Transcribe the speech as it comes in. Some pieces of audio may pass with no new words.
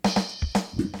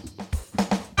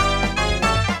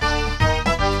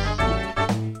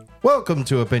Welcome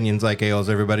to Opinions Like Ales,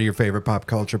 everybody, your favorite pop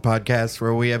culture podcast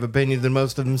where we have opinions and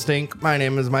most of them stink. My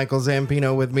name is Michael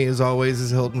Zampino. With me, as always,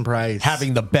 is Hilton Price.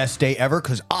 Having the best day ever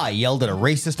because I yelled at a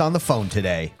racist on the phone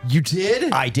today. You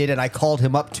did? I did, and I called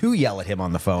him up to yell at him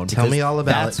on the phone. Tell me all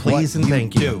about it, please, and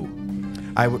thank you.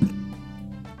 I would.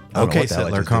 Okay,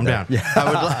 Settler, calm down. Yeah.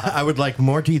 I would like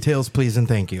more details, please, and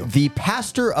thank you. The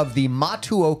pastor of the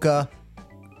Matuoka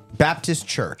Baptist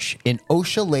Church in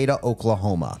Oshaleta,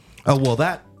 Oklahoma. Oh, well,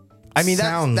 that. I mean,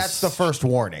 that's the first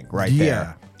warning right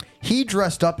there. He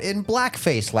dressed up in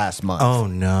blackface last month. Oh,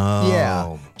 no.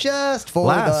 Yeah, just for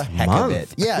the heck of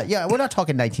it. Yeah, we're not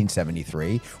talking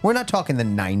 1973. We're not talking the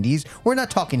 90s. We're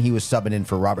not talking he was subbing in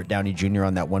for Robert Downey Jr.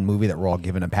 on that one movie that we're all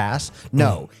giving a pass.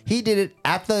 No, he did it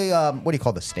at the, what do you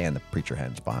call the stand the preacher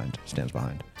stands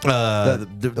behind?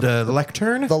 The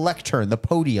lectern? The lectern, the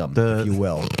podium, if you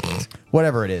will.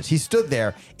 Whatever it is. He stood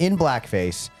there in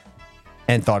blackface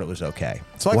and thought it was okay.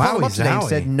 So I called him up today and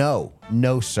said, no,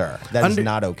 sir. That is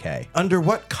not okay. Under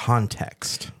what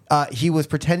context? He was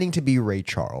pretending to be Ray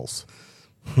Charles.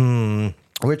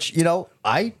 Which,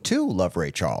 I too love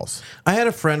Ray Charles. I had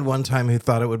a friend one time who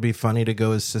thought it would be funny to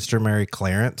go as Sister Mary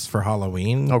Clarence for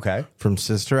Halloween. Okay. From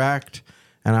Sister Act.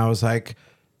 And I was like,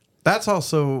 that's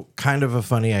also kind of a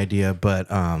funny idea, but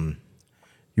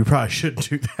you probably shouldn't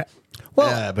do that. Well,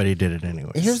 yeah, but he did it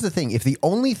anyway. Here's the thing. If the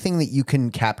only thing that you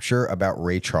can capture about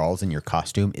Ray Charles in your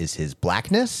costume is his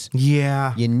blackness,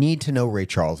 yeah, you need to know Ray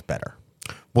Charles better.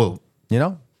 Well,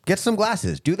 get some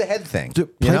glasses. Do the head thing. Play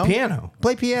piano.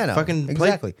 Play piano. Fucking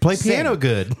exactly. Play piano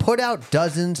good. Put out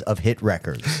dozens of hit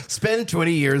records. Spend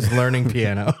 20 years learning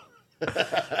piano.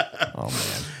 Oh,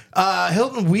 man.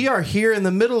 Hilton, we are here in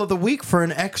the middle of the week for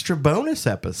an extra bonus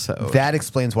episode. That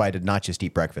explains why I did not just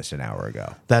eat breakfast an hour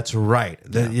ago. That's right.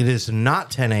 Yeah. It is not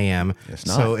 10 a.m.,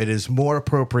 so it is more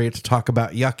appropriate to talk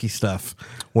about yucky stuff.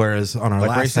 Whereas on our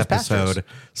last episode,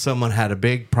 someone had a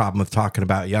big problem with talking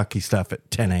about yucky stuff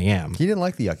at 10 a.m. He didn't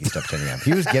like the yucky stuff at 10 a.m.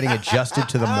 He was getting adjusted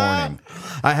to the morning.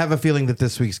 I have a feeling that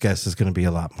this week's guest is going to be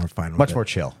a lot more fun. Much more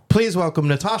chill. Please welcome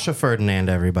Natasha Ferdinand,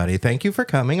 everybody. Thank you for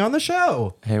coming on the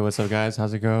show. Hey, what's up, guys?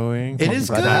 How's it going? It is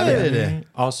good.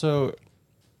 Also,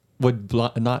 would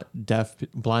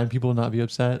blind people not be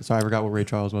upset? Sorry, I forgot what Ray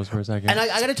Charles was for a second. And I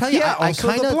got to tell you, I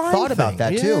kind of thought about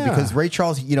that too, because Ray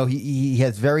Charles, he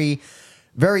has very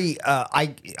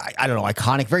I don't know,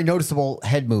 iconic, very noticeable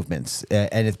head movements,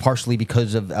 and it's partially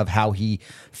because of how he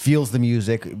feels the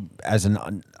music as an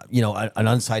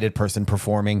unsighted person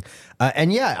performing.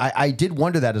 I did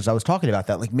wonder that as I was talking about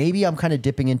that, like maybe I'm kind of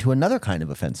dipping into another kind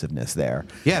of offensiveness there.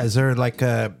 Yeah, is there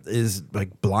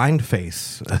blind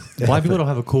face? Blind people don't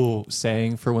have a cool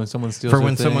saying for when someone steals. For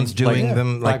when someone's doing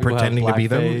them, like pretending to be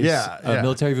them. Yeah.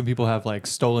 Military people have like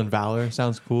stolen valor.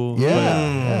 Sounds cool.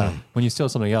 Yeah. When you steal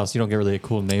something else, you don't get really a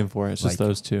cool name for it. It's just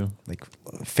those two. Like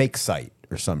fake sight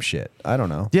or some shit. I don't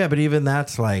know. Yeah, but even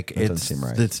that's like doesn't seem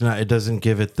right. It's not. It doesn't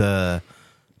give it the.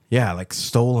 Yeah, like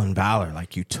stolen valor.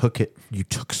 Like you took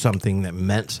something that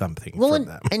meant something for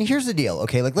them. And here's the deal.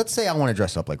 Okay, like let's say I want to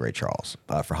dress up like Ray Charles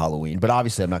for Halloween, but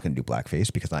obviously I'm not going to do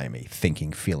blackface because I am a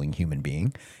thinking, feeling human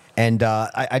being. And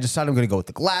I decided I'm going to go with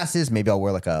the glasses. Maybe I'll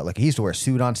wear he used to wear a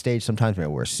suit on stage. Sometimes maybe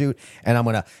I'll wear a suit, and I'm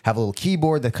going to have a little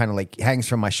keyboard that kind of like hangs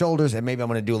from my shoulders, and maybe I'm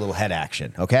going to do a little head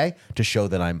action, okay, to show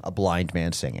that I'm a blind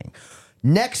man singing.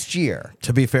 Next year,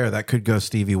 to be fair, that could go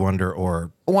Stevie Wonder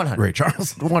or 100 Ray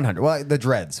Charles. 100. Well, the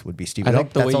dreads would be Stevie. I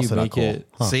think the way you make it,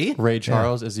 see, Ray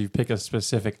Charles is you pick a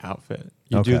specific outfit.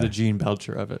 You do the Gene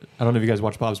Belcher of it. I don't know if you guys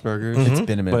watch Bob's Burgers. Mm-hmm. It's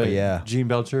been a minute, but yeah. Gene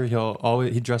Belcher,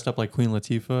 he dressed up like Queen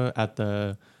Latifah at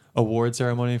the award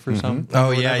ceremony for some.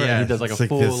 Oh yeah. He does like a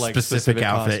full specific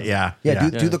outfit. Costume. Yeah.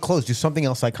 Do the clothes. Do something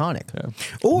else iconic. Yeah.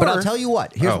 But I'll tell you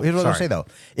what. Here's what I'm gonna say though.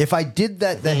 If I did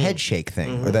the head shake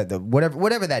thing or that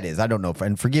whatever that is, I don't know.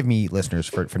 And forgive me, listeners,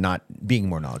 for not being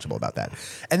more knowledgeable about that.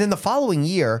 And then the following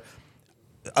year,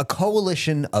 a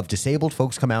coalition of disabled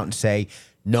folks come out and say,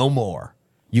 "No more.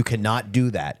 You cannot do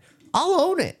that." I'll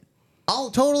own it.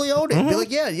 I'll totally own it. Be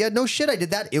like, yeah, no shit, I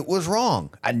did that. It was wrong.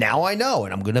 And now I know,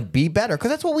 and I'm going to be better, because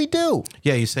that's what we do.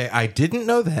 Yeah, you say, I didn't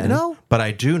know then, but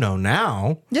I do know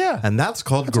now. Yeah. And that's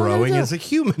called growing as a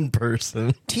human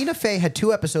person. Tina Fey had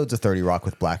 2 episodes of 30 Rock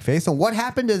with blackface, and what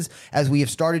happened is, as we have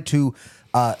started to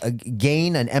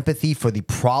gain an empathy for the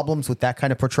problems with that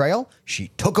kind of portrayal, she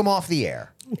took them off the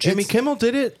air. Jimmy Kimmel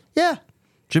did it. Yeah.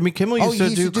 Jimmy Kimmel used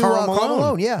to do Karl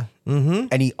Malone. Yeah. Mm-hmm.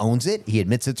 And he owns it. He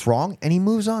admits it's wrong, and he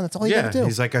moves on. That's all you got to do.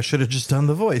 He's like, I should have just done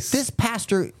the voice. This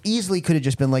pastor easily could have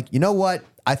just been like, you know what?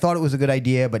 I thought it was a good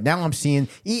idea, but now I'm seeing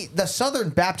the Southern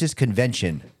Baptist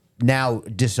Convention now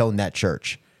disowned that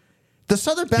church. The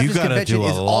Southern Baptist Convention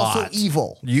is also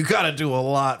evil. You got to do a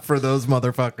lot for those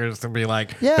motherfuckers to be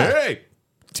like, hey,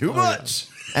 too much.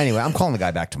 Anyway, I'm calling the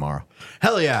guy back tomorrow.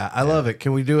 Hell yeah. I love it.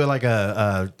 Can we do it like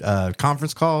a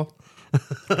conference call?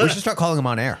 We should start calling him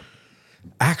on air.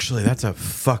 Actually, that's a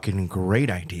fucking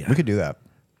great idea. We could do that.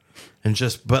 And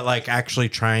but like actually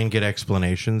try and get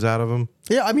explanations out of him.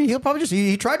 Yeah, I mean, he'll probably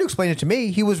he tried to explain it to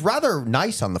me. He was rather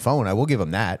nice on the phone. I will give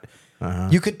him that.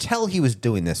 You could tell he was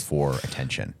doing this for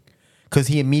attention. Because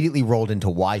he immediately rolled into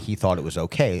why he thought it was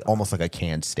okay, almost like a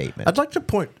canned statement. I'd like to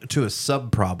point to a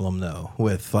sub problem though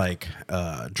with like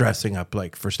dressing up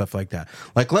like for stuff like that.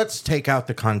 Like let's take out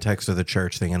the context of the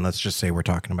church thing and let's just say we're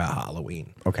talking about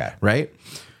Halloween. Okay. Right?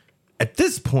 At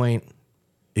this point,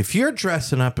 if you're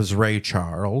dressing up as Ray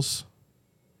Charles,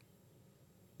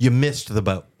 you missed the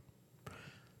boat.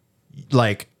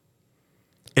 Like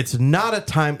it's not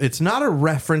a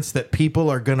reference that people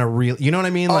are going to really, you know what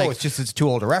I mean? Like, it's too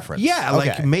old a reference. Yeah, okay.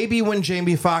 Like maybe when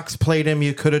Jamie Foxx played him,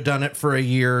 you could have done it for a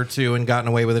year or two and gotten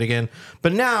away with it again.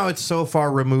 But now it's so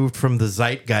far removed from the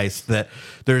zeitgeist that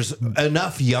there's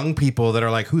enough young people that are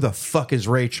like, who the fuck is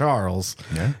Ray Charles?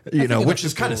 Yeah. You know, which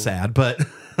is kind of sad, but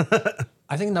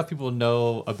I think enough people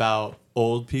know about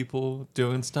old people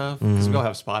doing stuff because we all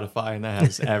have Spotify and that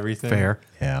has everything. Fair.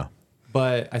 Yeah.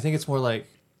 But I think it's more like,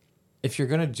 if you're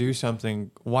going to do something,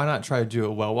 why not try to do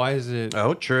it well? Why is it?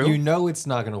 Oh, true. You know it's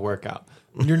not going to work out.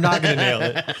 You're not going to nail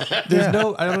it. There's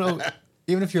no, I don't know,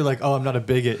 even if you're like, oh, I'm not a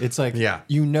bigot, it's like,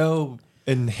 you know,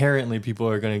 inherently people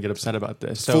are going to get upset about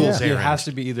this. So it has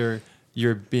to be either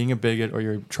you're being a bigot or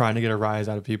you're trying to get a rise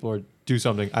out of people or do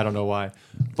something. I don't know why.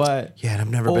 But yeah, and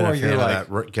I've never been a fan of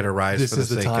that. Get a rise this for the is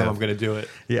the sake time of, I'm going to do it.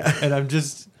 Yeah. And I'm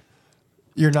just...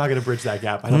 You're not going to bridge that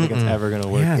gap. I don't think it's ever going to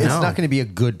work. Yeah, it's not going to be a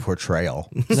good portral.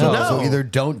 No. So either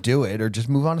don't do it or just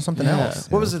move on to something else.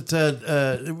 What was it?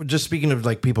 Just speaking of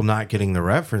like people not getting the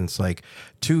reference, like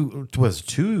two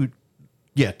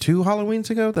Halloweens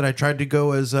ago that I tried to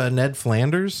go as Ned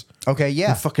Flanders. Okay,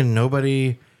 yeah. And fucking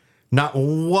nobody, not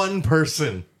one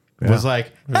person was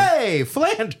like, hey,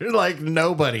 Flanders, like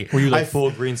nobody. Were you like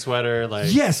full green sweater?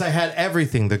 Like yes, I had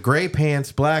everything: the gray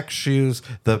pants, black shoes,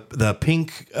 the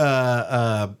pink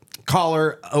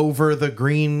collar over the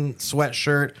green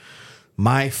sweatshirt,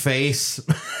 my face.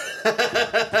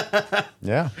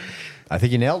 Yeah, I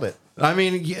think you nailed it. I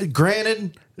mean,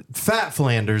 granted, fat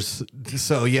Flanders,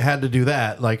 so you had to do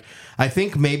that. Like, I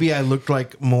think maybe I looked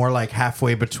like more like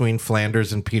halfway between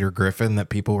Flanders and Peter Griffin that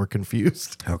people were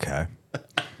confused. Okay.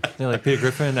 Yeah, like Peter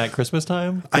Griffin at Christmas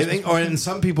time? I think, and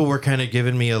some people were kind of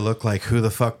giving me a look like, who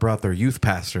the fuck brought their youth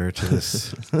pastor to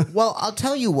this? Well, I'll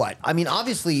tell you what. I mean,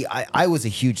 obviously, I was a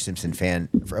huge Simpson fan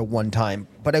at one time,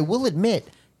 but I will admit,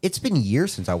 it's been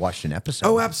years since I watched an episode.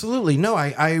 Oh, absolutely. No,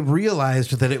 I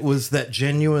realized that it was that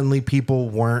genuinely people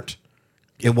weren't,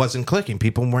 it wasn't clicking.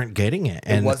 People weren't getting it.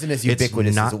 And it wasn't as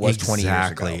ubiquitous as it was 20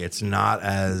 years ago. It's not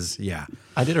as,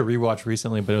 I did a rewatch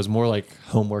recently, but it was more like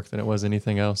homework than it was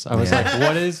anything else. I was like,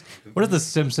 what is the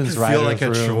Simpsons writers like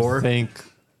a chore? think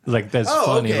like that's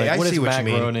funny? Okay. Like, what I see is what Matt you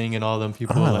mean. Groening and all them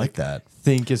people I like that.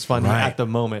 think is funny Right. at the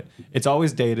moment? It's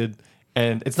always dated.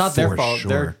 And it's not their For fault.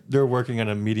 sure. They're working on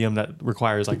a medium that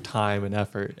requires like time and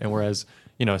effort. And whereas,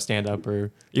 stand up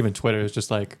or even Twitter is just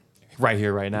like right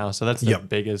here, right now. So that's the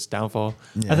biggest downfall.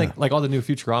 Yeah. I think like all the new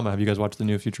Futurama. Have you guys watched the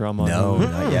new Futurama? No,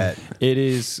 not yet. It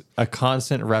is a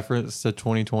constant reference to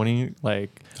 2020.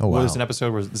 Like, was an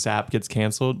episode where Zap gets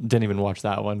canceled. Didn't even watch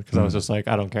that one because I was just like,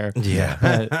 I don't care.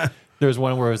 Yeah. There was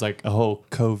one where it was like a whole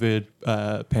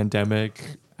COVID pandemic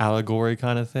allegory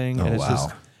kind of thing. Oh, and it's just,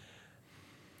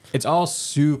 it's all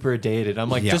super dated. I'm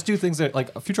like, just do things that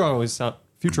like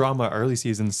Futurama early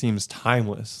season seems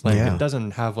timeless. Like it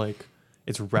doesn't have like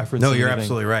it's referencing. No, you're anything.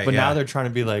 absolutely right. But now they're trying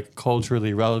to be like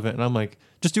culturally relevant, and I'm like,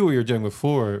 just do what you're doing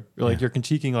before. Like you're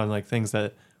critiquing on like things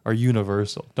that are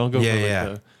universal. Don't go for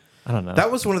the. I don't know.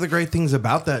 That was one of the great things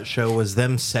about that show was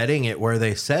them setting it where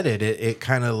they said it. It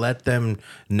kind of let them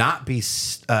not be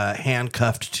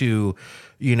handcuffed to,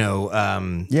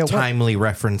 timely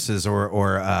references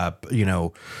or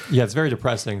Yeah, it's very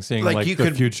depressing seeing like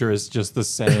the future is just the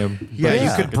same.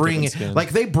 You could bring it. Like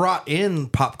they brought in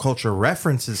pop culture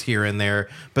references here and there,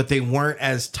 but they weren't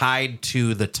as tied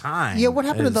to the time. Yeah, what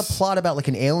happened to the plot about like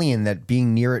an alien that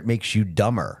being near it makes you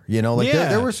dumber?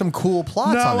 There were some cool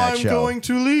plots on that show. Now I'm going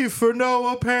to leave for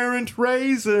no apparent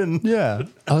reason. Yeah.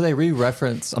 Oh, they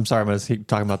re-reference. I'm sorry, I'm going to keep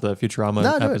talking about the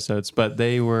Futurama episodes, but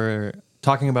they were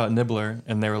talking about Nibbler,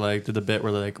 and they were like, did the bit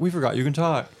where they're like, we forgot you can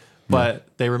talk. But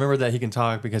they remembered that he can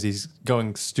talk because he's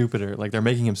going stupider. Like they're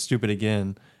making him stupid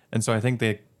again. And so I think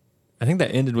that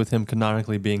ended with him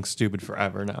canonically being stupid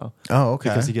forever now. Oh, okay.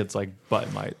 Because he gets like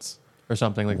butt mites or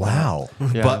something like wow.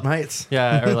 that. Yeah. Butt mites?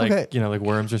 Yeah, or like, like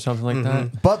worms or something like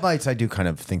that. Butt mites, I do kind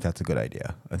of think that's a good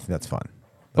idea. I think that's fun.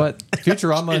 But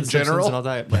Futurama in general and all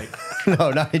that, like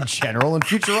no, not in general. In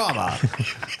Futurama,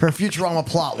 for a Futurama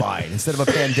plot line instead of a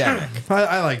pandemic.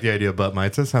 I like the idea of butt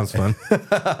mites. That sounds fun.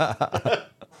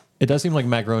 It does seem like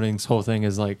Matt Groening's whole thing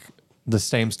is like the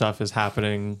same stuff is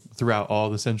happening throughout all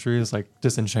the centuries, like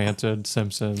Disenchanted,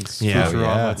 Simpsons, Futurama.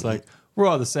 Yeah. It's like we're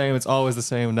all the same. It's always the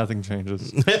same. Nothing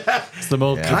changes. It's the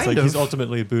most. Yeah. It's like he's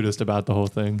ultimately Buddhist about the whole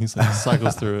thing. He's like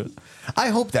cycles through it. I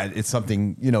hope that it's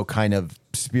something kind of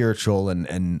spiritual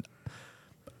and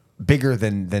bigger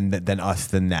than us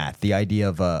than that. The idea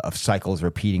of cycles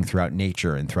repeating throughout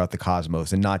nature and throughout the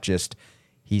cosmos, and not just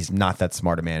he's not that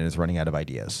smart a man and is running out of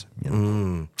ideas.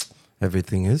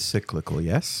 Everything is cyclical,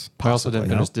 yes. I also didn't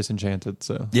finish Disenchanted,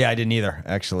 so yeah, I didn't either.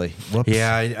 Actually, whoops.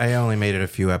 Yeah, I only made it a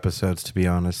few episodes, to be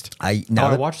honest. I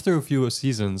watched through a few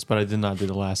seasons, but I did not do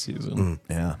the last season.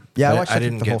 Yeah. I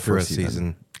didn't get through a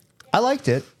season. I liked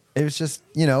it. It was just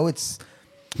it's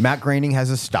Matt Groening has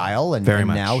a style, and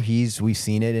now we've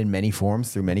seen it in many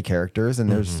forms through many characters,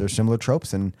 and there's similar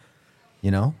tropes, and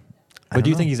But do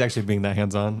you think he's actually being that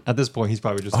hands-on? At this point, he's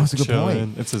probably just that's a good chilling.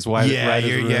 point. It's his wife. Yeah,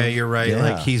 you're right. Yeah.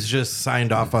 Like he's just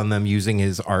signed off on them using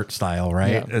his art style,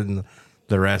 right? Yeah. And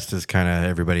the rest is kind of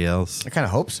everybody else. I kind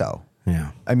of hope so.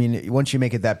 Yeah. I mean, once you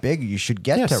make it that big, you should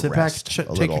get to sit rest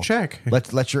back, take your check.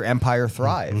 Let your empire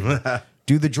thrive.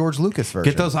 Do the George Lucas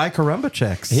version. Get those iCarumba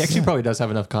checks. He actually probably does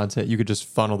have enough content. You could just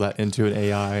funnel that into an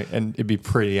AI, and it'd be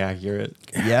pretty accurate.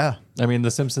 Yeah. I mean,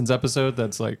 the Simpsons episode,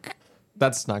 that's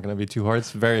not going to be too hard.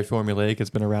 It's very formulaic. It's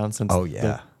been around since. Oh,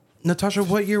 yeah. Natasha,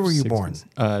 what year were you born?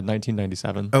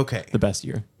 1997. Okay. The best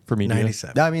year for media.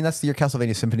 97. I mean, that's the year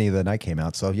Castlevania Symphony of the Night came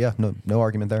out. So, yeah, no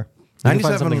argument there. You can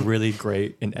find something really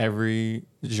great in every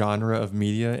genre of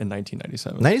media in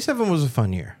 1997. 97 was a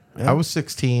fun year. Yeah. I was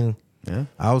 16. Yeah.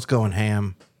 I was going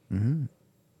ham.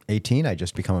 18, I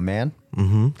just become a man.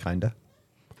 Kind of.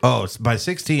 Oh, by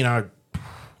 16, I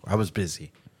was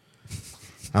busy.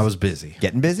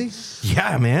 Getting busy?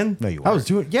 Yeah, man. No, you weren't. I was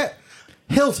doing,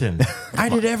 Hilton. I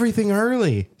did everything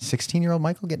early. 16-year-old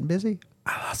Michael getting busy?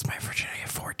 I lost my virginity at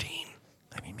 14.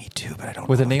 I mean, me too, but I don't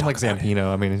With a name like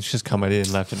Zampino, I mean, it's just coming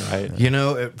in left and right.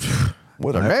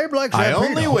 With a name like Zampino, I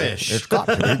only wish. It's got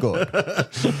to be good.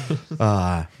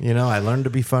 I learned to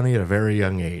be funny at a very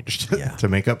young age to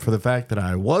make up for the fact that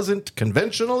I wasn't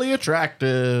conventionally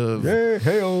attractive. Yeah,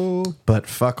 hey-o. But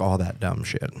fuck all that dumb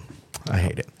shit. I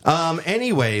hate it.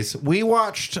 Anyways, we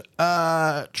watched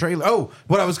trailer. Oh,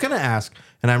 what I was going to ask,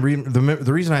 and I'm reading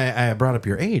the reason I brought up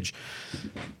your age.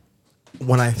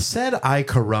 When I said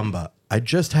iCarumba, I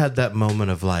just had that moment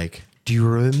of like, do you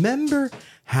remember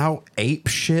how ape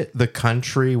shit the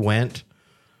country went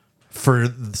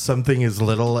for something as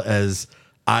little as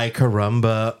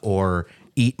iCarumba or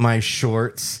Eat My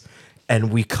Shorts,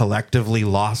 and we collectively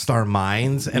lost our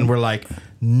minds and we're like,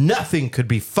 nothing could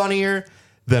be funnier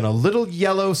than a little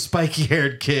yellow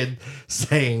spiky-haired kid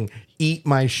saying, "Eat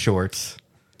my shorts,"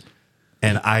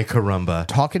 and iCarumba.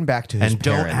 Talking back to his and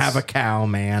parents. Don't have a cow,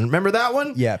 man. Remember that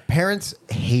one? Yeah, parents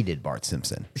hated Bart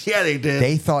Simpson. Yeah, they did.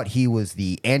 They thought he was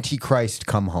the Antichrist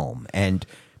come home. And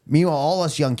meanwhile, all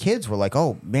us young kids were like,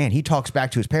 oh, man, he talks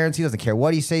back to his parents. He doesn't care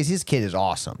what he says. His kid is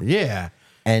awesome. Yeah.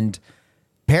 And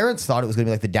parents thought it was going to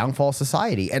be like the downfall of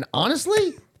society. And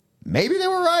honestly, maybe they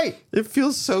were right. It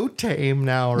feels so tame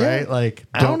now, right? Yeah. Like,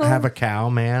 don't have a cow,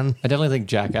 man. I definitely think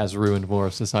Jackass ruined more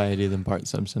of society than Bart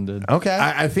Simpson did. Okay.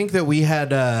 I think that we had...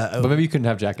 but maybe you couldn't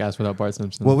have Jackass without Bart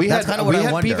Simpson. Well, we had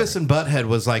Beavis and Butthead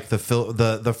was like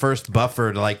the first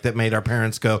buffer that made our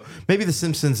parents go, maybe The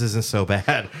Simpsons isn't so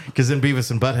bad. Because then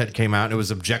Beavis and Butthead came out and it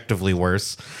was objectively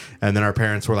worse. And then our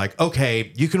parents were like,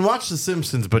 okay, you can watch The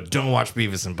Simpsons, but don't watch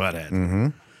Beavis and Butthead. Mm-hmm.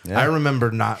 Yeah. I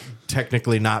remember not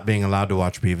being allowed to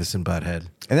watch Beavis and Butthead.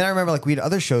 And then I remember we had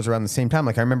other shows around the same time.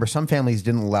 Like I remember some families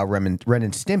didn't allow Ren and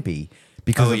Stimpy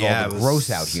because of all the gross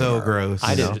out humor. So gross.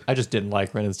 I just didn't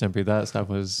like Ren and Stimpy. That stuff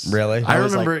was really. I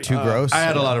remember too gross. I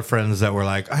had a lot of friends that were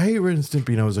like, I hate Ren and Stimpy,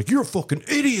 and I was like, you're a fucking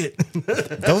idiot.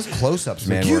 Those close-ups,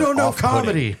 man. You don't know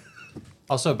comedy.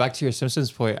 Also, back to your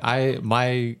Simpsons point,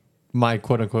 my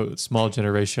quote unquote small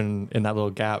generation in that little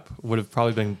gap would have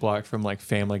probably been blocked from like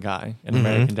Family Guy and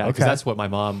American Dad, because that's what my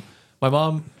mom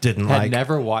had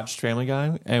never watched Family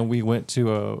Guy, and we went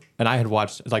to and I had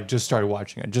watched, just started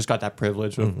watching it, just got that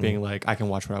privilege of being like, I can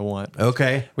watch what I want.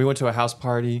 Okay. We went to a house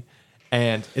party,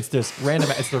 and it's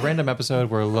the random episode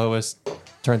where Lois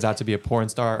turns out to be a porn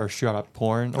star or shoot up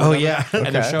porn. Or yeah. Okay.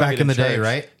 And they're showing back in the day,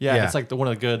 right? Yeah, it's like one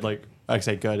of the good, I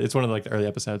say good. It's one of the early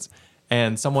episodes.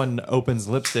 And someone opens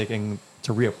lipstick and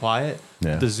to reapply it.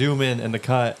 Yeah. The zoom in and the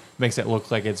cut makes it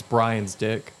look like it's Brian's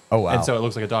dick. Oh, wow. And so it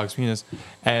looks like a dog's penis.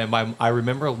 And I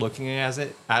remember looking at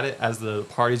it as the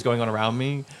party's going on around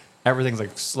me. Everything's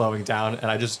like slowing down, and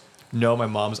I just know my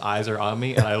mom's eyes are on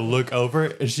me, and I look over,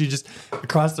 and she just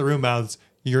across the room mouths,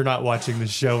 "You're not watching the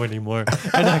show anymore."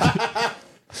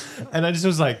 And I just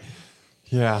was like,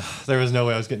 yeah, there was no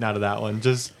way I was getting out of that one.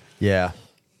 Just Yeah.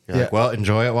 Like, well,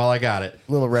 enjoy it while I got it.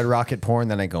 Little red rocket porn,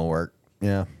 then ain't gonna work.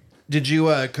 Yeah. Did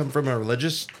you come from a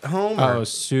religious home? Or? Oh,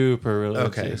 super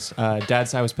religious. Okay.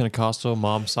 Dad's side was Pentecostal.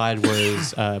 Mom's side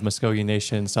was Muskogee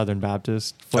Nation Southern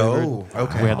Baptist flavored. Oh,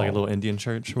 okay. We had like a little Indian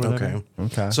church or whatever.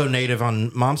 Okay. So native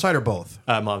on mom's side or both?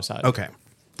 Mom's side. Okay.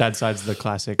 Dad's side's the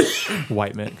classic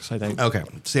white mix, I think. Okay.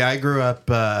 See, I grew up,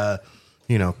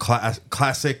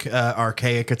 classic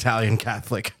archaic Italian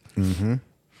Catholic. Mm-hmm.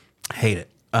 Hate it.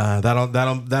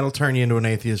 That'll turn you into an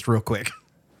atheist real quick.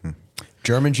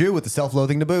 German Jew with the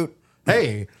self-loathing to boot.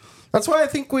 Hey, that's why I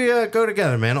think we go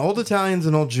together, man. Old Italians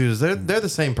and old Jews, they're the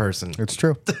same person. It's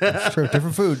true. It's true.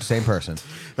 Different food, same person.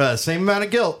 Same amount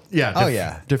of guilt.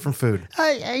 Yeah. Different food.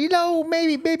 Maybe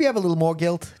I have a little more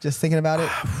guilt just thinking about it.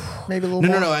 Maybe a little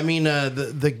more. No. I mean,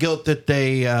 the guilt that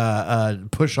they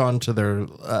push onto their,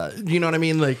 you know what I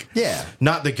mean? Like, yeah,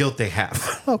 not the guilt they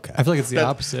have. Okay. I feel like it's the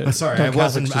opposite. Sorry, I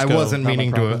wasn't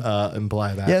meaning to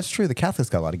imply that. Yeah, it's true. The Catholics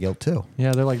got a lot of guilt too.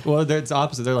 Yeah, they're like, it's the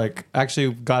opposite. They're like,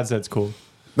 actually, God said it's cool.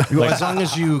 As long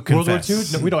as you confess. World War II?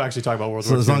 No, we don't actually talk about World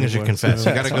War II. As long as you confess,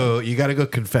 so. you gotta go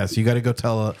confess. You gotta go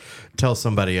tell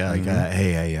somebody,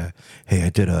 hey, I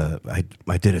did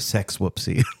a sex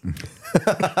whoopsie.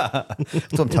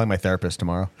 That's what I'm telling my therapist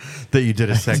tomorrow. That you did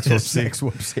a sex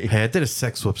whoopsie. Hey, I did a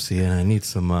sex whoopsie and I need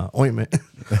some ointment.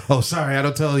 Oh, sorry, I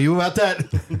don't tell you about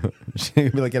that.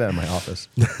 She'd be like, get out of my office.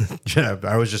 Yeah,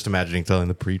 I was just imagining telling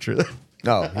the preacher that.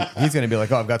 Oh, he's gonna be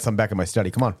like, I've got some back in my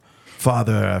study. Come on.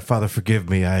 Father, forgive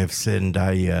me. I have sinned.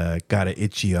 I got an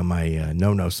itchy on my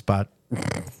no spot.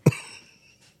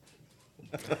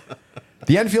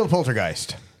 The Enfield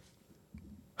Poltergeist.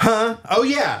 Huh? Oh,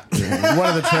 yeah. One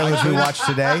of the trailers we watched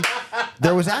today.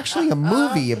 There was actually a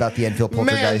movie about the Enfield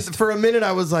Poltergeist. Man, for a minute,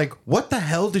 I was like, what the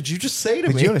hell did you just say to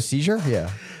me? Did you have a seizure?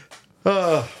 Yeah.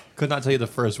 Could not tell you the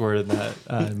first word in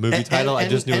that movie title. I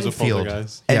just knew it was a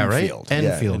poltergeist. Yeah, right?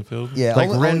 Enfield. Yeah, like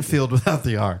Renfield without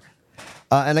the R.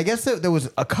 And I guess there was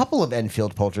a couple of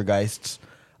Enfield poltergeists,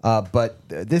 but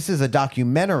this is a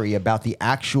documentary about the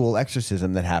actual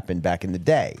exorcism that happened back in the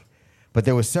day. But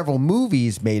there was several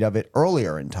movies made of it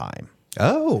earlier in time.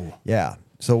 Oh. Yeah.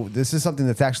 So this is something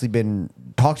that's actually been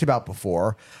talked about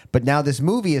before. But now this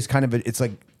movie is kind of, it's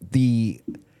like the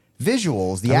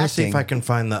visuals, the acting. Let's see if I can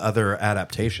find the other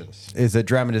adaptations. Is a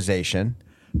dramatization.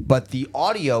 But the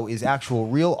audio is actual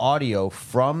real audio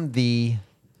from the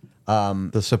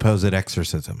supposed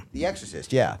exorcism. The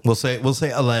Exorcist, yeah. We'll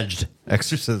say alleged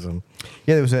exorcism.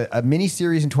 Yeah, there was a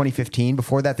mini-series in 2015.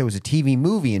 Before that, there was a TV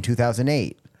movie in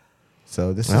 2008.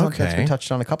 So this is something that's been touched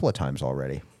on a couple of times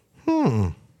already.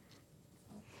 And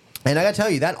I got to tell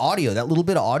you, that audio, that little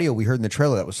bit of audio we heard in the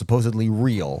trailer that was supposedly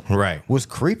real, right, was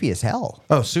creepy as hell.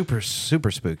 Oh, super,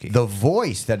 super spooky. The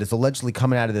voice that is allegedly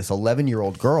coming out of this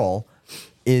 11-year-old girl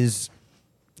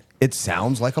it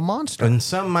sounds like a monster. And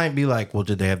some might be like, well,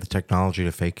 did they have the technology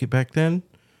to fake it back then?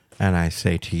 And I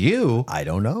say to you, I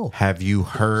don't know. Have you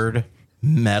heard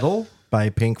Metal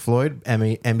by Pink Floyd?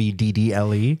 Meddle. I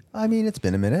mean, it's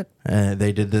been a minute.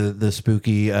 They did the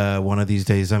spooky one of these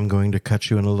days I'm going to cut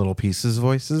you into little pieces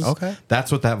voices. Okay.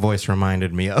 That's what that voice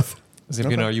reminded me of.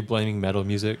 Are you blaming metal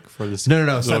music for this?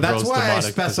 No. So that's why I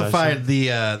specified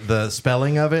the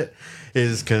spelling of it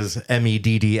is because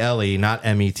Meddle, not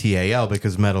Metal,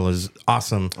 because metal is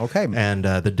awesome. Okay. And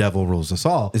the devil rules us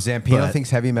all. Zampino thinks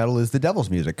heavy metal is the devil's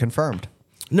music. Confirmed.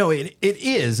 No, it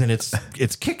is, and it's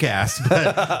kick-ass,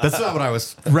 but that's not what I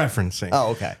was referencing.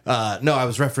 Oh, okay. No, I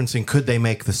was referencing could they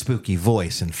make the spooky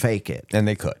voice and fake it? And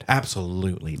they could.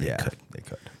 Absolutely, they could.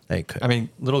 They could. I mean,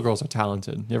 little girls are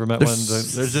talented. You ever met one?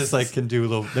 They're just like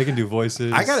they can do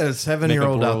voices. I got a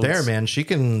 7-year-old out there, man. She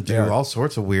can do all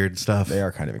sorts of weird stuff. They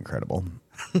are kind of incredible.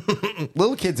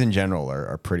 Little kids in general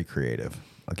are pretty creative.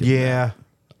 Yeah.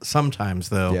 Sometimes,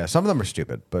 though. Yeah, some of them are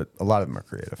stupid, but a lot of them are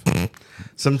creative.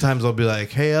 Sometimes I'll be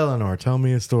like, hey, Eleanor, tell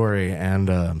me a story.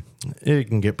 And it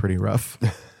can get pretty rough.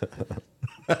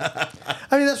 I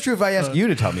mean, that's true if I ask you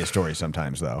to tell me a story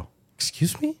sometimes, though.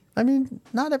 Excuse me? I mean,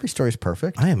 not every story is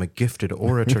perfect. I am a gifted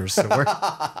orator, sir.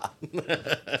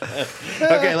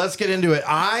 Okay, let's get into it.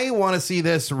 I want to see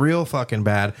this real fucking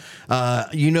bad.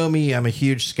 You know me, I'm a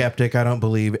huge skeptic. I don't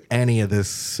believe any of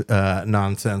this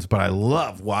nonsense, but I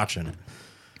love watching it.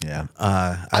 Yeah,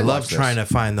 I love trying to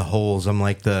find the holes. I'm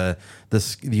like the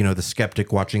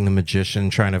skeptic watching the magician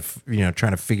trying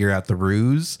to figure out the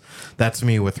ruse. That's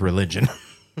me with religion.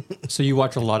 So you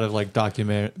watch a lot of like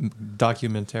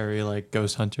documentary like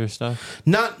ghost hunter stuff?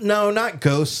 Not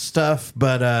ghost stuff,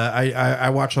 but I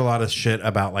watch a lot of shit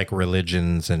about like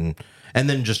religions and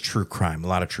then just true crime. A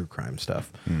lot of true crime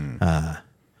stuff.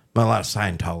 But a lot of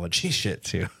Scientology shit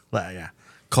too. Yeah,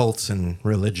 cults and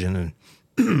religion,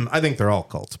 and I think they're all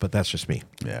cults, but that's just me.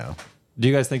 Yeah. Do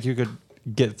you guys think you could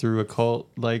get through a cult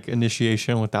like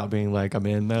initiation without being like, I'm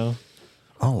in now?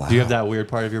 Oh, wow. Do you have that weird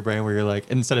part of your brain where you're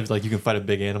like, instead of like you can fight a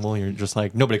big animal, you're just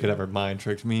like, nobody could ever mind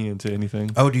trick me into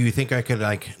anything? Oh, do you think I could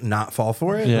like not fall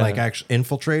for it? Yeah. Like actually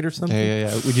infiltrate or something?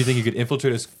 Yeah. Would you think you could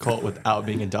infiltrate a cult without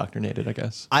being indoctrinated, I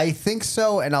guess? I think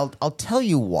so, and I'll tell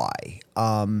you why.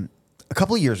 A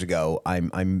couple of years ago,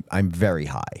 I'm very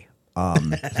high.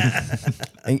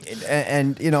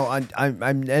 And you know,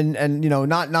 I'm you know,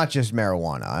 not just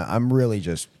marijuana. I'm really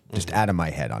just out of my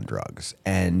head on drugs.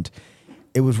 And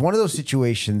it was one of those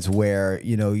situations where,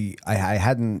 you know, I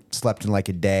hadn't slept in like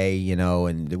a day, you know,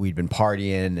 and we'd been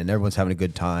partying and everyone's having a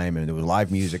good time and there was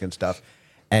live music and stuff.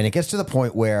 And it gets to the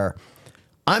point where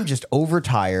I'm just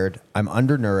overtired, I'm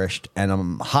undernourished, and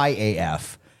I'm high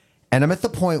AF. And I'm at the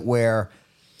point where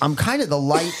I'm kind of, the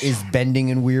light is bending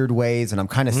in weird ways, and I'm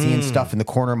kind of seeing stuff in the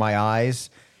corner of my eyes.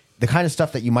 The kind of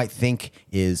stuff that you might think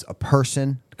is a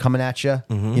person coming at you.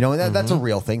 You know, and that's a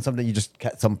real thing, something you just,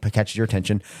 something catches your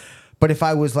attention. But if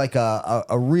I was like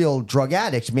a real drug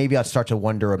addict, maybe I'd start to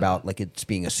wonder about like it's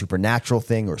being a supernatural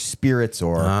thing or spirits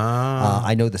or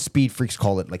I know the speed freaks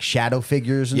call it like shadow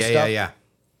figures and stuff. Yeah.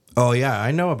 Oh, yeah, I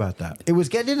know about that. It was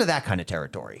getting into that kind of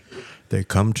territory. They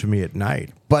come to me at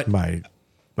night. But my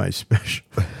special.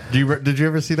 Did you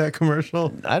ever see that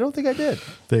commercial? I don't think I did.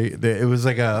 It was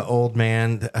like a old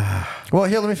man. Well,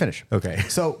 here, let me finish. Okay.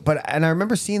 So, and I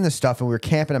remember seeing this stuff, and we were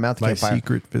camping. I'm out the campfire. My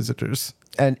secret visitors.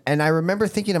 And I remember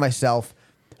thinking to myself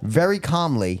very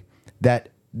calmly that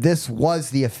this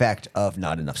was the effect of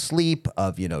not enough sleep,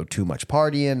 of, you know, too much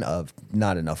partying, of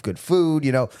not enough good food.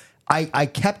 You know, I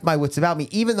kept my wits about me,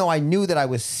 even though I knew that I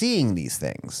was seeing these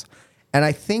things. And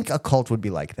I think a cult would be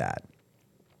like that.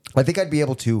 I think I'd be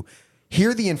able to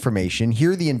hear the information,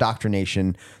 hear the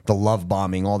indoctrination, the love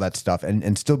bombing, all that stuff,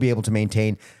 and still be able to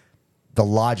maintain the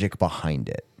logic behind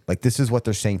it. Like, this is what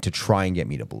they're saying to try and get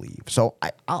me to believe. So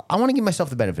I want to give myself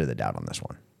the benefit of the doubt on this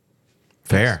one.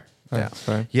 Fair. Yeah.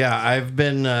 Fair. Yeah, I've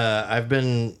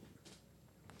been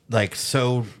like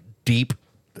so deep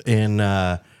in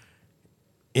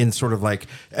sort of like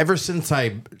ever since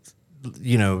I,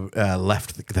 you know,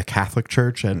 left the Catholic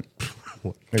Church at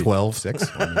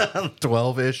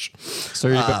 12-ish. So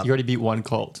you already beat one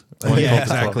cult. Yeah,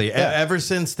 exactly. Yeah. Ever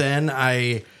since then,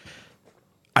 I've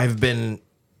been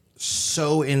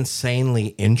so insanely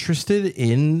interested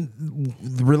in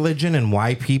religion and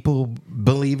why people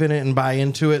believe in it and buy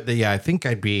into it that, yeah, I think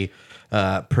I'd be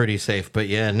pretty safe. But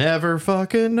yeah, never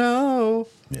fucking know.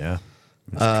 Yeah.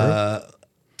 That's true.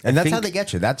 And that's how they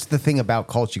get you. That's the thing about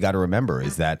cults you got to remember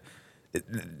is that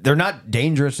they're not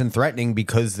dangerous and threatening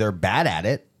because they're bad at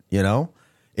it, you know?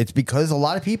 It's because a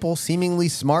lot of people, seemingly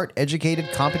smart,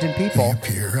 educated, competent people,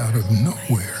 appear out of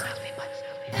nowhere.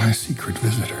 My secret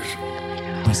visitors.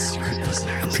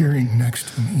 Appearing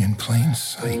next to me in plain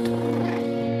sight.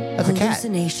 That's a cat.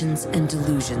 Hallucinations and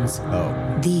delusions.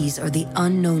 Oh. These are the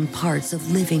unknown parts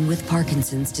of living with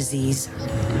Parkinson's disease.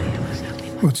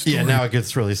 Yeah, now it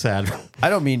gets really sad.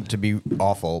 I don't mean to be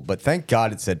awful, but thank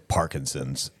God it said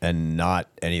Parkinson's and not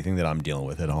anything that I'm dealing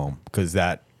with at home, because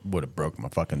that would have broke my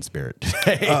fucking spirit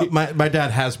today. My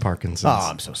dad has Parkinson's. Oh,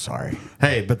 I'm so sorry.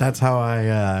 Hey, but that's how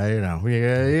I, you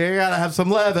gotta have some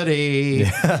levity.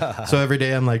 Yeah. So every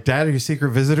day I'm like, Dad, are your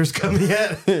secret visitors coming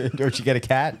yet? Don't you get a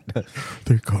cat?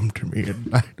 They come to me at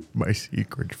night, my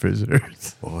secret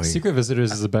visitors. Boy. Secret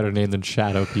Visitors is a better name than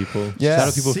Shadow People. Yeah.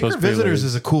 Shadow People Secret Visitors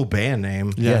is a cool band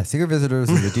name. Yeah, Secret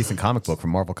Visitors is a decent comic book from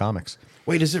Marvel Comics.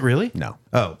 Wait, is it really? No.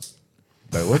 Oh.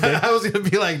 But it would be. I was going to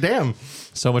be like, damn.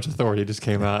 So much authority just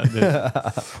came out.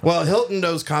 Well, Hilton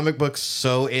knows comic books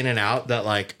so in and out that,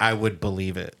 like, I would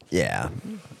believe it. Yeah.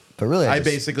 But really, I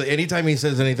basically, anytime he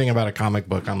says anything about a comic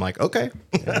book, I'm like, okay.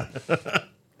 Yeah.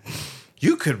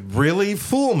 You could really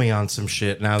fool me on some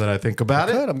shit now that I think about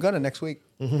it. I'm going to next week.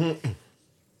 Mm-hmm.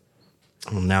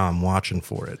 Well, now I'm watching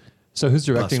for it. So who's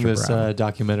directing this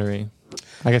documentary?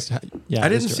 I guess, yeah. I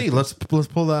didn't see. Let's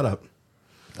pull that up.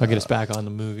 I'll get us back on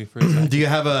the movie for a second. Do you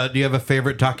have a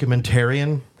favorite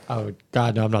documentarian? Oh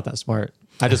God, no, I'm not that smart.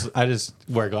 I just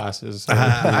wear glasses. So I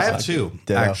have two,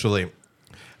 actually.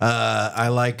 I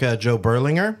like Joe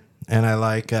Berlinger and I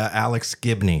like Alex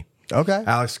Gibney. Okay.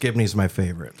 Alex Gibney's my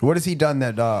favorite. What has he done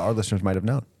that our listeners might have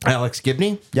known? Alex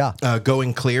Gibney? Yeah.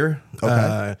 Going Clear.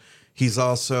 Okay.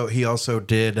 He also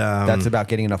did. That's about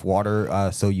getting enough water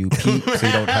so you pee, so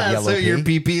you don't have yellow so pee. your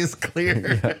pee is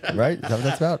clear. Yeah, right? Is that what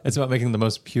that's about? It's about making the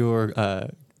most pure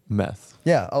meth.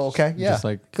 Yeah. Oh, okay. Yeah. Just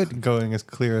like going as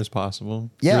clear as possible.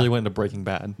 Yeah. He really went into Breaking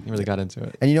Bad. He really got into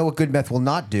it. And you know what good meth will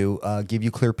not do? Give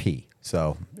you clear pee.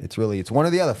 So it's one or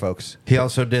the other, folks. He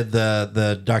also did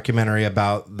the documentary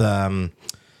about the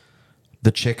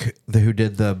chick who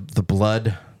did the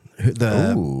blood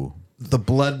the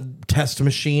blood test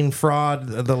machine fraud.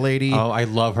 The lady. Oh, I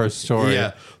love her story.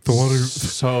 Yeah, the one who's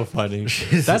so funny.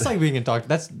 That's like being in talk.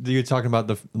 That's you're talking about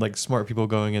the like smart people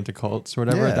going into cults or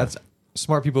whatever. Yeah. That's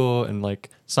smart people and like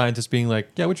scientists being like,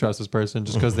 yeah, we trust this person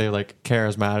just because they like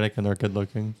charismatic and they're good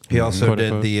looking. He also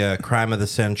did the crime of the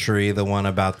century, the one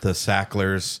about the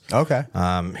Sacklers. Okay.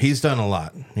 He's done a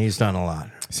lot.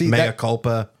 See, Mea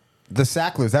culpa. The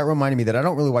Sacklers, that reminded me that I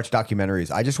don't really watch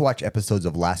documentaries. I just watch episodes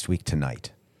of Last Week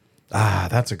Tonight.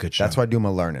 That's a good show. That's why I do my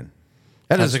learning.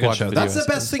 That is a good show. That's the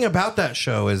best thing about that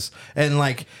show is, and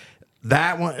like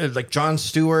that one, like Jon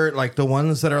Stewart, like the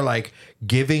ones that are like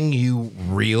giving you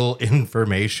real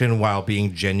information while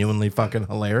being genuinely fucking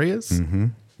hilarious. Mm-hmm.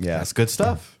 Yeah. That's good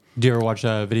stuff. Do you ever watch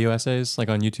video essays like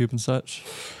on YouTube and such?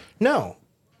 No.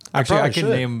 Actually, I can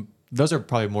name... Those are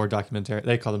probably more documentary.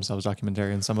 They call themselves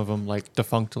documentary, and some of them like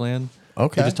Defunct Land.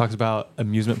 Okay. He just talks about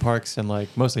amusement parks and like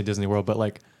mostly Disney World, but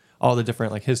like all the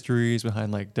different like histories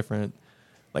behind like different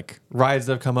like rides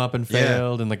that have come up and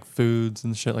failed and like foods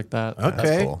and shit like that. Okay.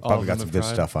 That's cool. Probably got some good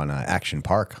stuff on Action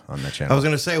Park on that channel. I was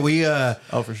going to say,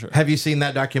 for sure. Have you seen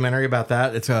that documentary about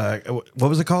that? It's what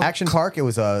was it called? Action Park? It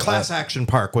was a... Class Action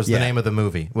Park was the name of the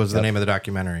movie, was the name of the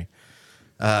documentary.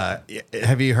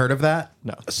 Have you heard of that?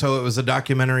 No. So it was a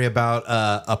documentary about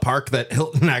a park that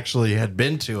Hilton actually had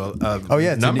been to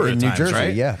a number of in times, New Jersey,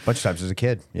 right? Yeah, a bunch of times as a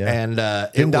kid. Yeah, and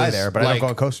didn't die there, but I don't go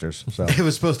on coasters. So it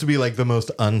was supposed to be like the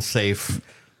most unsafe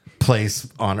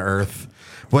place on earth.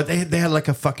 What they had like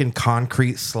a fucking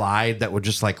concrete slide that would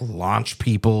just like launch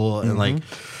people and like.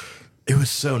 It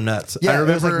was so nuts. Yeah, I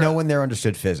remember, it was like no one there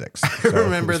understood physics. So I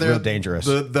remember it was real dangerous.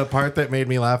 The part that made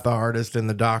me laugh the hardest in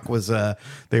the doc was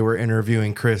they were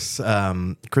interviewing Chris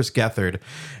Gethard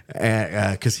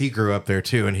because he grew up there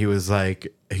too, and he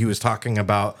was talking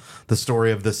about the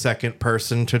story of the second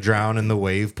person to drown in the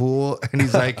wave pool, and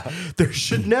he's like, there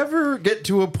should never get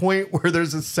to a point where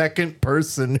there's a second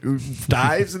person who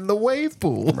dies in the wave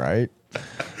pool, right?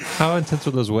 How intense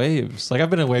were those waves? Like I've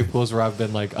been in wave pools where I've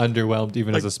been like underwhelmed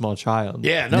even as a small child.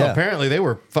 Yeah, no, apparently they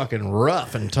were fucking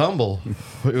rough and tumble.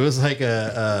 It was like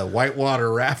a whitewater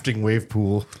rafting wave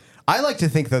pool. I like to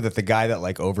think though that the guy that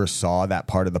like oversaw that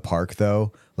part of the park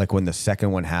though, like when the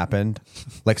second one happened,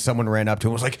 like someone ran up to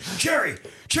him and was like, Jerry,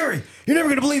 you're never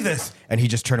gonna believe this. And he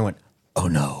just turned and went, oh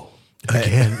no.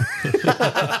 Again.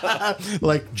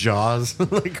 Like Jaws.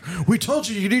 Like, we told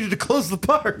you needed to close the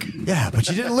park. Yeah, but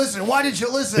you didn't listen. Why didn't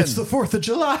you listen? It's the 4th of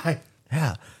July.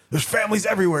 Yeah. There's families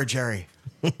everywhere, Jerry.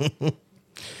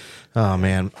 Oh,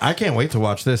 man. I can't wait to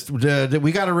watch this.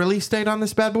 We got a release date on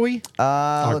this bad boy?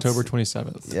 October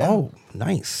 27th. Yeah. Oh,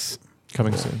 nice.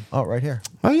 Coming soon. Oh, right here.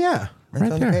 Oh, yeah.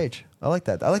 Right on the page. I like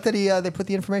that. I like that they put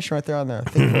the information right there on there.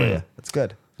 Thank you for you. That's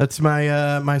good. That's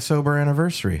my sober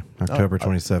anniversary, October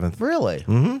 27th. Really?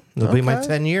 Mm-hmm. It'll be my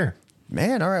 10 year.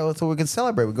 Man, all right. Well, so we can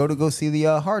celebrate. We go see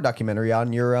the horror documentary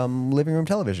on your living room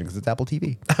television because it's Apple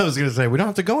TV. I was going to say, we don't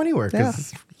have to go anywhere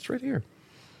because it's right here.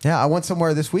 Yeah, I went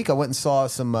somewhere this week. I went and saw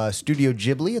some Studio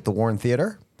Ghibli at the Warren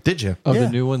Theater. Did you? Oh, the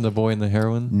new one, The Boy and the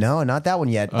Heroine? No, not that one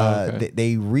yet. Okay.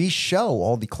 They re-show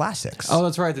all the classics. Oh,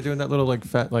 that's right. They're doing that little like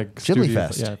Ghibli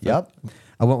Fest. Yeah, yep.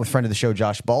 I went with friend of the show,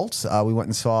 Josh Boltz. We went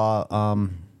and saw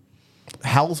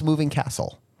Howl's Moving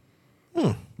Castle,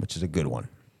 which is a good one.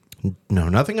 No,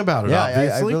 nothing about it, Yeah,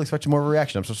 obviously. I really expected more of a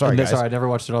reaction. I'm so sorry, guys. Sorry, I never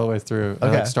watched it all the way through. I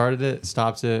Okay. started it,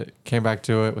 stopped it, came back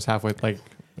to it, was halfway, like,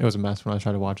 it was a mess when I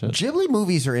tried to watch it. Ghibli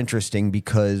movies are interesting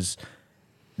because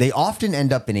they often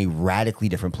end up in a radically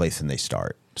different place than they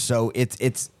start. So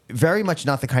it's very much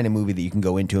not the kind of movie that you can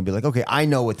go into and be like, okay, I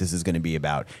know what this is going to be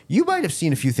about. You might have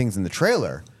seen a few things in the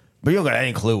trailer, but you don't got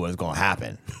any clue what's going to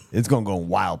happen. It's going to go in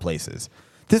wild places.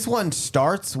 This one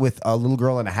starts with a little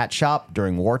girl in a hat shop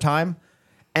during wartime,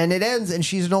 and it ends and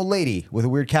she's an old lady with a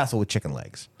weird castle with chicken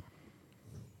legs.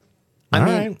 I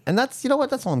mean, and that's, you know what?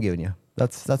 That's all I'm giving you.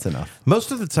 That's enough.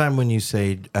 Most of the time when you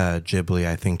say Ghibli,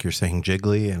 I think you're saying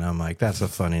Jiggly, and I'm like, that's a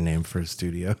funny name for a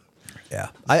studio. Yeah.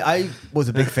 I was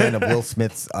a big fan of Will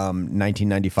Smith's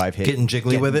 1995 hit. Getting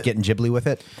Jiggly with it? Getting Ghibli with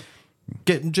it.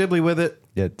 Getting Ghibli with it.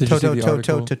 Yeah. Did you see the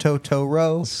article?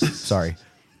 Totoro. Sorry.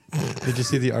 Did you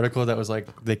see the article that was like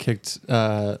they kicked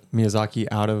Miyazaki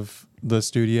out of the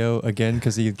studio again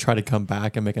because he tried to come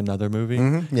back and make another movie.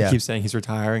 Mm-hmm. Yeah. He keeps saying he's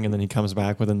retiring, and then he comes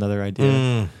back with another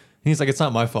idea. He's like, it's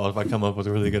not my fault if I come up with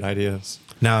really good ideas.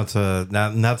 Now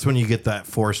that's when you get that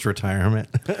forced retirement.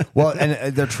 Well,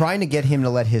 and they're trying to get him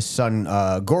to let his son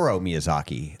Goro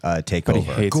Miyazaki take over. He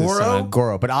hates his son.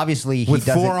 Goro, but obviously he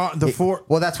doesn't.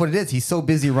 Well, that's what it is. He's so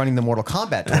busy running the Mortal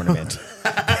Kombat tournament.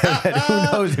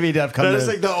 Who knows if he'd have come. That is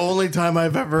like the only time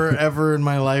I've ever in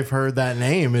my life heard that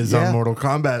name is on Mortal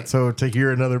Kombat. So to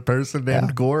hear another person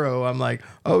named Goro, I'm like,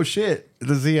 oh shit.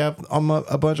 Does he have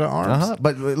a bunch of arms?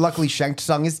 But luckily, Shang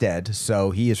Tsung is dead, so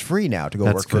he is free now to go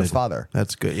work for his father.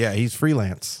 That's good. Yeah, he's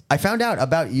freelance. I found out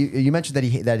about you. You mentioned that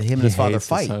him and his father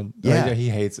fight. Yeah, he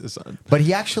hates his son. But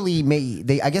he actually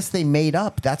I guess they made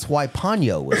up. That's why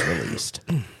Ponyo was released.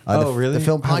 Really? The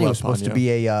film Ponyo was supposed to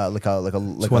be a like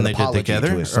when they did together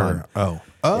to his son.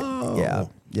 Oh.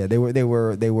 Yeah, they were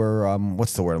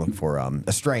what's the word I'm looking for?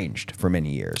 Estranged for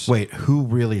many years. Wait, who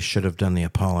really should have done the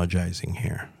apologizing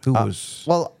here? Who was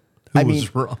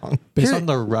wrong? Based on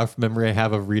the rough memory I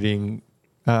have of reading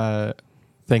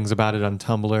things about it on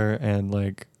Tumblr and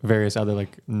like various other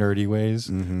like nerdy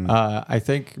ways, I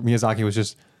think Miyazaki was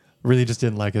just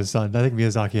didn't like his son. I think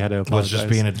Miyazaki had to apologize. Was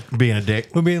just being a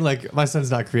dick. Well, being like, my son's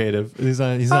not creative. He's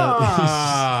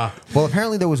not. Well,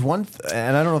 apparently there was one,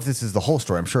 and I don't know if this is the whole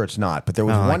story. I'm sure it's not, but there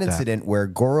was one incident where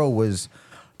Goro was.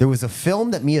 There was a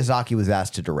film that Miyazaki was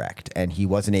asked to direct, and he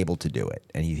wasn't able to do it,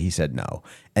 and he said no.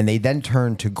 And they then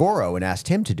turned to Goro and asked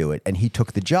him to do it, and he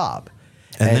took the job.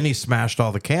 And then he smashed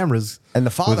all the cameras and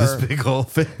the father, with his big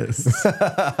old fist.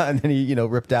 And then he,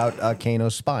 ripped out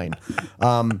Kano's spine.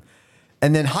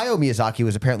 And then Hayao Miyazaki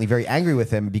was apparently very angry with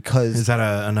him because... Is that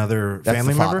another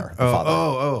family member?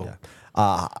 Yeah.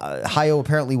 Hayao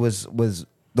apparently was...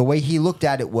 The way he looked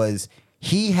at it was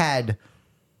he had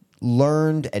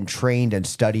learned and trained and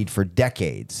studied for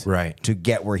decades to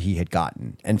get where he had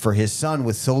gotten. And for his son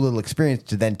with so little experience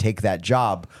to then take that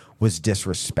job was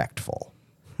disrespectful.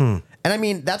 And I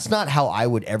mean, that's not how I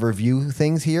would ever view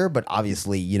things here, but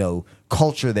obviously,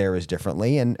 culture there is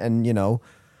differently. And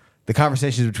the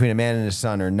conversations between a man and his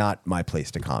son are not my place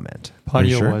to comment.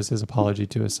 Ponyo was his apology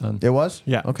to his son. It was?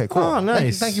 Yeah. Okay, cool. Oh,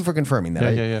 nice. Thank you for confirming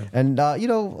that. Yeah. And, a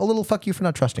little fuck you for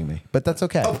not trusting me, but that's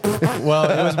okay.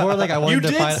 Well, it was more like I wanted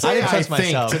to find... I didn't trust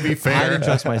myself. To be fair. I didn't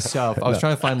trust myself. I was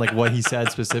trying to find like what he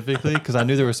said specifically because I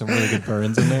knew there were some really good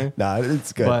burns in there. No,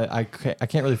 it's good. But I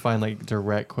can't really find like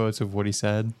direct quotes of what he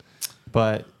said.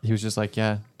 But he was just like,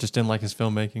 just didn't like his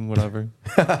filmmaking, whatever.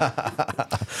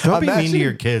 Don't be mean to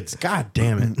your kids. God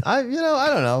damn it. I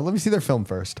don't know. Let me see their film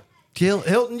first.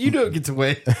 Hilton, you don't get to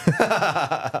wait.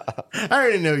 I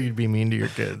already know you'd be mean to your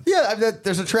kids. Yeah,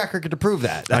 there's a track record to prove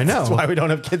that. I know. That's why we don't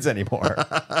have kids anymore.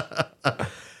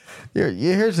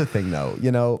 Here's the thing, though.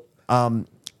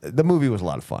 The movie was a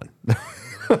lot of fun.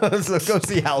 So go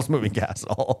see Howl's Moving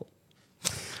Castle.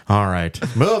 All right.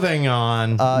 Moving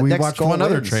on. We watched one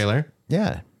other trailer.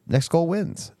 Yeah. Next goal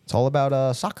wins. It's all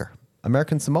about soccer.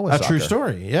 American Samoa soccer. A true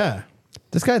story, yeah.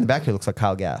 This guy in the back here looks like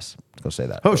Kyle Gass. Go say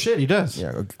that. Oh, shit, he does.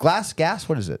 Yeah. Gas?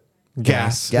 What is it?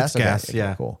 Gas. Gas, okay,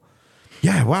 yeah. Cool.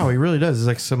 Yeah, wow, he really does. He's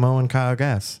like Samoan Kyle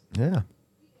Gass. Yeah.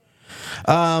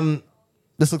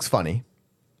 This looks funny.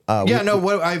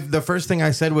 The first thing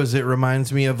I said was it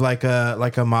reminds me of like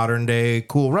a modern day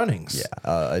Cool Runnings.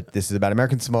 Yeah. This is about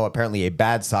American Samoa, apparently a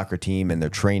bad soccer team, and they're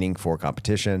training for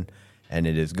competition, and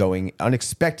it is going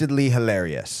unexpectedly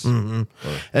hilarious. Mm-hmm.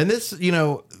 And this,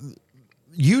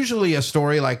 usually a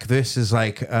story like this is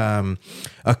like a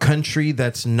country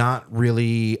that's not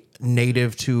really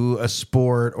native to a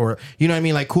sport, or what I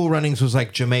mean, like Cool Runnings was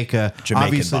like Jamaican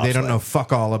obviously they don't know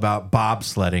fuck all about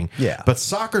bobsledding, but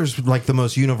soccer's like the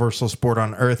most universal sport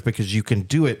on earth because you can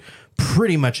do it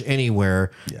pretty much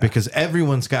anywhere because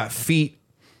everyone's got feet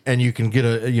and you can get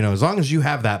as long as you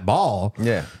have that ball,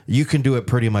 you can do it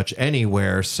pretty much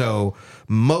anywhere. So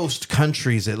most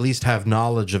countries at least have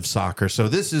knowledge of soccer. So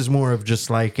this is more of just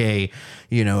like a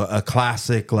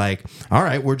classic, like, all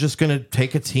right, we're just going to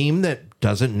take a team that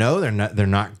doesn't know, they're not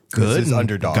good. This is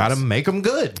underdogs. Got to make them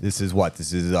good. This is what?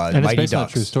 This is and Mighty it's based on a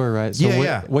Ducks. true story, right?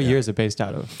 So what year is it based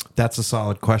out of? That's a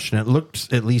solid question. It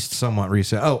looked at least somewhat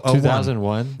recent.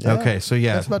 2001. Yeah. Okay, so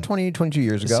that's about 22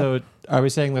 years ago. So are we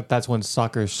saying that that's when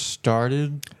soccer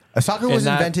started? Soccer was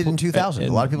invented in 2000.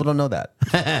 A lot of people don't know that.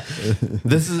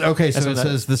 This is okay. So it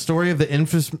says the story of the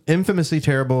infamously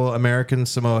terrible American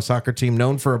Samoa soccer team,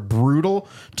 known for a brutal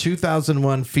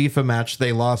 2001 FIFA match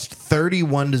they lost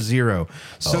 31-0.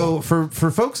 So for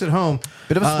folks at home,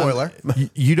 bit of a spoiler.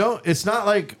 You don't. It's not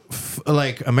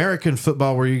like American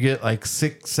football where you get like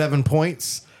 6-7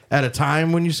 points at a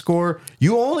time when you score.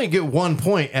 You only get 1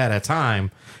 point at a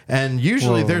time. And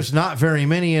usually there's not very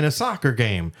many in a soccer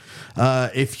game.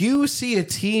 If you see a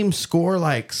team score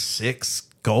like 6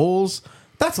 goals,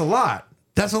 that's a lot.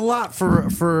 That's a lot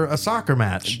for a soccer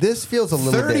match. This feels a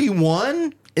little 31?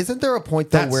 bit. Isn't there a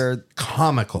point though where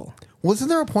comical? Wasn't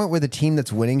there a point where the team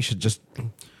that's winning should just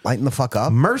lighten the fuck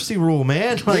up? Mercy rule,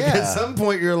 man. Like at some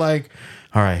point you're like,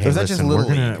 all right, hey, listen,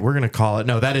 we're gonna call it.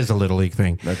 No, that is a Little League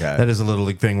thing. Okay. That is a Little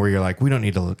League thing where you're like, we don't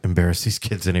need to embarrass these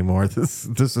kids anymore. This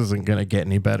isn't gonna get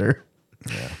any better.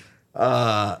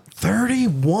 Yeah.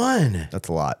 31. That's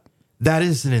a lot. That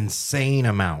is an insane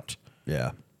amount.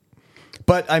 Yeah.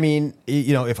 But I mean,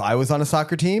 if I was on a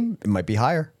soccer team, it might be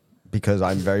higher because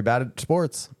I'm very bad at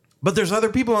sports. But there's other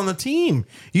people on the team.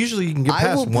 Usually you can get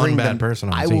past one bad person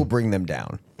on the team. I will bring them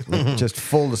down. Just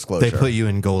full disclosure. They put you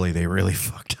in goalie. They really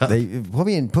fucked up. They put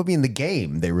me in the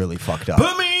game. They really fucked up.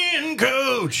 Put me in,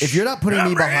 coach. If you're not putting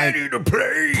me behind, ready to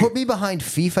play. Put me behind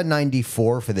FIFA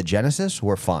 94 for the Genesis.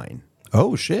 We're fine.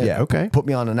 Oh shit. Yeah. Okay. Put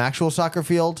me on an actual soccer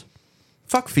field.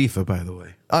 Fuck FIFA, by the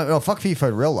way. No, fuck FIFA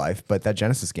in real life. But that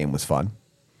Genesis game was fun.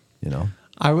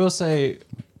 I will say,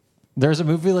 there's a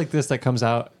movie like this that comes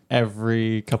out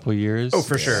every couple of years. Oh,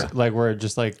 for sure. Like where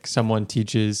just like someone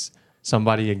teaches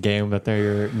somebody a game that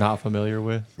they're not familiar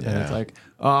with. Yeah. And it's like,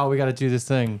 oh, we got to do this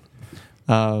thing.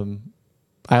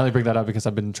 I only bring that up because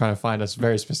I've been trying to find a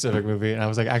very specific movie. And I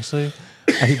was like, actually,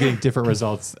 I keep getting different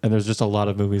results. And there's just a lot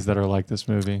of movies that are like this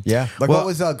movie. Yeah. Like what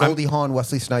was Goldie Hawn,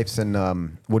 Wesley Snipes,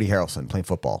 and Woody Harrelson playing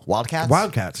football? Wildcats?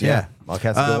 Wildcats, yeah.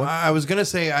 Wildcats is a good one. I was going to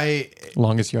say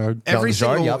Longest Yard. Every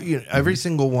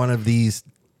single one of these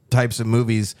types of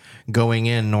movies going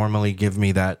in normally give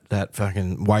me that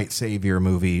fucking white savior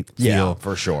movie feel. Yeah,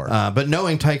 for sure. But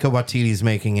knowing Taika Waititi's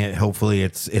making it, hopefully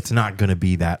it's not going to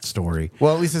be that story.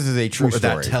 Well, at least this is a true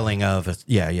story. That telling of it.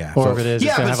 Yeah. Or if it is,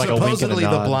 yeah, but have like a wink and a supposedly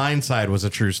The nod. Blind Side was a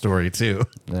true story too.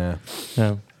 Yeah.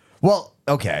 Well,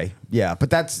 okay, yeah,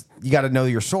 but that's you got to know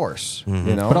your source,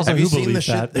 But also, have you seen the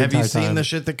shit? Have you seen time? the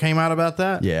shit that came out about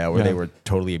that? Yeah, where they were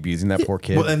totally abusing that poor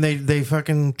kid. Well, and they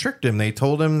fucking tricked him. They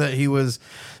told him that he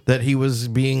was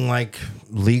being like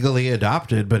legally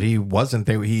adopted, but he wasn't.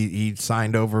 He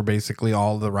signed over basically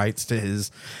all the rights to his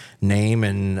name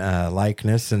and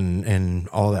likeness and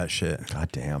all that shit.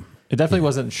 God damn. It definitely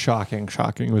wasn't shocking.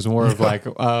 It was more of like,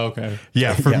 oh, okay.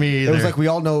 Yeah, for me, it was like we've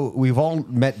all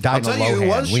met Dinah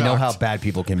Lohan. We know how bad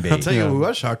people can be. I'll tell you who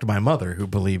was shocked. My mother, who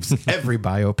believes every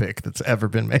biopic that's ever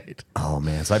been made. Oh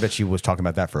man, so I bet she was talking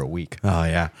about that for a week. Oh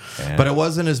yeah, but it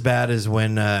wasn't as bad as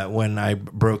when I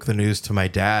broke the news to my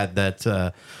dad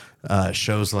that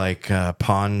shows like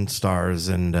Pawn Stars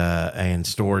and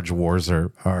Storage Wars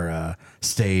are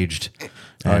staged.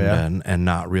 And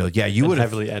not real. Yeah, you would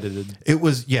have heavily edited. It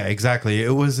was exactly.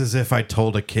 It was as if I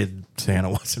told a kid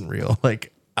Santa wasn't real.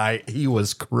 Like he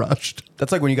was crushed.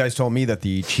 That's like when you guys told me that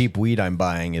the cheap weed I'm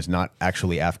buying is not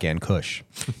actually Afghan Kush.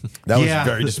 That was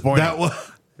very disappointing. That was.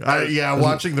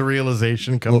 Watching the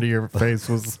realization come to your face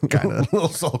was kind of a little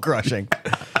soul crushing.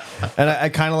 And I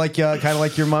kind of like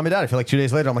your mom and dad. I feel like 2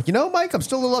 days later, I'm like, Mike, I'm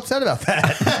still a little upset about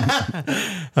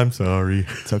that. I'm sorry.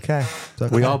 It's okay.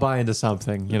 We all buy into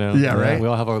something, Yeah, right. We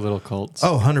all have our little cults.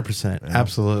 Oh, 100%.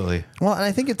 Absolutely. Well, and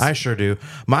I think I sure do.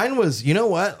 Mine was, you know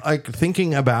what? Like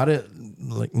thinking about it,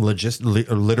 like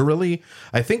literally,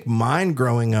 I think mine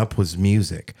growing up was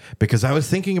music because I was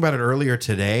thinking about it earlier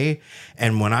today.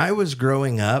 And when I was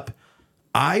growing up,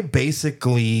 I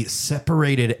basically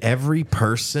separated every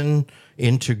person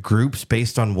into groups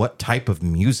based on what type of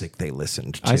music they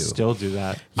listened to. I still do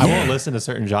that. Yeah. I won't listen to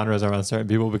certain genres around certain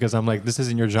people because I'm like, this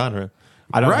isn't your genre.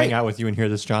 I don't hang out with you and hear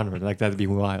this genre. Like, that'd be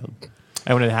wild.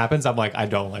 And when it happens, I'm like, I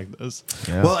don't like this.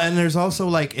 Yeah. Well, and there's also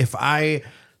like, if I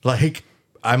like,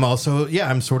 I'm also,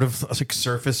 I'm sort of like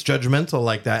surface judgmental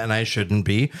like that, and I shouldn't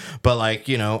be. But like,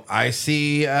 I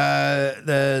see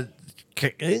I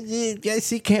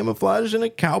see camouflage in a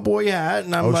cowboy hat,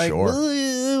 and I'm like,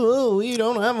 well, we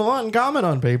don't have a lot in common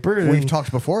on paper. We've talked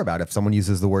before about if someone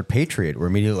uses the word patriot, we're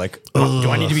immediately like, do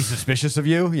I need to be suspicious of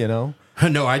you?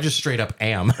 No, I just straight up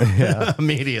am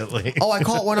immediately. Oh, I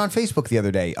caught one on Facebook the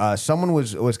other day. Someone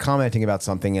was commenting about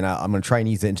something, and I'm going to try and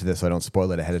ease into this so I don't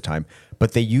spoil it ahead of time.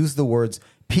 But they used the words,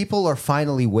 people are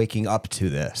finally waking up to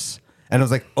this. And I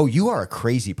was like, oh, you are a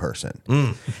crazy person.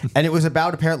 And it was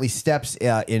about apparently steps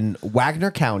in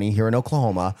Wagner County here in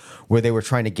Oklahoma where they were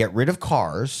trying to get rid of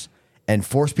cars and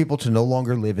force people to no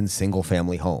longer live in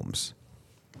single-family homes.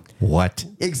 What?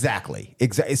 Exactly.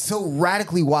 It's so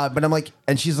radically wild. But I'm like,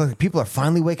 and she's like, people are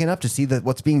finally waking up to see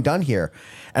what's being done here.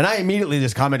 And I immediately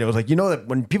just commented, I was like, that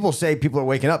when people say people are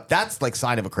waking up, that's like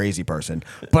sign of a crazy person.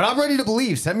 But I'm ready to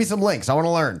believe. Send me some links. I want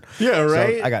to learn. Yeah,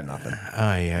 right? So I got nothing.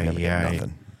 Yeah.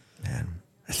 Nothing. Man.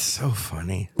 It's so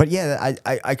funny. But yeah,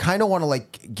 I kind of want to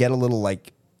like get a little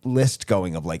like list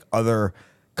going of like other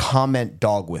comment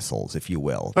dog whistles, if you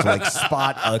will, to like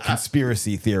spot a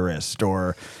conspiracy theorist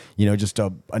or, you know, just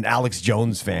an Alex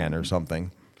Jones fan or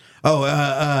something. Oh,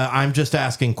 I'm just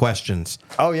asking questions.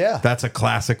 Oh, yeah. That's a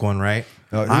classic one, right?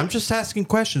 I'm just asking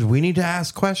questions. We need to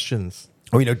ask questions.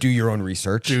 Oh, you know, do your own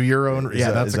research. Do your own.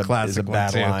 Yeah, that's a classic is a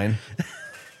bad one, line.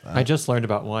 I just learned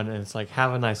about one, and it's like,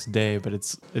 have a nice day, but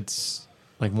it's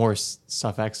like more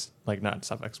suffix, like not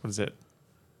suffix. What is it?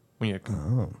 When you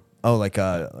like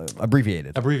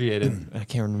abbreviated. Abbreviated. I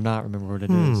can't not remember what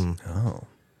it is. Oh.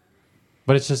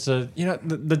 But it's just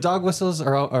the dog whistles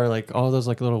are like all those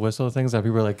like little whistle things that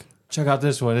people are like, check out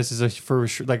this one. This is a for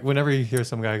sure. Like whenever you hear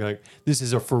some guy go like, this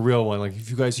is a for real one. Like if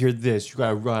you guys hear this, you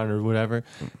gotta run or whatever.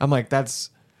 I'm like, that's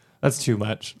too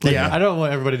much. Like, Yeah. I don't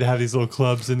want everybody to have these little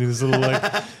clubs and these little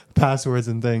like passwords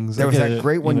and things. There was that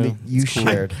great one that you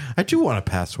shared. I do want a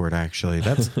password, actually.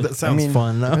 That sounds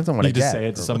fun, though. Depends on what You I just get. say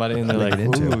it to somebody and they're like,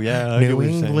 into. ooh, yeah. I get New what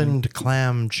you're saying. England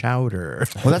clam chowder.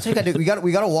 Well, that's what you got to do.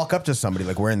 We got to walk up to somebody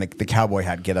like wearing the cowboy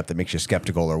hat get up that makes you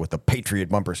skeptical, or with the Patriot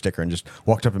bumper sticker, and just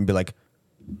walked up and be like,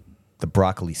 the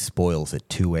broccoli spoils at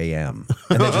 2 a.m.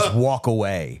 and then just walk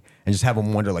away and just have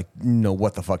them wonder like, no,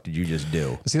 what the fuck did you just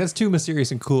do? See, that's too mysterious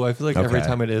and cool. I feel like every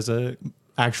time it is a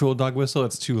actual dog whistle,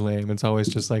 it's too lame. It's always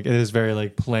just like, it is very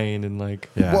like plain and like.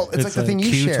 Yeah. Well, it's like the thing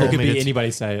you Q shared. told It could me be to- anybody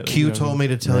say it. Q told me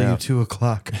to tell you 2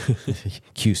 o'clock.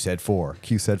 Q said 4.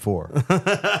 Q said 4.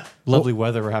 Lovely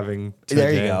weather we're having today.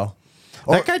 There you go.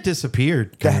 That guy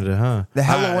disappeared, kind of, huh? The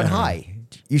hello and hi.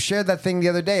 You shared that thing the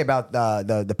other day about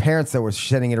the parents that were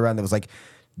sending it around that was like,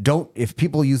 if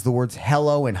people use the words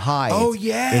hello and hi,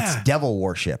 it's devil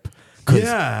worship.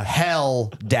 Yeah.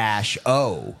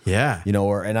 Hell-O. Yeah. You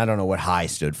know, and I don't know what hi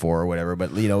stood for or whatever,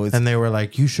 but you know, it's And they were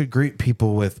like, you should greet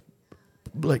people with,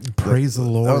 like, praise the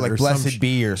Lord. or like some blessed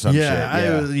be or some shit.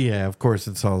 Yeah, of course,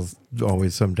 it's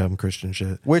always some dumb Christian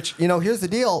shit. Which, you know, here's the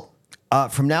deal.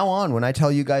 From now on, when I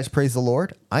tell you guys praise the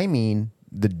Lord, I mean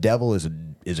the devil is a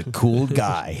cool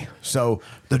guy. So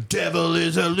The devil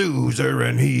is a loser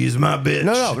and he's my bitch.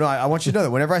 no. I want you to know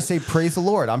that whenever I say praise the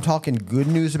Lord, I'm talking good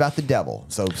news about the devil.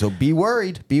 So be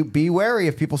worried. Be wary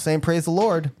of people saying praise the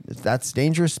Lord. That's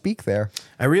dangerous speak there.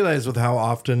 I realize with how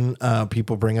often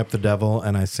people bring up the devil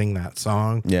and I sing that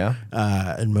song. Yeah.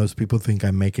 And most people think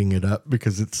I'm making it up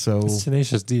because it's so. It's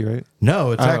Tenacious D, right?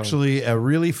 No, it's actually a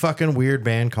really fucking weird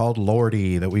band called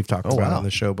Lordi that we've talked about wow. on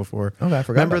the show before. Okay, I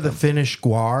forgot Remember about the them. Finnish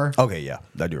Gwar? Okay, yeah.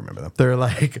 I do remember them. They're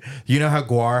like, you know how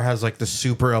Gwar has like the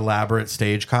super elaborate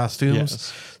stage costumes?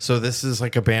 Yes. So this is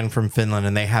like a band from Finland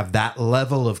and they have that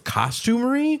level of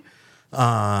costumery,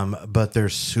 but they're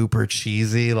super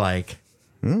cheesy, like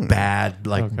bad,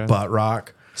 like butt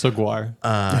rock. So Guar.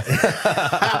 I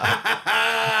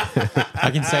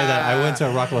can say that I went to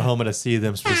Rocklahoma to see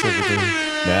them specifically.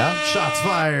 Yeah. Shots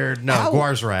fired. No,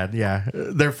 Gwar's rad. Yeah,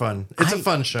 they're fun. It's a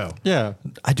fun show. Yeah.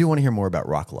 I do want to hear more about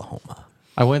Rocklahoma.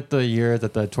 I went the year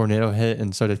that the tornado hit,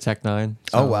 and so did Tech 9.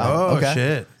 So, Oh, wow. Oh, Okay.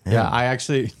 shit. Yeah,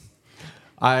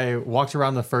 I walked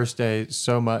around the first day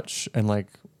so much and like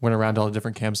went around to all the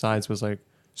different campsites, was like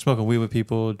smoking weed with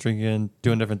people, drinking,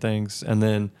 doing different things. And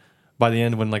then by the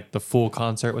end, when like the full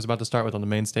concert was about to start with on the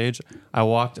main stage, I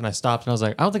walked and I stopped and I was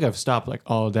like, I don't think I've stopped like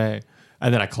all day.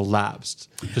 And then I collapsed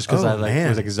just because Oh, I like man.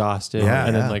 was exhausted. Yeah,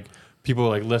 and yeah. then like people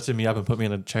like lifted me up and put me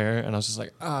in a chair and I was just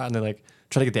like, and they like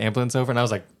tried to get the ambulance over and I was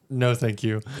like, no, thank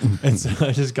you. And so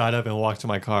I just got up and walked to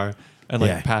my car and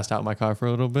like passed out in my car for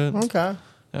a little bit. Okay.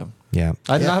 Yeah. Yeah.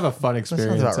 I did not have a fun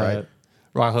experience about right. at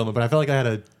Rocklahoma, but I felt like I had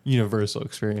a universal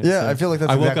experience. Yeah, I feel like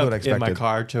that's I woke exactly up what I in my expected.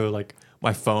 car to like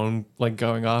my phone like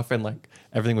going off and like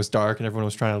everything was dark and everyone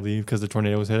was trying to leave because the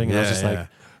tornado was hitting. And I was just like, I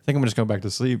think I'm just going back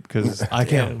to sleep because I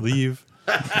can't leave.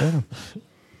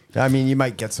 I mean, you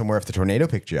might get somewhere if the tornado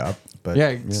picked you up, but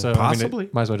Yeah, so Possibly.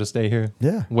 might as well just stay here.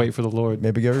 Yeah. Wait for the Lord.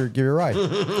 maybe give you a ride.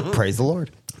 Praise the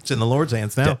Lord. It's in the Lord's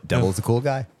hands now. Devil's a cool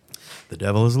guy. The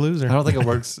devil is a loser. I don't think it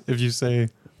works if you say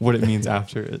what it means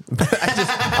after it.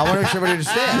 I want to make sure everybody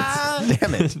understands.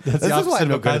 Damn it. This is why opposite I'm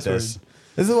no of a good at this.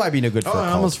 This is why I'd be no good for a I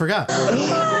cult. almost forgot.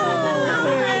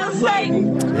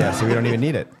 Yeah, so we don't even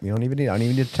need it. I don't even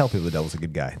need to tell people the devil's a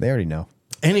good guy. They already know.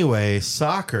 Anyway,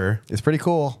 soccer. It's pretty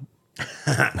cool.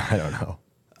 I don't know.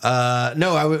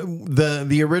 No,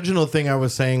 the original thing I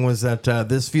was saying was that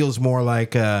this feels more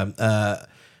like a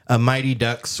Mighty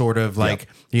Ducks sort of like,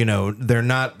 you know, they're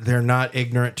not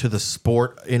ignorant to the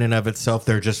sport in and of itself.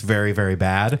 They're just very, very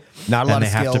bad. Not a lot And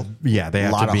of they skill. have to, yeah, they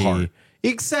have lot to of be heart.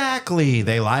 exactly.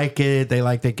 They like it. They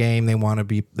like the game. They want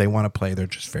to play. They're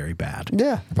just very bad.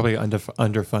 Yeah. Probably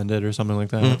underfunded or something like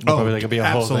that. Probably like it'd be a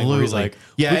whole thing where he's absolutely. like,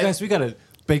 Yeah, guys, we gotta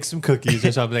bake some cookies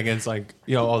or something. And it's like,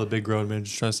 all the big grown men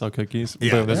just trying to sell cookies.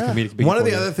 Yeah. One of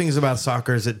the other things about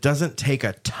soccer is it doesn't take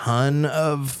a ton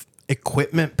of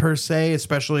equipment per se,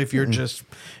 especially if you're just,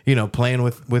 playing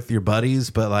with your buddies.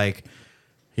 But like,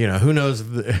 who knows?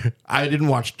 I didn't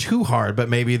watch too hard, but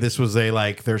maybe this was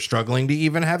they're struggling to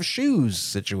even have shoes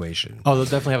situation. Oh, they'll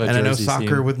definitely have a jersey. And I know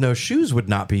soccer with no shoes would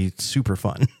not be super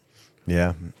fun.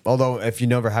 Yeah. Although if you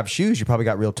never have shoes, you probably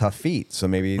got real tough feet. So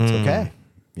maybe it's okay.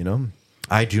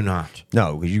 I do not.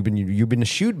 No, because you've been a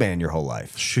shoed man your whole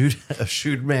life. A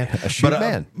shoed man. A shoed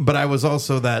man. But I was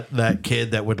also that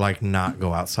kid that would not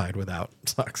go outside without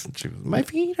socks and shoes. My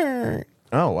feet hurt.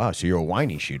 Oh wow! So you're a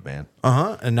whiny shoed man.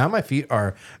 And now my feet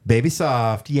are baby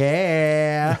soft.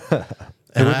 Yeah.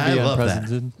 And I love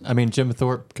that. I mean, Jim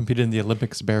Thorpe competed in the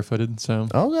Olympics barefooted, so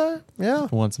okay, yeah,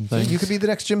 won some things. You could be the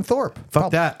next Jim Thorpe.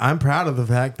 Fuck that! I'm proud of the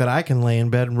fact that I can lay in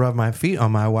bed and rub my feet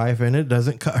on my wife, and it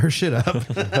doesn't cut her shit up.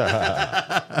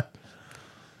 But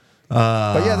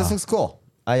yeah, this looks cool.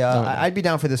 I'd be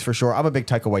down for this for sure. I'm a big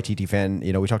Taika Waititi fan.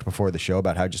 We talked before the show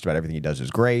about how just about everything he does is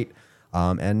great,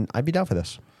 and I'd be down for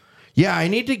this. Yeah, I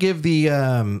need to give the.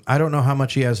 I don't know how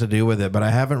much he has to do with it, but I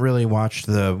haven't really watched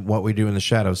the What We Do in the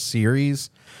Shadows series.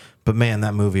 But man,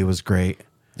 that movie was great.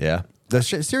 Yeah, the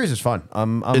series is fun.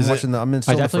 I'm watching. I'm in.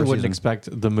 I definitely wouldn't expect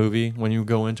the movie when you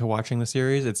go into watching the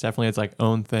series. It's definitely its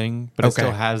own thing, but it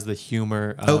still has the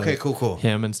humor. Of cool.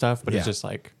 Him and stuff, but it's just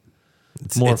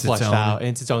it's more fleshed out.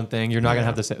 It's its own thing. You're not gonna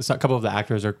have the same. So a couple of the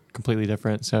actors are completely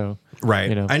different. So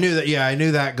right, I knew that. Yeah, I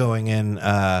knew that going in.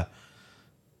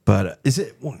 But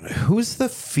who's the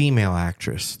female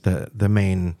actress, the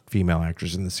main female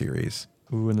actress in the series?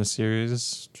 Ooh, in the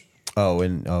series?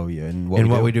 In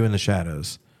What We Do in the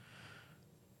Shadows.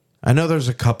 I know there's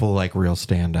a couple real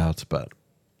standouts, but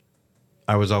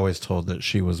I was always told that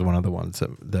she was one of the ones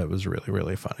that was really,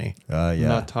 really funny.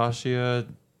 Natasha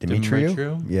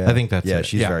Demetriou? Yeah. I think that's it.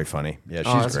 She's very funny. Yeah,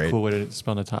 she's that's great. a cool way to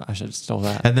spell Natasha. I should have stole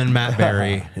that. And then Matt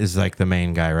Berry is the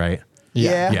main guy, right?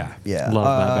 Yeah. Love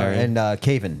Matt Berry. And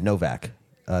Caven Novak.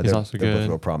 He's also good. They're both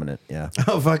real prominent. Yeah.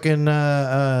 Oh, fucking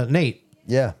Nate.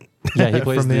 Yeah. Yeah, he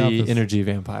plays From the The Office. energy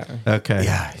vampire. Okay.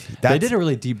 Yeah. They did a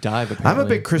really deep dive. I'm a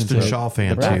big Kristen Shaw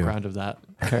fan the too. background of that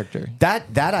character.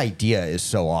 That idea is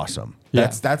so awesome.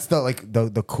 That's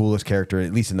the coolest character,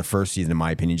 at least in the first season, in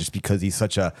my opinion, just because he's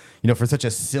such a for such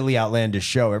a silly, outlandish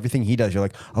show. Everything he does, you're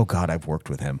like, oh God, I've worked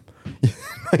with him.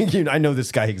 I know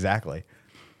this guy exactly.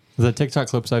 The TikTok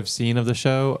clips I've seen of the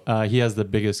show, he has the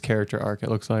biggest character arc, it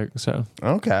looks like. So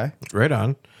okay, right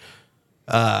on.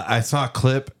 I saw a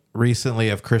clip recently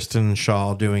of Kristen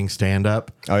Shaw doing stand up.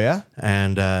 Oh yeah,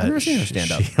 and I've never seen her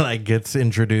stand up. She gets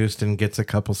introduced and gets a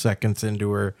couple seconds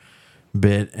into her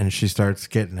bit, and she starts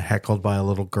getting heckled by a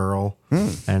little girl,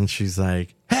 and she's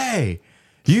like, "Hey,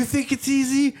 you think it's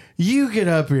easy? You get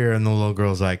up here." And the little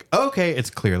girl's like, "Okay."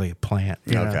 It's clearly a plant.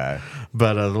 Okay.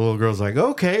 But the little girl's like,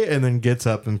 "Okay." And then gets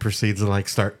up and proceeds to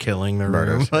start killing the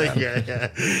room. Yeah.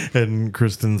 And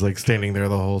Kristen's standing there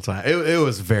the whole time. It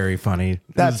was very funny.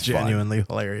 That's genuinely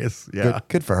hilarious. Yeah.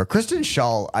 Good for her. Kristen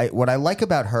Shaw, what I like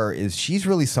about her is she's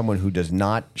really someone who does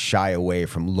not shy away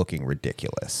from looking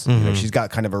ridiculous. She's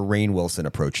got kind of a Rainn Wilson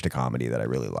approach to comedy that I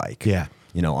really like. Yeah.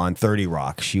 On 30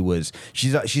 Rock, she's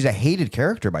a hated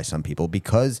character by some people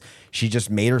because she just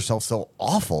made herself so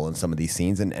awful in some of these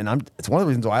scenes, and it's one of the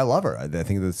reasons why I love her. I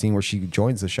think the scene where she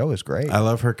joins the show is great. I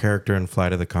love her character in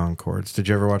Flight of the Conchords. Did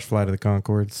you ever watch Flight of the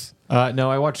Conchords?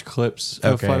 No, I watched clips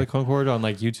of Flight of the Conchord on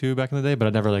YouTube back in the day, but I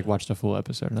never watched a full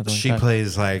episode. She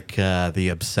plays the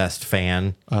obsessed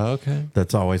fan. Oh, okay.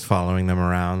 That's always following them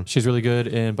around. She's really good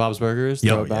in Bob's Burgers.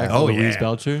 Throwback. Oh, Louise yeah.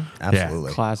 Belcher.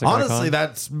 Absolutely. Classic. Honestly, icon.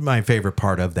 that's my favorite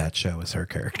part of that show is her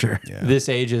character. Yeah. This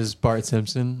age is Bart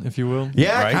Simpson, if you will.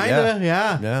 Yeah, Right? kind of.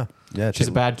 Yeah. Yeah. She's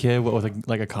a bad kid with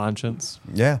a conscience.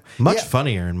 Yeah. Much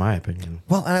funnier, in my opinion.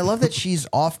 Well, and I love that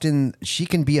she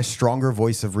can be a stronger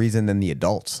voice of reason than the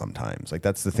adults sometimes.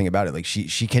 That's the thing about it.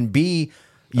 She can be,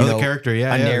 the character,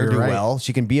 a ne'er-do-well. Right.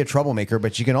 She can be a troublemaker,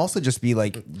 but she can also just be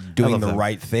doing the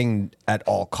right thing at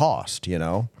all cost,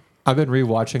 I've been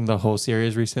rewatching the whole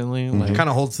series recently. Kind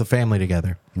of holds the family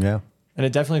together. Yeah. And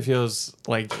it definitely feels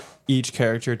like each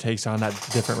character takes on that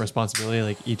different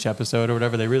responsibility, each episode or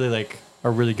whatever. They really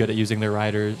are really good at using their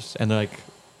writers, and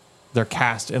they're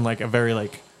cast in a very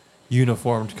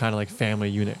uniformed kind of family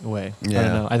unit way. Yeah. I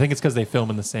don't know. I think it's because they film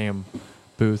in the same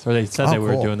booth, or they said they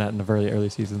were doing that in the very early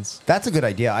seasons. That's a good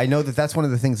idea. I know that's one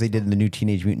of the things they did in the new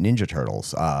Teenage Mutant Ninja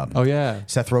Turtles. Oh yeah,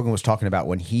 Seth Rogen was talking about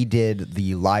when he did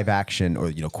the live action,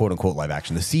 or quote unquote live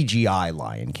action, the CGI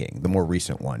Lion King, the more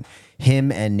recent one.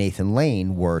 Him and Nathan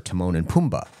Lane were Timon and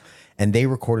Pumbaa. and they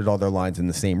recorded all their lines in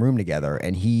the same room together.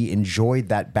 And he enjoyed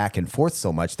that back and forth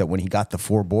so much that when he got the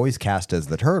 4 boys cast as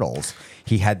the Turtles,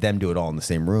 he had them do it all in the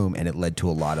same room, and it led to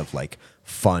a lot of like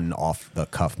fun off the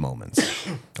cuff moments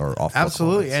or off.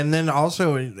 Absolutely, moments. and then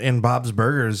also in Bob's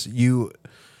Burgers, you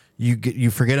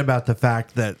forget about the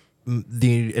fact that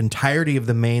the entirety of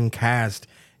the main cast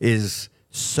is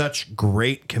such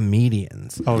great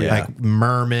comedians. Oh yeah, like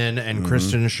Merman and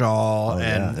Kristen Shaw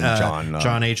and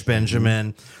John H.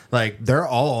 Benjamin. Like they're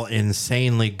all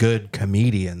insanely good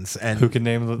comedians. And who can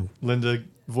name the Linda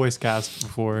voice cast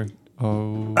before?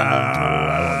 Oh,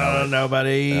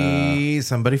 nobody.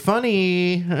 Somebody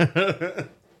funny.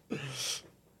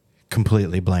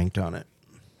 Completely blanked on it.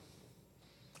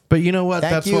 But you know what?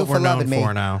 That's what we're known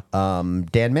for now.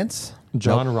 Dan Mintz,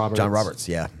 John Roberts. John Roberts,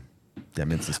 yeah. Dan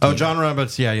Mintz is Tina. John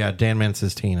Roberts, yeah. Dan Mintz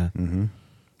is Tina. Mm-hmm.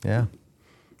 Yeah.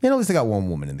 At least they got one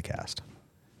woman in the cast.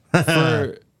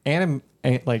 For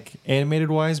animated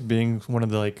wise, being one of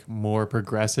the like more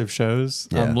progressive shows,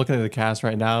 I'm looking at the cast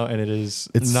right now, and it's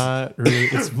not really.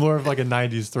 It's more of like a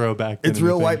 '90s throwback. It's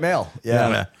real white male.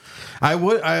 Yeah. I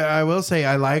will say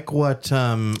I like what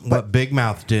Big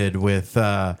Mouth did with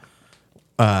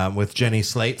Jenny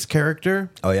Slate's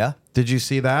character. Oh yeah. Did you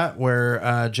see that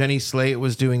where Jenny Slate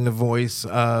was doing the voice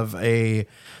of a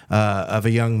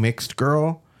young mixed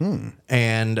girl,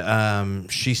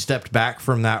 and she stepped back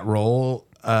from that role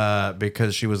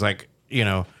because she was like,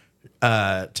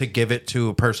 to give it to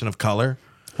a person of color.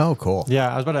 Oh, cool.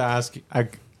 Yeah, I was about to ask. I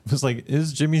was like,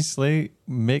 is Jimmy Slate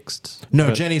mixed?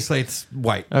 No, Jenny Slate's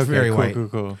white. Okay, very white.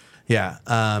 Cool. Yeah.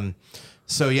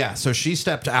 So she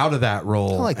stepped out of that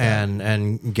role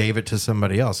and gave it to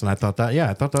somebody else, and I thought that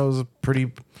was a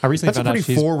pretty. That's a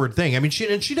pretty forward thing. I mean,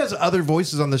 she does other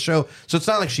voices on the show, so it's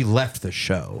not like she left the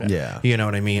show. Yeah, you know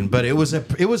what I mean. But it was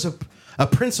a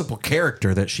principal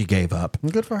character that she gave up.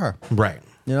 Good for her, right?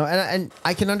 And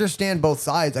I can understand both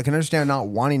sides. I can understand not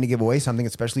wanting to give away something,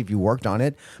 especially if you worked on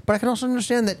it. But I can also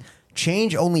understand that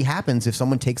change only happens if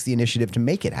someone takes the initiative to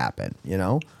make it happen.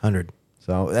 100.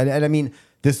 So, and I mean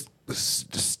this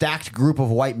stacked group of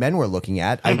white men we're looking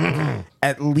at,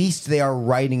 at least they are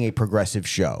writing a progressive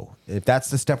show. If that's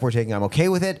the step we're taking, I'm okay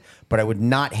with it, but I would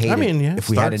not hate it if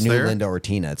we had a new Linda or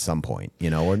Tina at some point,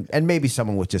 and maybe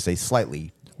someone with just a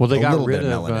slightly they got rid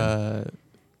of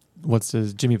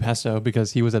Jimmy Pesto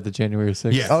because he was at the January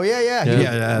 6th. Yeah. Oh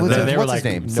yeah. What's his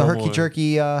name? It's the herky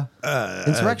jerky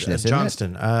insurrectionist,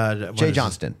 Johnston. Jay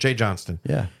Johnston. Jay Johnston.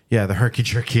 Yeah, the herky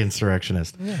jerky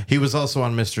insurrectionist. Yeah. He was also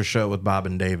on Mr. Show with Bob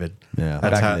and David. Yeah,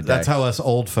 that's how us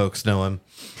old folks know him.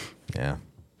 Yeah,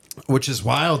 which is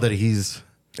wild that he's.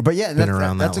 But yeah,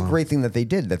 that's a great thing that they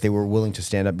did. That they were willing to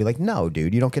stand up and be like, "No,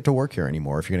 dude, you don't get to work here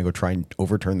anymore. If you're going to go try and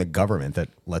overturn the government that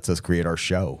lets us create our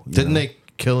show." Didn't they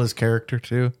kill his character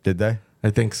too? Did they? I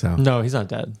think so. No, he's not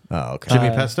dead. Oh, okay. Jimmy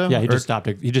Pesto? Yeah, he just stopped.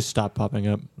 He just stopped popping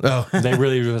up. Oh, they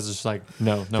really was just like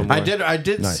no more. I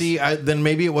did see. Then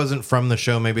maybe it wasn't from the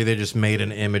show. Maybe they just made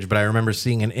an image. But I remember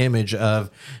seeing an image of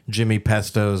Jimmy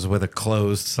Pesto's with a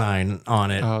closed sign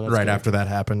on it right after that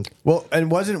happened. Well,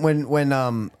 and wasn't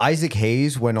when Isaac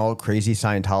Hayes went all crazy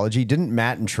Scientology? Didn't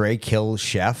Matt and Trey kill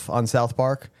Chef on South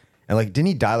Park? And didn't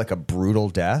he die like a brutal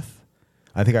death?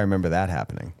 I think I remember that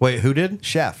happening. Wait, who did?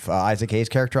 Chef, Isaac Hayes'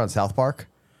 character on South Park.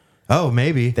 Oh,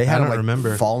 maybe. They had him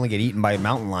remember. fall and get eaten by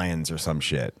mountain lions or some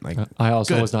shit. I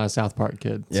also was not a South Park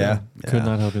kid. So could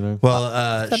not help you there.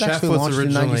 Well, Chef was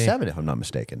originally in '97, if I'm not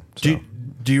mistaken. So.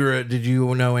 Did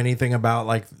you know anything about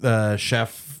the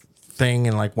Chef thing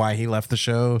and why he left the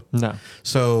show? No.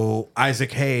 So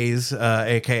Isaac Hayes,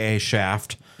 aka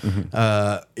Shaft,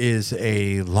 is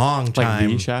a long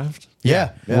time the Shaft.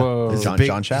 Yeah. Whoa.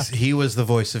 John Shaft. He was the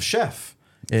voice of Chef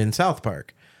in South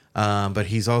Park. But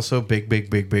he's also big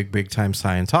time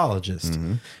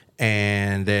Scientologist.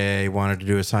 And they wanted to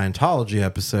do a Scientology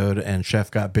episode, and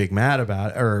Chef got big mad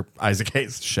about it, or Isaac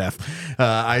Hayes, Chef.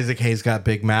 Isaac Hayes got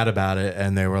big mad about it,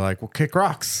 and they were like, well, kick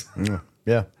rocks. Yeah.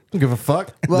 Don't give a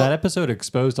fuck. Well, that episode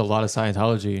exposed a lot of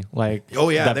Scientology.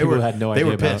 That people had no idea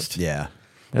they were pissed.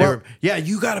 About. Yeah.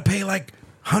 You got to pay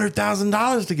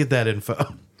 $100,000 to get that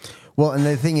info. Well, and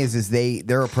the thing is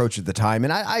their approach at the time,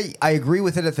 and I agree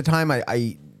with it at the time.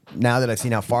 I now that I've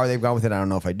seen how far they've gone with it, I don't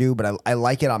know if I do, but I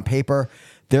like it on paper.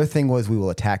 Their thing was we will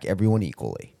attack everyone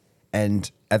equally, and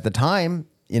at the time,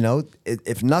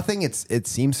 if nothing, it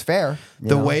seems fair.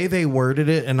 The way they worded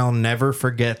it, and I'll never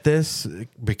forget this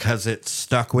because it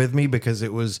stuck with me because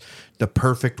it was the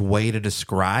perfect way to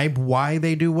describe why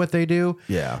they do what they do,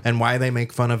 and why they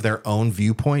make fun of their own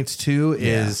viewpoints too.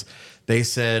 Is they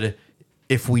said,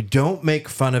 if we don't make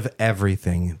fun of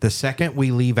everything, the second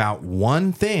we leave out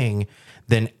one thing,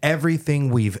 then everything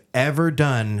we've ever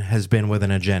done has been with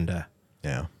an agenda.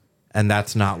 Yeah. And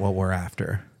that's not what we're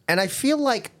after. And I feel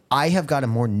like I have got a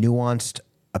more nuanced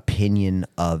opinion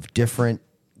of different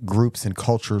groups and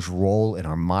cultures' role in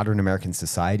our modern American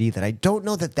society that I don't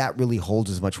know that really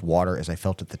holds as much water as I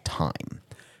felt at the time.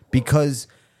 Because,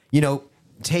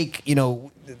 take,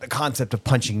 the concept of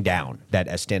punching down that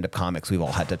as stand-up comics we've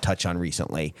all had to touch on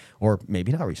recently, or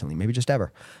maybe not recently, maybe just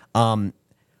ever.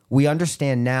 We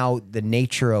understand now the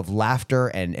nature of laughter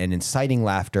and inciting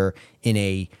laughter in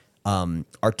a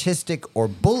artistic or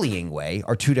bullying way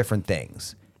are two different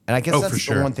things. And I guess that's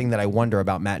the one thing that I wonder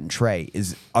about Matt and Trey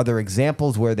is other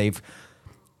examples where they've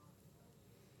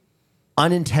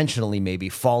unintentionally maybe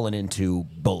fallen into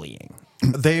bullying.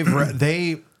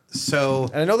 So,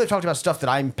 and I know they've talked about stuff that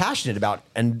I'm passionate about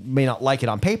and may not like it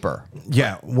on paper.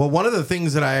 Yeah. Well, one of the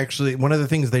things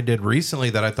they did recently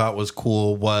that I thought was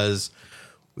cool was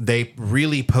they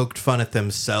really poked fun at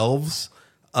themselves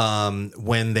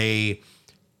when they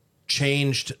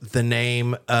changed the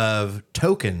name of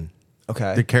Token.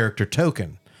 Okay. The character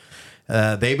Token.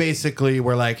 They basically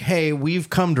were like, hey, we've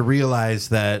come to realize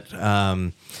that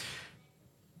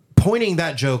pointing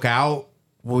that joke out,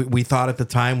 we thought at the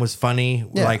time was funny,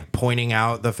 like pointing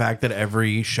out the fact that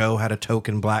every show had a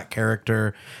token black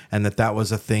character and that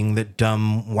was a thing that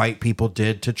dumb white people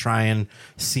did to try and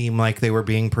seem like they were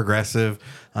being progressive.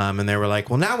 And they were like,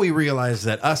 well, now we realize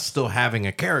that us still having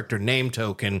a character named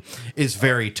Token is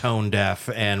very tone deaf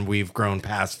and we've grown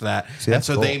past that. And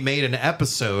so they made an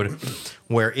episode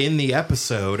where in the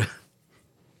episode,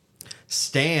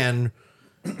 Stan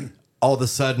all of a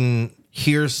sudden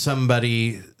hears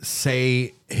somebody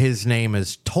say his name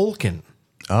is Tolkien.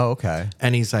 Oh, okay.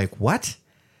 And he's like, what?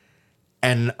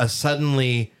 And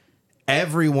suddenly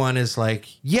everyone is like,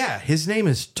 yeah, his name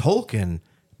is Tolkien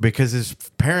because his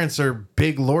parents are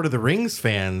big Lord of the Rings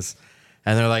fans.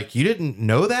 And they're like, you didn't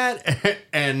know that?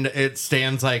 And it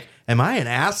stands like, am I an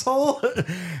asshole?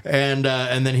 And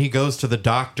then he goes to the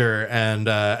doctor and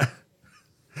the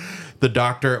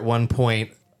doctor at one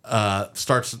point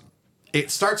starts... It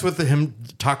starts with him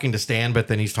talking to Stan, but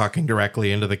then he's talking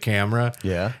directly into the camera.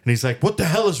 Yeah. And he's like, what the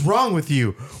hell is wrong with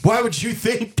you? Why would you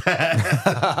think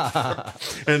that?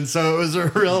 And so it was a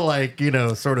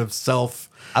real, sort of self...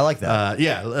 I like that.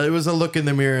 It was a look in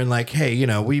the mirror and like, hey,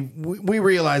 we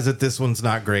realize that this one's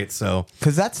not great, so...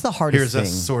 Because that's the hardest thing.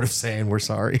 Here's us sort of saying we're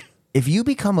sorry. If you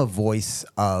become a voice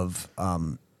of...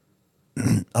 a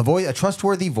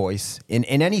trustworthy voice in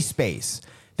any space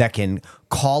that can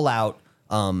call out...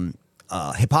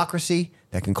 hypocrisy,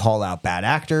 that can call out bad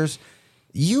actors,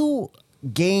 you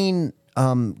gain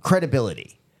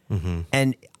credibility. Mm-hmm.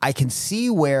 And I can see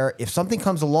where if something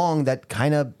comes along that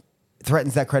kind of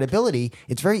threatens that credibility,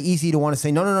 it's very easy to want to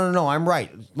say, no, I'm right.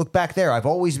 Look back there. I've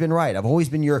always been right. I've always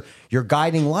been your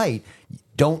guiding light.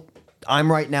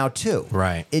 I'm right now too.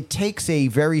 Right. It takes a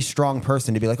very strong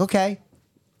person to be like, okay,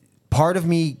 part of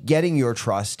me getting your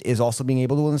trust is also being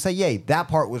able to say, yay, that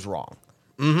part was wrong.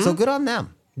 Mm-hmm. So good on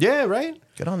them. Yeah, right?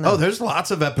 Good on them. Oh, there's lots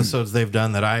of episodes they've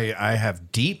done that I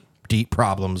have deep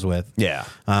problems with. Yeah.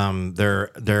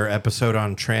 Their episode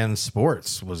on trans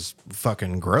sports was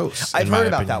fucking gross. I've heard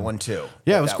about that one too.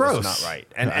 Yeah, it was gross. Was not right.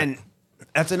 And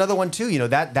that's another one too.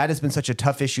 That has been such a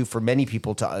tough issue for many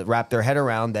people to wrap their head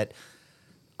around that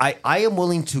I am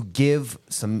willing to give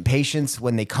some patience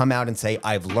when they come out and say,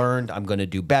 I've learned, I'm going to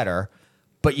do better.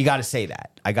 But you got to say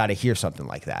that. I got to hear something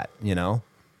like that,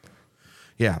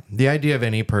 Yeah, the idea of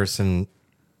any person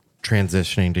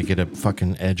transitioning to get a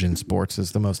fucking edge in sports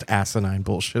is the most asinine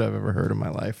bullshit I've ever heard in my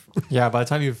life. Yeah, by the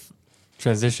time you've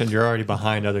transitioned, you're already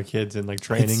behind other kids in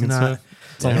training and stuff.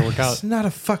 It's not gonna work out. It's not a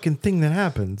fucking thing that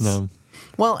happens. No.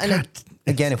 Well, and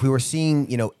again, if we were seeing,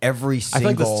 every single... I feel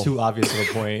like that's too obvious of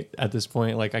a point at this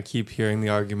point. I keep hearing the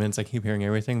arguments. I keep hearing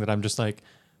everything that I'm just like,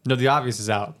 no, the obvious is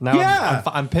out. Now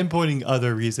I'm pinpointing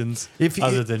other reasons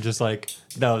other than just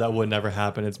no, that would never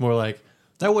happen. It's more like,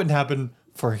 that wouldn't happen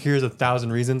for here's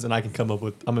 1,000 reasons, and I'm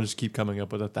going to just keep coming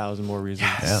up with 1,000 more reasons.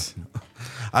 Yes. Yeah.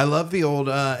 I love the old,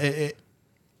 it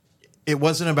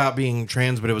wasn't about being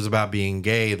trans, but it was about being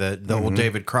gay. The old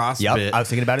David Cross bit. I was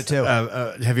thinking about it too.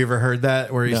 Have you ever heard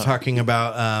that? Where he's talking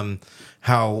about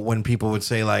how when people would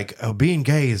say being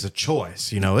gay is a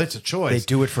choice, it's a choice. They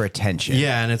do it for attention.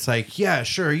 Yeah, and it's like, yeah,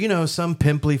 sure, some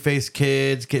pimply faced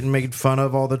kids getting made fun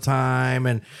of all the time,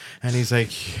 and he's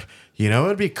like,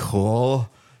 it'd be cool.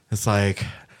 It's like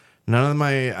I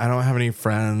don't have any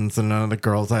friends, and none of the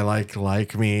girls I like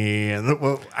me, and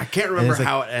I can't remember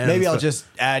how it ends. Maybe I'll just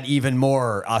add even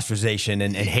more ostracization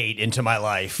and hate into my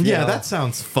life. Yeah, that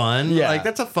sounds fun. Yeah.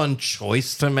 That's a fun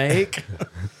choice to make.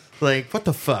 What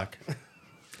the fuck?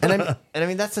 And I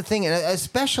mean that's the thing, and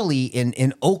especially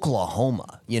in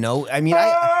Oklahoma.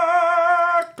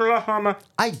 Oklahoma.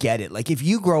 I get it. Like, if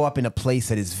you grow up in a place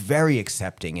that is very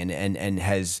accepting and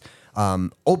has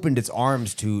opened its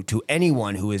arms to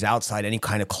anyone who is outside any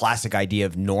kind of classic idea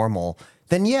of normal,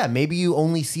 then yeah, maybe you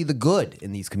only see the good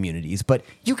in these communities. But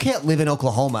you can't live in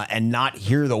Oklahoma and not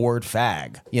hear the word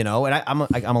fag, you know. And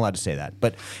I'm allowed to say that.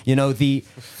 But you know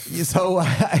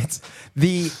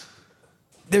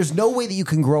there's no way that you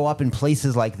can grow up in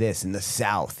places like this in the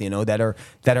South, you know, that are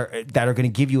going to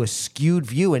give you a skewed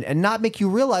view and not make you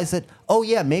realize that, oh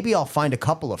yeah, maybe I'll find a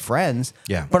couple of friends.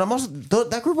 Yeah. But I'm also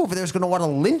that group over there is going to want to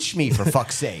lynch me for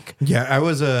fuck's sake. Yeah, I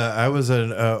was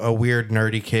a weird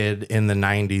nerdy kid in the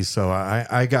 90s, so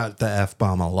I got the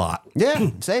F-bomb a lot.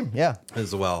 Yeah, same. Yeah.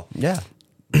 As well. Yeah.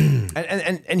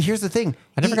 And here's the thing.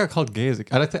 I never got called gay.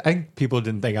 I think people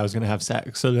didn't think I was going to have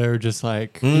sex, so they were just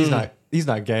like, he's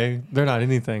not gay. They're not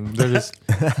anything. They're just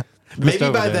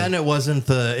maybe by then it wasn't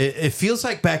it feels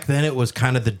like back then it was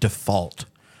kind of the default.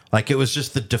 Like it was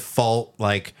just the default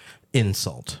like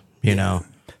insult, you know.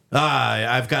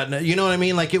 I've got you know what I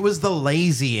mean? Like it was the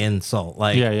lazy insult.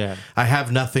 Like yeah. I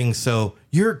have nothing, so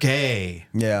you're gay.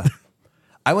 Yeah.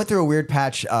 I went through a weird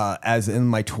patch as in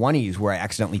my 20s where I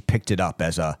accidentally picked it up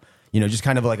as a, you know, just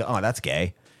kind of like, oh, that's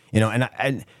gay. You know,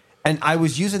 and I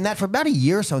was using that for about a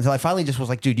year or so until I finally just was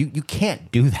like, dude, you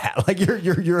can't do that. Like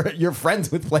you're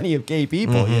friends with plenty of gay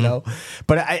people, you know.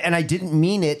 But I didn't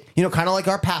mean it, you know, kind of like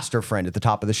our pastor friend at the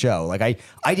top of the show. Like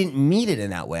I didn't mean it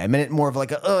in that way. I meant it more of like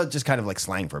just kind of like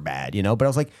slang for bad, you know. But I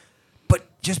was like, but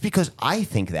just because I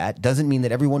think that doesn't mean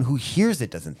that everyone who hears it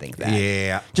doesn't think that.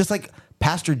 Yeah. Just like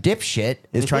Pastor Dipshit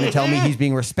is trying to tell me he's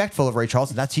being respectful of Ray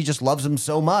Charles, and that's he just loves him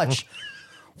so much.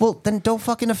 Well, then don't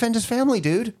fucking offend his family,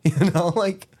 dude. You know,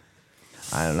 like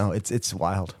I don't know. It's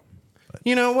wild.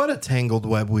 You know what a tangled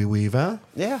web we weave, huh?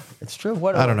 Yeah, it's true.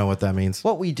 I don't know what that means.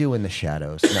 What we do in the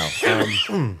shadows. No.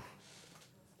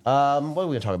 What are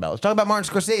we gonna talk about? Let's talk about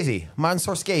Martin Scorsese. Martin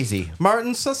Scorsese.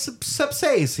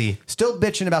 Still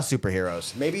bitching about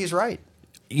superheroes. Maybe he's right.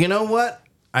 You know what?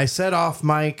 I said off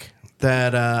mic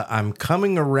that I'm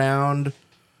coming around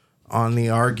on the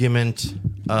argument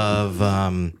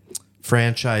of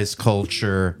franchise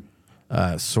culture,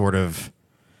 sort of.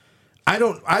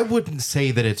 I wouldn't say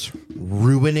that it's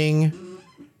ruining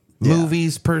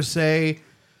movies per se,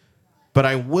 but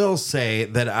I will say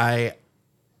that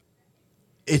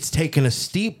it's taken a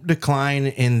steep decline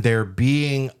in there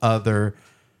being the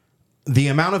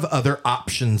amount of other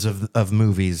options of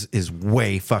movies is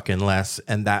way fucking less,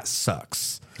 and that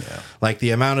sucks. Yeah. Like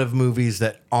the amount of movies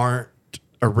that aren't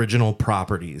original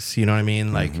properties, you know what I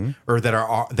mean? Like, or that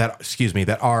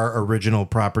are original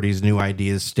properties, new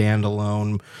ideas,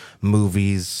 standalone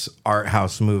movies, art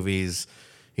house movies,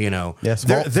 you know,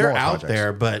 they're out projects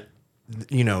there, but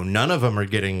you know, none of them are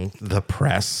getting the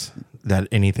press that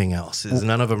anything else is.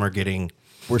 None of them are getting.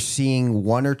 We're seeing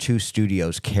one or two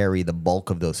studios carry the bulk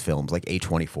of those films. Like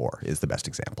A24 is the best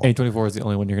example. A24 is the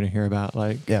only one you're going to hear about.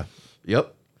 Like, yeah,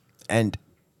 yep, and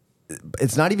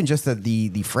it's not even just the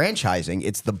franchising;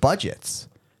 it's the budgets.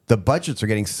 The budgets are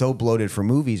getting so bloated for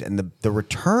movies, and the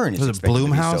return is expected to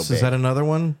be so big. Is that another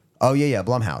one? Oh yeah,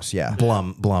 Blumhouse, yeah.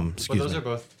 Blum. Excuse me. Those are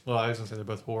both. Well, I was gonna say they're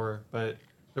both horror, but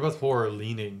they're both horror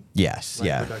leaning. Yes, like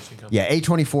yeah, yeah.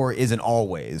 A24 isn't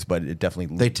always, but it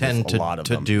definitely they tend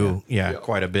to do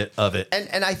quite a bit of it.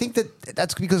 And I think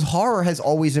that's because horror has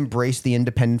always embraced the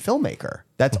independent filmmaker.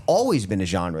 That's always been a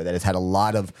genre that has had a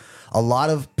lot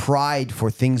of pride for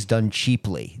things done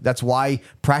cheaply. That's why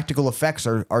practical effects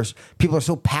are people are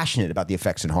so passionate about the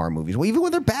effects in horror movies. Well, even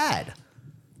when they're bad.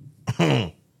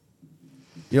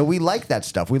 You know, we like that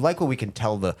stuff. We like when we can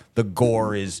tell the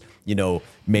gore is, you know,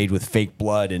 made with fake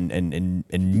blood and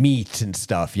meat and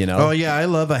stuff, you know? Oh, yeah. I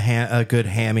love a good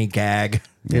hammy gag,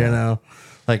 you know?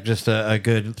 Like just a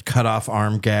good cut-off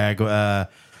arm gag,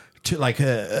 to like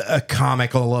a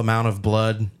comical amount of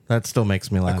blood. That still makes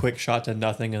me laugh. A quick shot to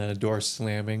nothing and then a door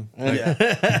slamming.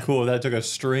 Like, cool. That took a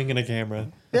string and a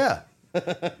camera. Yeah.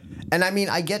 And I mean,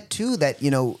 I get too that,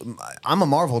 you know, I'm a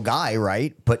Marvel guy,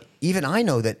 right? But even I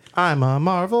know that I'm a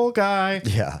Marvel guy.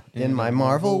 Yeah, in my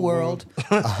Marvel world.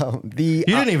 You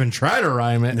didn't even try to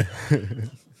rhyme it.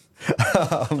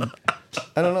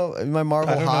 I don't know. In my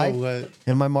Marvel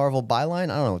in my Marvel byline,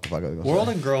 I don't know what the fuck I was going to say. World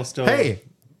and Girl still. Hey,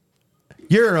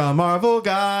 you're a Marvel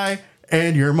guy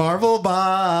and you're Marvel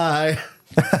bi.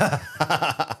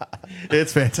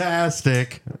 It's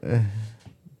fantastic.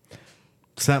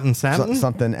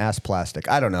 Something ass plastic.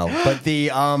 I don't know, but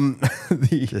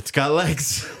it's got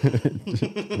legs.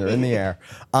 They're in the air.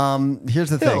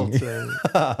 Here's the thing.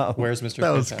 Where's Mr.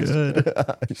 That was good.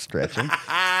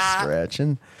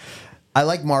 Stretching. I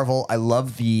like Marvel. I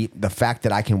love the fact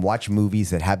that I can watch movies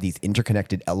that have these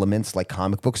interconnected elements like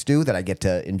comic books do, that I get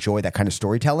to enjoy that kind of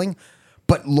storytelling.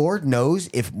 But Lord knows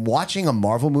if watching a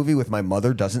Marvel movie with my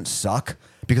mother doesn't suck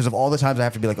because of all the times I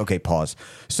have to be like, okay, pause.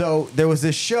 So there was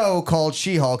this show called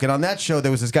She-Hulk, and on that show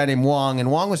there was this guy named Wong,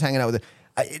 and Wong was hanging out with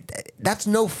it. That's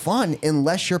no fun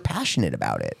unless you're passionate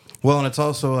about it. Well, and it's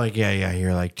also like,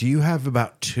 you're like, do you have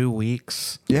about 2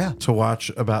 weeks to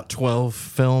watch about 12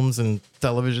 films and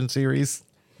television series?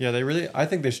 Yeah, I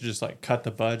think they should just like cut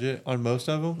the budget on most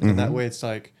of them. And that way it's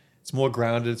like, it's more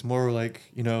grounded. It's more like,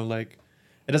 like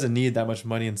it doesn't need that much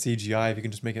money in CGI if you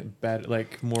can just make it better,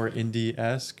 like more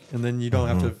indie-esque. And then you don't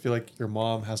have to feel like your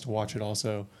mom has to watch it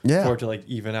also for it to like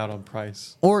even out on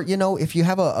price. Or, if you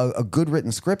have a good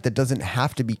written script that doesn't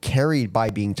have to be carried by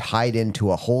being tied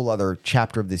into a whole other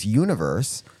chapter of this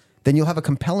universe, then you'll have a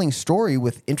compelling story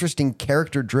with interesting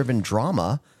character-driven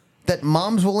drama that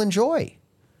moms will enjoy.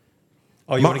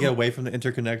 Oh, you want to get away from the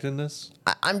interconnectedness?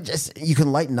 You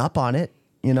can lighten up on it.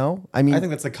 I mean, I think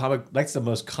that's the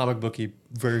most comic booky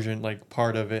version, like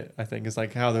part of it. I think is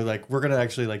like how they're like, we're gonna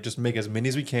actually like just make as many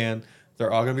as we can.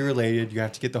 They're all gonna be related. You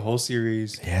have to get the whole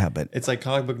series. Yeah, but it's like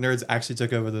comic book nerds actually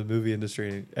took over the movie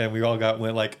industry, and we all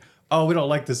went like, oh, we don't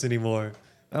like this anymore.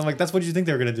 And I'm like, that's what you think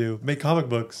they were gonna do? Make comic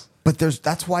books. But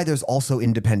that's why there's also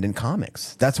independent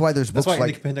comics. That's why there's books like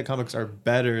independent comics are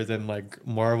better than like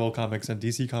Marvel comics and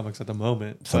DC comics at the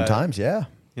moment. Sometimes, but,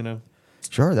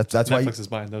 sure. That's Netflix why is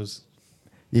buying those.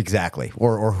 Exactly,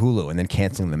 or Hulu, and then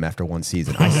canceling them after one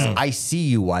season. I see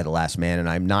you, Y the Last Man, and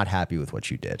I'm not happy with what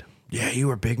you did. Yeah, you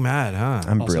were big mad, huh?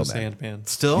 I'm also real mad. Sandman.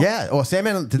 Still? Yeah. Well,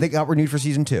 Sandman, did they got renewed for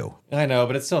season 2? I know,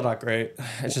 but it's still not great.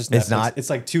 It's just Netflix. It's not. It's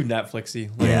like too Netflixy.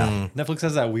 Like, Yeah. Netflix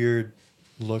has that weird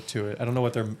look to it. I don't know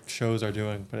what their shows are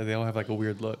doing, but they all have like a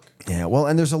weird look. Yeah. Well,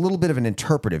 and there's a little bit of an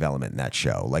interpretive element in that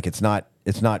show. Like it's not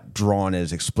drawn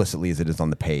as explicitly as it is on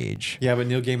the page. Yeah, but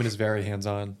Neil Gaiman is very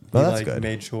hands-on. Well, he that's good.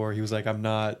 Made sure he was like, I'm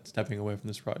not stepping away from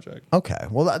this project. Okay.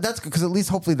 Well, that's good because at least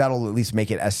hopefully that'll at least make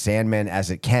it as Sandman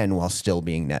as it can while still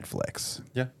being Netflix.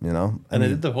 Yeah. I they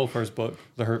did the whole first book,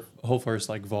 the whole first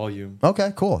like volume.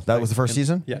 Okay, cool. That was the first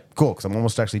season? Yeah. Cool, because I'm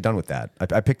almost actually done with that.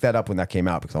 I picked that up when that came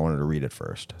out because I wanted to read it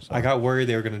first. So. I got worried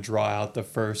they were going to draw out the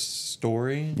first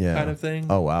story kind of thing.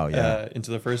 Oh, wow, yeah.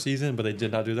 Into the first season, but they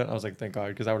did not do that. I was like, thank God,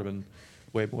 because that would have been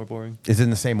way more boring. Is it in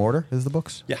the same order as the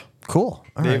books? Yeah. Cool.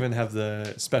 All they right. even have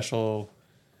the special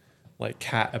like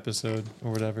cat episode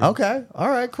or whatever. Okay. All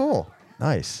right, cool.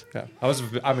 Nice. Yeah.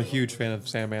 I'm a huge fan of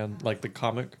Sandman, like the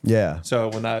comic. Yeah. So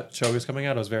when that show was coming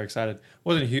out, I was very excited.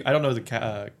 I don't know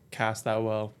the cast that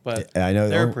well, but I know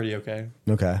they were pretty okay.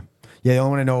 Okay. Yeah, the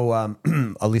only one I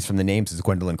know, at least from the names, is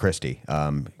Gwendolyn Christie,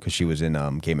 because she was in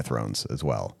Game of Thrones as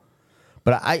well.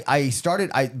 But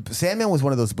Sandman was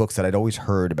one of those books that I'd always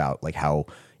heard about, like how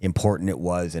important it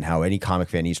was and how any comic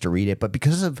fan needs to read it. But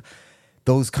because of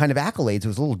those kind of accolades, it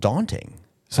was a little daunting.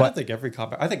 So I don't think every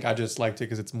comic. I think I just liked it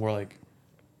because it's more like.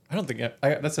 I don't think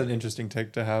that's an interesting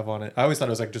take to have on it. I always thought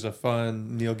it was like just a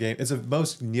fun Neil Gaiman. It's the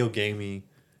most Neil Gaiman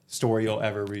story you'll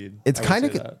ever read. It's kind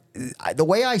of the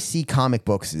way I see comic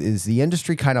books is the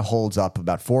industry kind of holds up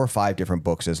about 4 or 5 different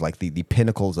books as like the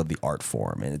pinnacles of the art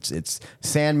form, and it's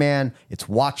Sandman, it's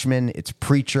Watchmen, it's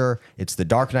Preacher, it's The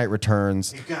Dark Knight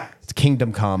Returns, it's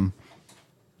Kingdom Come.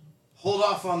 Hold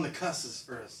off on the cusses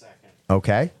for a second.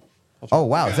 Okay. Oh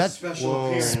wow, is that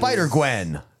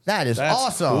Spider-Gwen? That's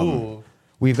awesome. Cool.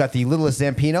 We've got the littlest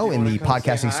Zampino in the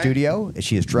podcasting studio.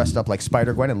 She is dressed up like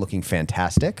Spider-Gwen and looking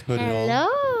fantastic. Hello.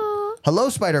 Hello,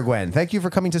 Spider-Gwen. Thank you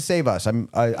for coming to save us.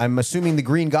 I'm assuming the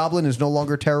Green Goblin is no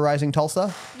longer terrorizing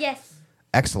Tulsa? Yes.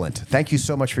 Excellent. Thank you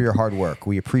so much for your hard work.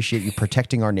 We appreciate you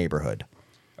protecting our neighborhood.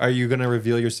 Are you going to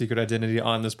reveal your secret identity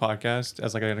on this podcast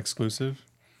as like an exclusive?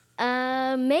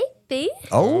 Maybe.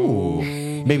 Oh.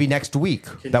 Maybe next week.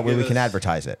 That way we can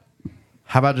advertise it.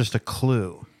 How about just a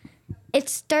clue? It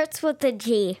starts with a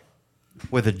G.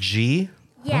 With a G?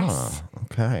 Yes.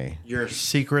 Okay. Your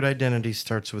secret identity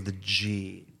starts with a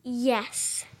G.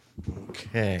 Yes.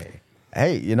 Okay.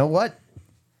 Hey, you know what?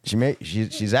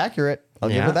 She's accurate. I'll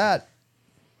give her that.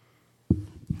 You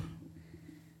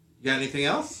got anything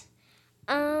else?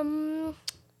 All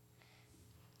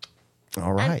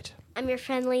right. I'm your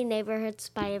friendly neighborhood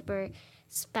spider.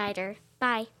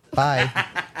 Bye. Bye.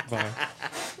 Bye.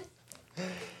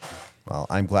 Well,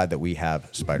 I'm glad that we have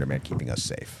Spider-Man keeping us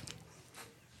safe.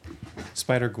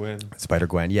 Spider-Gwen.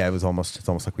 Spider-Gwen. Yeah, it's almost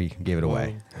like we gave it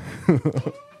away.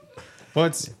 Well,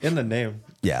 it's in the name.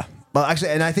 Yeah. Well, actually,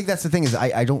 and I think that's the thing is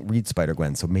I don't read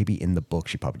Spider-Gwen, so maybe in the book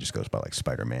she probably just goes by like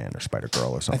Spider-Man or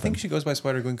Spider-Girl or something. I think she goes by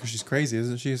Spider-Gwen because she's crazy,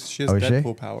 isn't she? She has Oh, is she?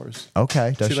 Deadpool powers.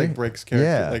 Okay, does she? She like breaks character.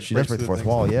 Yeah, like, she does break the fourth things.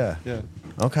 wall. Yeah. Yeah.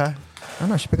 Okay. I don't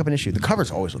know. I should pick up an issue. The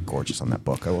covers always look gorgeous on that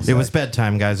book. I will say. It was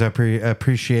bedtime, guys. I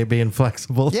appreciate being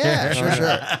flexible. Yeah,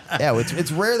 sure. Yeah,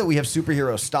 it's rare that we have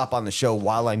superheroes stop on the show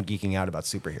while I'm geeking out about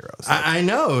superheroes. I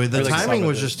know. The timing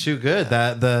was just too good.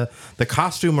 That the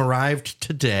costume arrived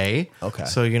today. Okay.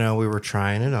 So, we were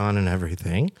trying it on and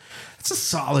everything. It's a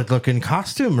solid looking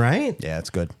costume, right? Yeah,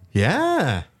 it's good.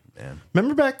 Yeah.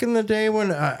 Remember back in the day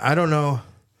when, I don't know,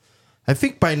 I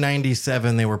think by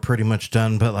 97 they were pretty much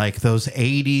done, but like those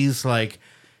 80s, like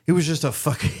it was just a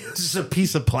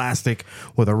piece of plastic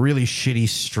with a really shitty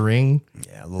string.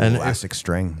 Yeah, a little elastic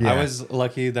string. Yeah. I was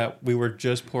lucky that we were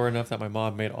just poor enough that my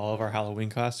mom made all of our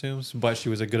Halloween costumes, but she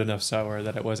was a good enough sewer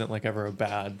that it wasn't like ever a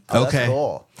bad. Oh, okay. That's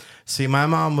cool. See, my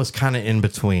mom was kind of in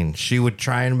between. She would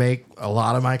try and make a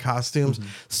lot of my costumes. Mm-hmm.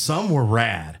 Some were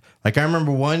rad. Like I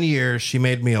remember one year she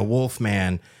made me a wolf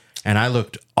man and I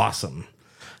looked awesome.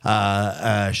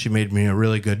 She made me a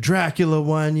really good Dracula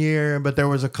one year, but there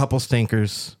was a couple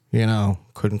stinkers,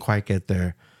 couldn't quite get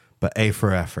there, but A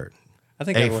for effort. I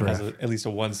think everyone has at least a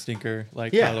one stinker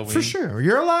like Halloween. Yeah, for sure.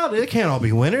 You're allowed. It can't all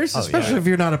be winners, especially if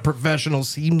you're not a professional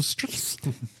seamstress.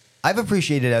 I've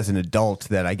appreciated as an adult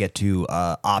that I get to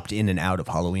opt in and out of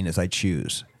Halloween as I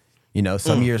choose.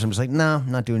 Some years I'm just like, no,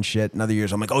 I'm not doing shit. And other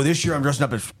years I'm like, oh, this year I'm dressing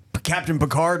up as Captain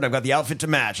Picard and I've got the outfit to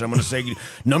match. And I'm going to say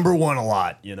number one a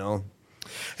lot,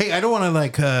 Hey, I don't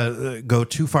want to go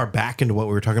too far back into what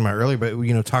we were talking about earlier,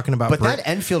 but talking about. But that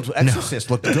Enfield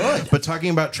Exorcist looked good. But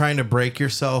talking about trying to break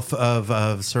yourself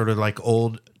of sort of like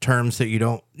old terms that you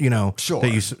don't, sure.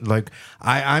 That you like.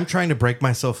 I'm trying to break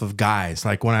myself of guys.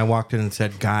 Like when I walked in and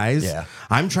said guys,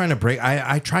 I'm trying to break.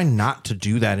 I try not to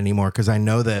do that anymore because I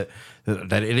know that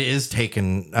it is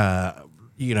taken.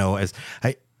 As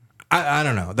I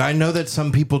don't know. I know that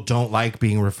some people don't like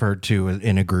being referred to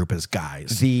in a group as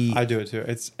guys. I do it too.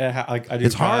 It's like I do.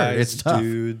 It's hard. Guys, it's tough.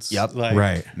 Dudes. Yep. Like,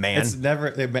 right. Man. It's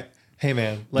never. Hey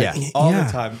man. Like all the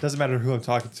time. Doesn't matter who I'm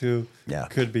talking to. Yeah.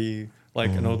 Could be like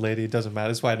an old lady. It doesn't matter.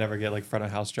 That's why I never get like front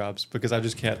of house jobs because I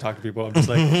just can't talk to people. I'm just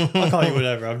like I'll call you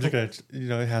whatever. I'm just gonna.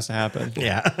 It has to happen.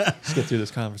 Yeah. Just get through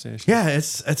this conversation. Yeah.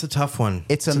 It's a tough one.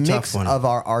 It's a mix of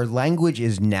our language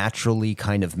is naturally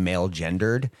kind of male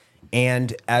gendered.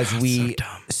 And as we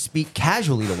speak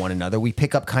casually to one another, we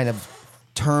pick up kind of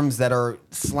terms that are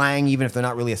slang, even if they're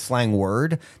not really a slang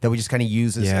word, that we just kind of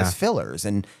use as fillers.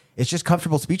 And it's just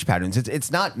comfortable speech patterns. It's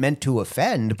not meant to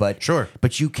offend, but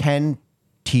you can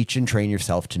teach and train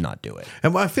yourself to not do it.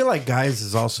 And I feel like guys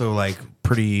is also like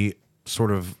pretty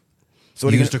sort of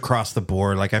used across the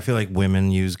board. Like I feel like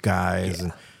women use guys,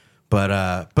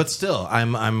 but still,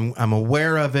 I'm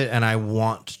aware of it and I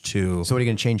want to. So what are you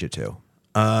going to change it to?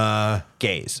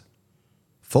 Gays.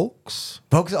 Folks.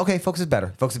 Okay, folks is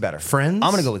better. Friends?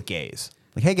 I'm gonna go with gays.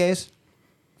 Like, hey, gays.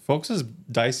 Folks is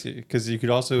dicey because you could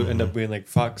also end up being like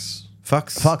fucks.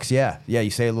 Fucks, yeah. Yeah, you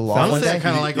say a little off one day.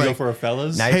 Kind of like go for a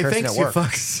fellas. Now hey, you're thanks, at you work.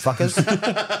 fucks.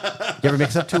 Fuckas? You ever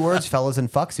mix up two words, fellas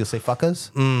and fucks? You'll say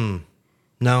fuckas?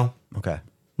 No. Okay.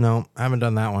 No, I haven't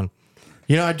done that one.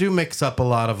 I do mix up a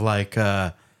lot of like,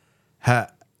 you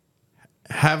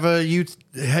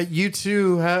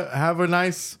two have a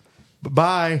nice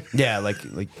bye. Yeah, like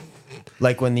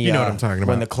when the what I'm talking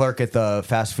about. When the clerk at the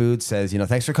fast food says,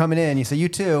 thanks for coming in, you say you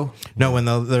too. No, when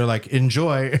they're like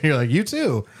enjoy, and you're like you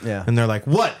too. Yeah, and they're like,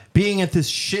 what? Being at this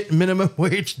shit minimum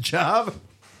wage job?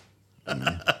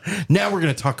 Now we're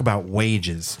gonna talk about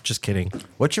wages. Just kidding.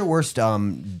 What's your worst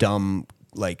dumb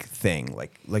like thing?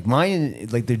 Like mine,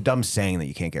 like the dumb saying that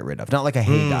you can't get rid of. Not like I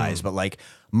hate guys, but like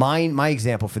my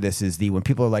example for this is when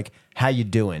people are like, how you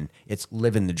doing? It's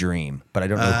living the dream, but I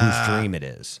don't know whose dream it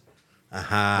is.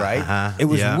 Right? It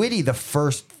was witty the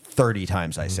first 30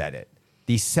 times I said it.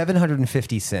 The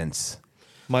 750 cents.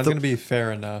 Mine's going to be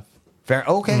fair enough. Fair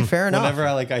enough. Whenever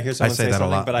I hear someone say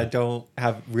something, but I don't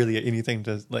have really anything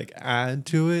to like add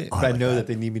to it, but I know that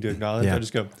they need me to acknowledge, I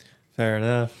just go, fair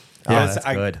enough. Yeah, that's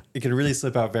good. It can really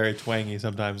slip out very twangy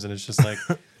sometimes, and it's just like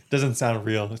doesn't sound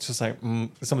real. It's just like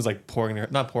someone's like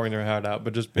not pouring their heart out,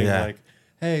 but just being like,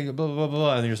 "Hey, blah blah blah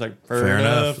blah," and then you're just like, "Fair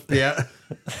enough." Yeah,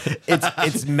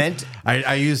 it's meant.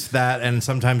 I use that, and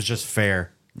sometimes just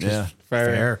fair. Just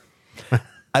fair.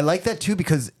 I like that too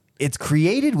because it's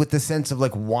created with the sense of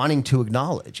like wanting to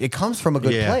acknowledge. It comes from a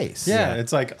good place. Yeah,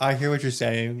 it's like I hear what you're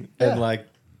saying, and like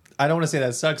I don't want to say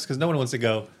that sucks because no one wants to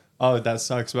go, oh, that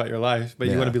sucks about your life. But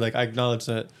you want to be like, I acknowledge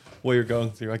that what you're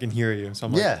going through. I can hear you. So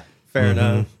I'm like, fair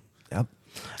enough. Yep.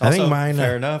 I think mine.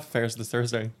 Fair enough. Fair's this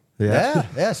Thursday. Yeah.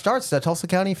 It starts at Tulsa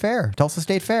County Fair, Tulsa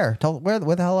State Fair. Where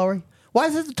the hell are we? Why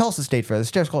is it the Tulsa State Fair? The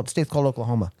state's called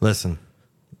Oklahoma. Listen,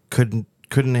 couldn't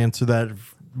answer that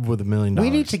with $1 million. We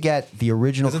need to get the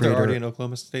original Isn't creator. there already an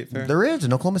Oklahoma State Fair? There is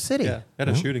in Oklahoma City. Yeah, they had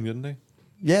a shooting, didn't they?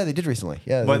 Yeah, they did recently.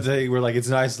 Yeah, but they were like,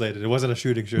 it's isolated. It wasn't a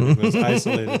shooting. It was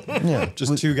isolated.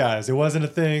 Just two guys. It wasn't a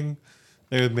thing.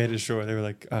 They made it sure. They were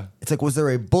like, it's like, was there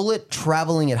a bullet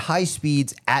traveling at high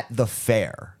speeds at the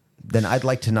fair? Then I'd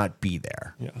like to not be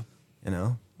there. Yeah. You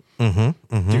know?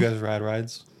 Mm-hmm. Do you guys ride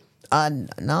rides?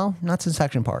 No, not since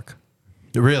Action Park.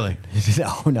 Really?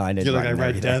 No, I didn't. You're like, I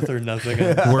ride death or nothing.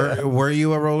 Were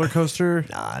you a roller coaster?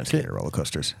 Nah, I'm scared of roller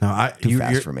coasters. No, too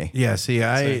fast for me. Yeah, see,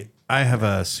 I have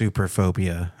a super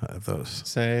phobia of those.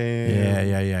 Same.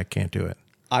 Yeah. I can't do it.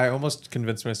 I almost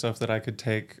convinced myself that I could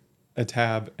take a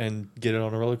tab and get it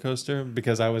on a roller coaster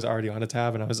because I was already on a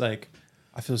tab, and I was like,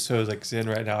 I feel so like zen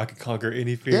right now. I could conquer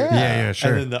any fear. Yeah,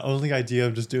 sure. And then the only idea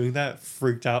of just doing that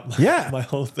freaked out my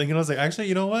whole thing. And I was like, actually,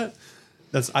 you know what?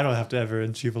 I don't have to ever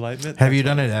achieve enlightenment. Have you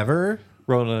done it ever?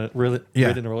 Ridden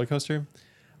a roller coaster?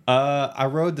 I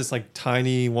rode this like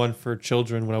tiny one for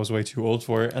children when I was way too old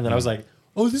for it. And then I was like,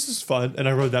 oh, this is fun. And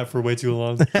I rode that for way too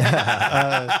long.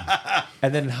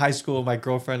 And then in high school, my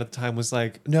girlfriend at the time was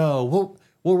like, no,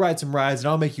 we'll ride some rides and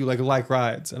I'll make you like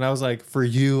rides. And I was like, for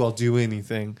you, I'll do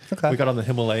anything. Okay. We got on the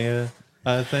Himalaya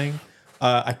thing.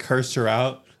 I cursed her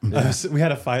out. Yeah. We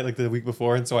had a fight like the week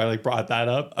before, and so I like brought that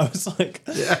up. I was like,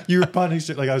 you were punished.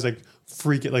 Like I was like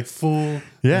freaking like full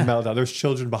meltdown. There's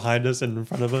children behind us and in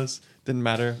front of us. Didn't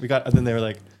matter. And then they were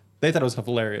like, they thought it was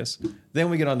hilarious.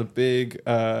 Then we get on the big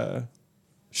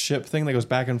ship thing that goes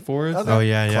back and forth. Okay. Oh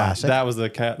yeah. Classic. That was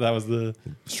the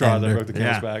straw that broke the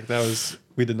camel's back.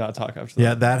 We did not talk after that.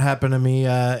 Yeah, that happened to me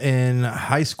in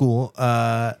high school.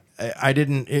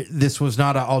 This was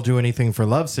not a I'll do anything for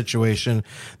love situation.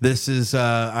 This is,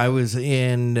 I was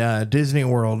in Disney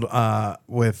World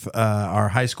with our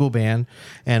high school band,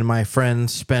 and my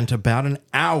friends spent about an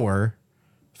hour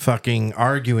fucking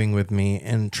arguing with me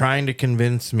and trying to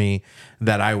convince me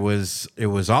that it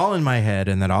was all in my head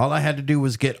and that all I had to do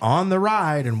was get on the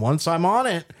ride, and once I'm on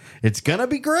it, it's gonna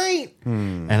be great.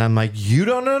 And I'm like, you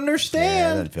don't understand. Yeah,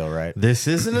 that doesn't feel right. This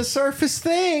isn't a surface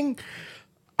thing.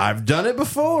 I've done it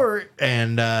before.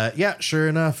 And sure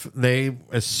enough,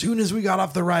 as soon as we got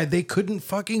off the ride, they couldn't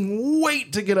fucking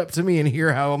wait to get up to me and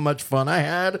hear how much fun I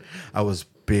had. I was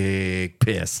big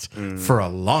pissed for a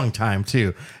long time too.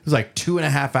 It was like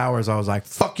 2.5 hours. I was like,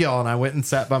 fuck y'all. And I went and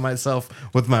sat by myself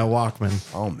with my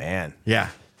Walkman. Oh man. Yeah.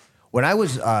 When I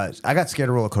was, I got scared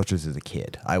of roller coasters as a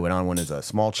kid. I went on one as a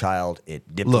small child. It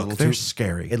dipped a little they're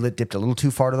scary. It dipped a little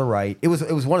too far to the right. It was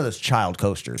one of those child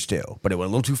coasters too, but it went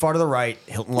a little too far to the right.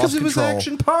 Hilton lost control. Because it was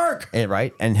Action Park.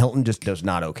 And Hilton just does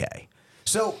not okay.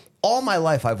 So all my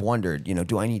life I've wondered,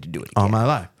 do I need to do it again? All my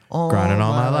life. Grinding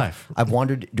all my life. I've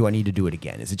wondered, do I need to do it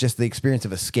again? Is it just the experience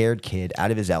of a scared kid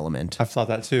out of his element? I've thought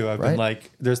that too. I've been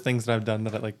like, there's things that I've done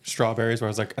that I like strawberries, where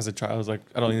I was like, as a child, I was like,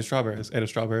 I don't need strawberries. I ate a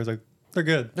strawberry. I was like, they're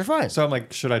good. They're fine. So I'm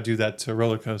like, should I do that to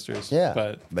roller coasters? Yeah.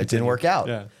 But it didn't work out.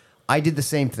 Yeah. I did the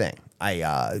same thing.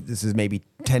 This is maybe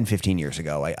 10, 15 years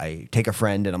ago. I take a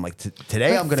friend and I'm like,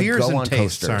 today I'm going to go on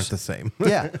tastes coasters. Aren't the same.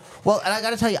 Yeah. Well, and I got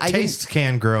to tell you, tastes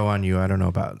can grow on you. I don't know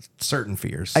about certain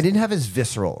fears. I didn't have as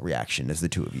visceral reaction as the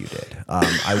two of you did.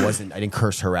 I didn't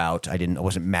curse her out. I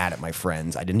wasn't mad at my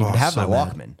friends. I didn't even have my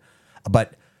Walkman,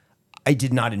 but I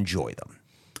did not enjoy them.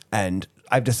 And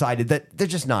I've decided that they're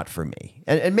just not for me.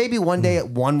 And maybe one day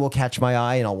one will catch my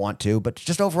eye and I'll want to, but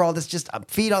just overall, this just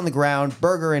feet on the ground,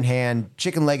 burger in hand,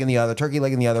 chicken leg in the other, turkey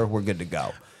leg in the other, we're good to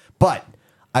go. But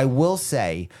I will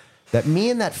say that me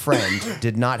and that friend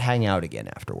did not hang out again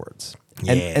afterwards.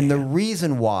 Yeah. And the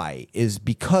reason why is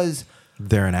because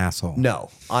they're an asshole. No,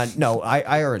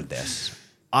 I earned this.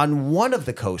 On one of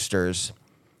the coasters,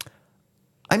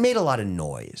 I made a lot of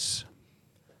noise.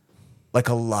 Like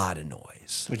a lot of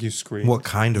noise. Like you scream. What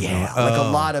kind of noise? Like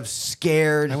a lot of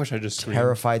scared, I wish I just screamed.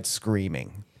 terrified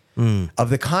screaming. Of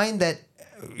the kind that,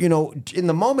 in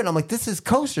the moment, I'm like, this is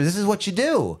coaster. This is what you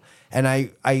do. And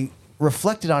I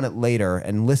reflected on it later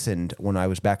and listened when I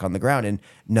was back on the ground. And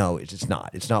no, it's not.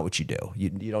 It's not what you do.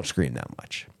 You don't scream that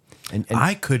much. And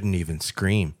I couldn't even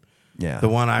scream. Yeah. The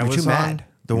one I was too on. Mad.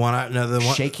 The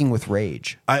one shaking with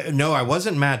rage. I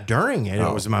wasn't mad during it.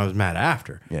 I was mad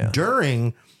after. Yeah.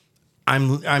 During,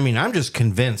 I'm just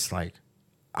convinced like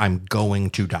I'm going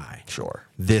to die. Sure.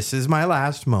 This is my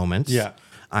last moment. Yeah.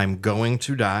 I'm going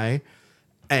to die.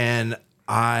 And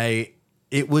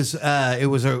it was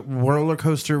a roller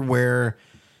coaster where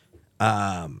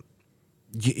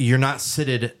you're not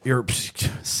seated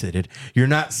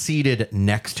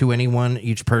next to anyone.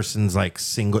 Each person's like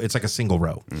single. It's like a single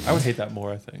row. I would hate that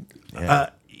more, I think.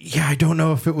 Yeah, I don't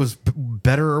know if it was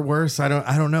better or worse. I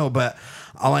don't know, but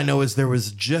all I know is there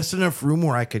was just enough room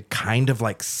where I could kind of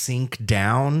like sink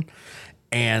down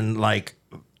and like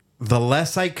the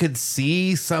less I could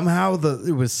see, somehow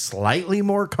it was slightly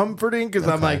more comforting because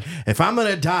I'm like, if I'm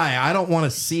gonna die, I don't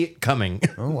want to see it coming.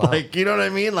 Oh, wow. Like, you know what I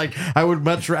mean? Like, I would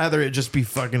much rather it just be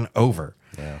fucking over.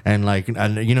 Yeah. And like, you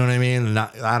know what I mean?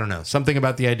 I don't know, something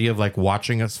about the idea of like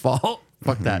watching us fall.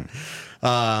 Fuck that.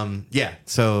 Yeah.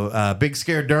 So big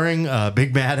scare during,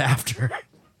 big mad after.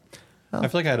 I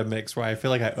feel like I had a mix where I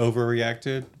feel like I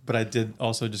overreacted, but I did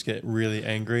also just get really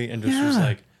angry and just was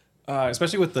like.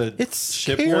 Especially with the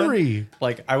ship scary. One,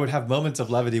 like I would have moments of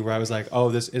levity where I was like, "Oh,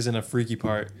 this isn't a freaky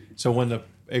part." So when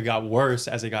it got worse,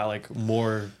 as it got like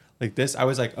more like this, I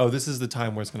was like, "Oh, this is the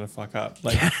time where it's gonna fuck up."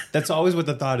 Like that's always what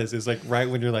the thought is like right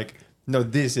when you're like, "No,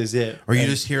 this is it," or you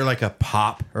just hear like a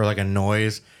pop or like a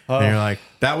noise, and you're like,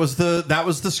 "That was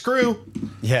the screw."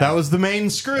 Yeah, that was the main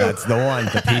screw. That's the one.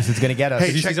 The piece is gonna get us. Hey,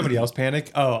 did you see somebody else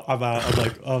panic? Oh, I'm out.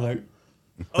 I'm like,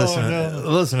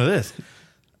 listen to this.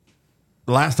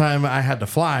 Last time I had to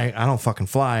fly, I don't fucking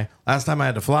fly. Last time I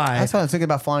had to fly, that's what I was thinking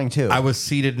about flying too. I was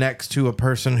seated next to a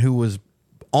person who was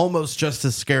almost just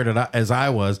as scared as I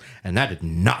was, and that did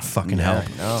not fucking help.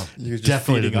 No, you're just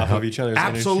definitely feeding off of each other's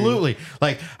absolutely energy.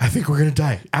 Like, I think we're gonna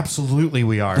die. Absolutely,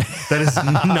 we are. That is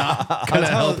not gonna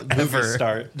help ever.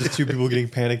 Start just two people getting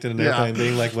panicked in an airplane,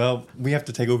 being like, "Well, we have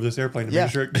to take over this airplane to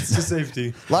make sure it gets to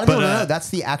safety." A lot of people don't know that's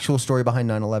the actual story behind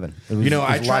 9/11.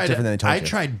 I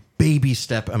tried baby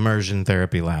step immersion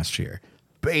therapy last year.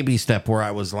 Baby step, where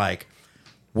I was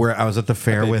at the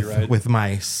fair with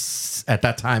my at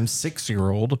that time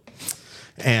 6-year-old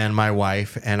and my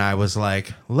wife, and I was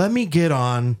like, let me get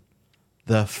on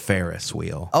the Ferris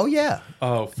wheel. Oh yeah.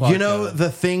 Oh fuck. You know, the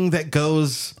thing that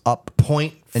goes up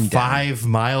 0.5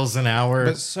 miles an hour.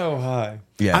 But so high.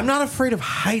 Yeah. I'm not afraid of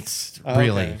heights,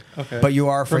 really. Okay. But you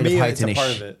are afraid of heights in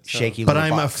a shaky little But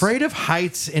I'm box. afraid of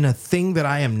heights in a thing that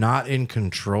I am not in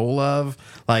control of.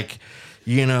 Like,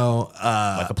 you know...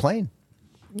 like a plane.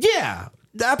 Yeah,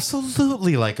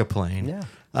 absolutely like a plane.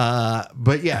 Yeah.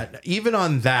 But yeah, even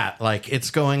on that, like,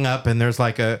 it's going up and there's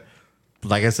like I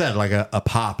said, like a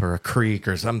pop or a creak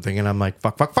or something. And I'm like,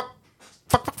 fuck.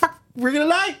 We're going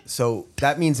to die. So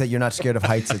that means that you're not scared of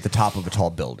heights at the top of a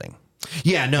tall building.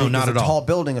 Yeah, no, not at all. A tall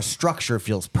building, a structure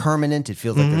feels permanent. It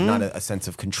feels like there's not a sense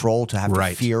of control to have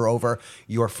to fear over.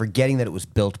 You're forgetting that it was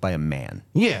built by a man.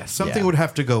 Yeah, something would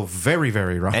have to go very,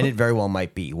 very wrong. And it very well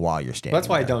might be while you're standing. That's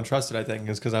why I don't trust it, I think,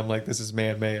 is because I'm like, this is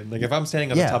man-made. Like, if I'm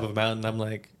standing on the top of a mountain, I'm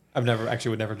like, would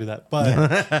never do that.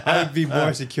 But I'd be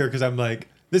more secure because I'm like,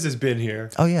 this has been here.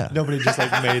 Oh, yeah. Nobody just like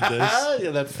made this.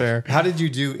 Yeah, that's fair. How did you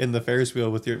do in the Ferris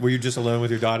wheel were you just alone with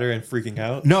your daughter and freaking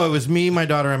out? No, it was me, my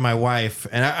daughter, and my wife.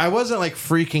 And I wasn't like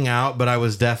freaking out, but I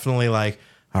was definitely like,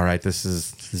 all right, this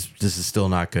is still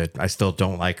not good. I still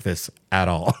don't like this at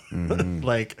all. Mm-hmm.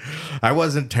 Like, I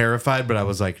wasn't terrified, but I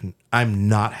was like, I'm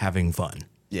not having fun.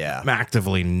 Yeah. I'm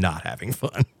actively not having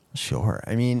fun. Sure.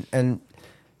 I mean, and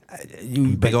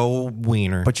you big old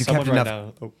wiener. But you kept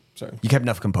enough. Sorry. You kept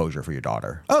enough composure for your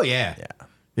daughter. Oh yeah.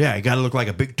 Yeah, you got to look like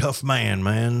a big tough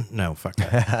man. No, fuck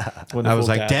that. I was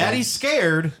like, Daddy's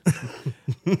scared.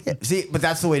 Yeah, see, but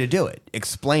that's the way to do it.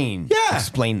 Explain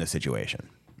the situation.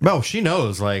 No, she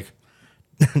knows. Like,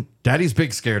 Daddy's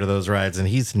big scared of those rides, and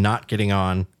he's not getting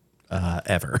on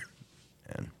ever.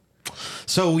 Man.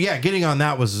 So yeah, getting on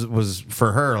that was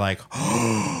for her like,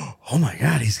 oh my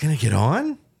God, he's gonna get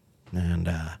on, and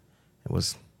it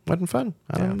wasn't fun.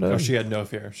 I don't know. Oh, she had no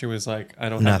fear. She was like, I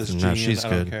don't have this gene. She's I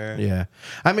good. don't care. Yeah.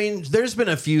 I mean, there's been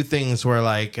a few things where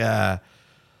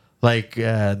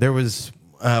there was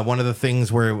one of the things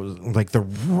where it was like the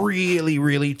really,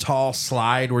 really tall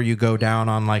slide where you go down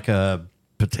on like a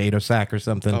potato sack or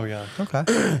something. Oh, yeah.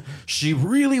 Okay. She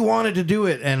really wanted to do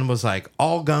it and was like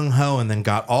all gung-ho and then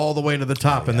got all the way to the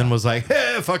top and then was like,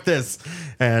 hey, fuck this.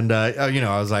 And, I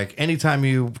was like, anytime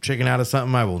you chicken out of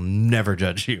something, I will never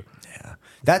judge you.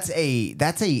 That's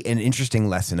an interesting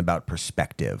lesson about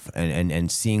perspective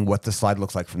and seeing what the slide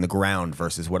looks like from the ground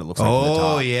versus what it looks like from the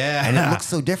top. Oh, yeah. And it looks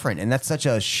so different. And that's such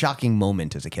a shocking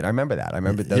moment as a kid. I remember that. I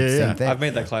remember the same thing. I've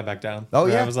made that climb back down. Oh,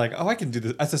 yeah? I was like, I can do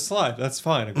this. That's a slide. That's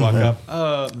fine. I walk up.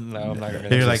 No, I'm not going to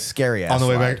do You're like, scary ass on the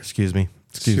way slide. back. Excuse me.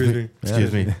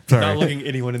 Excuse me. Sorry. Not looking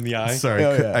anyone in the eye. Sorry.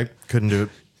 I couldn't do it.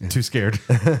 Too scared.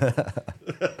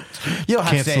 You don't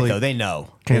have to say it, though. They know.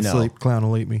 Can't sleep. Clown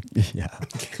will eat me. Yeah.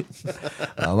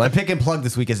 My pick and plug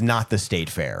this week is not the state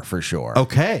fair, for sure.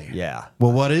 Okay. Yeah.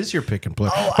 Well, what is your pick and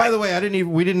plug? By the way,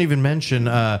 we didn't even mention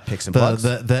picks and plugs.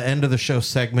 The end of the show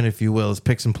segment, if you will, is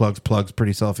picks and plugs. Plugs,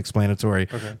 pretty self-explanatory.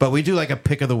 Okay. But we do like a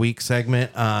pick of the week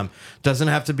segment. Doesn't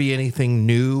have to be anything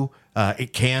new.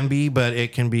 It can be, but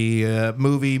it can be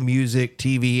movie, music,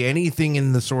 TV, anything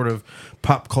in the sort of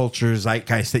pop culture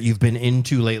zeitgeist that you've been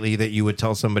into lately that you would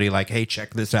tell somebody like, hey,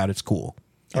 check this out. It's cool.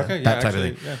 Okay, that type of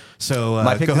thing. Yeah. So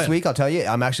my pick this week, I'll tell you,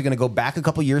 I'm actually going to go back a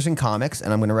couple years in comics,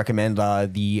 and I'm going to recommend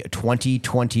the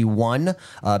 2021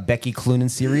 Becky Cloonan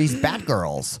series,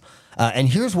 Batgirls. And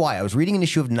here's why. I was reading an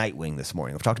issue of Nightwing this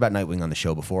morning. I've talked about Nightwing on the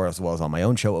show before, as well as on my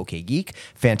own show, OK Geek.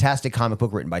 Fantastic comic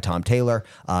book written by Tom Taylor,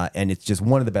 and it's just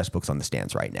one of the best books on the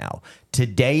stands right now.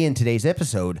 Today, in today's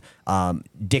episode,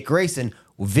 Dick Grayson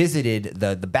visited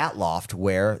the Bat Loft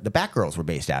where the Batgirls were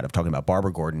based out of, talking about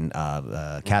Barbara Gordon,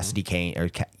 Cassidy Kane,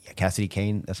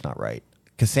 that's not right.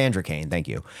 Cassandra Cain, thank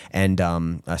you, and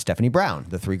Stephanie Brown,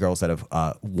 the three girls that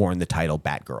have worn the title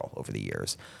Batgirl over the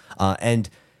years. And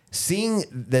seeing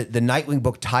the Nightwing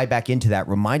book tie back into that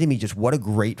reminded me just what a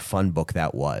great fun book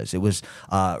that was. It was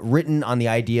written on the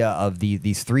idea of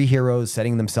these three heroes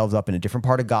setting themselves up in a different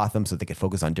part of Gotham so they could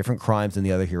focus on different crimes than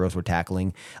the other heroes were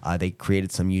tackling. They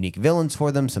created some unique villains for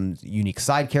them, some unique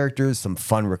side characters, some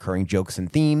fun recurring jokes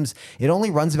and themes. It only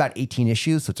runs about 18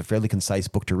 issues, so it's a fairly concise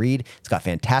book to read. It's got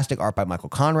fantastic art by Michael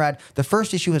Conrad. The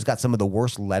first issue has got some of the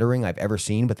worst lettering I've ever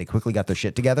seen, but they quickly got their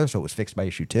shit together, so it was fixed by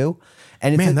issue 2.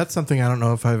 And man, that's something I don't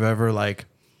know if I've ever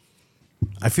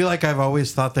I feel like I've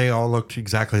always thought they all looked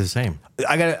exactly the same.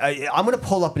 I'm gonna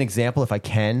pull up an example if I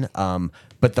can.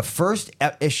 But the first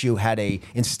issue had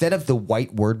instead of the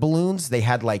white word balloons, they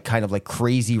had kind of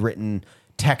crazy written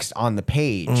text on the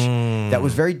page that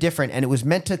was very different, and it was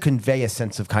meant to convey a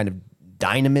sense of kind of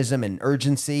dynamism and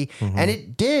urgency, and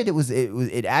it did.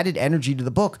 It added energy to the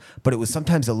book, but it was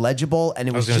sometimes illegible, and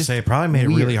it was. I was going to say it probably made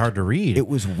it really hard to read. It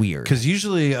was weird because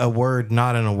usually a word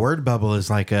not in a word bubble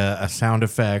is like a sound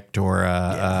effect or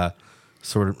a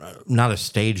sort of not a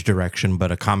stage direction,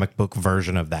 but a comic book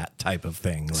version of that type of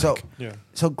thing. So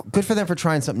good for them for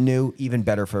trying something new. Even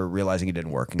better for realizing it didn't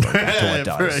work and going back to what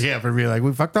does. for being like,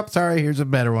 we fucked up. Sorry, here's a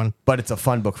better one. But it's a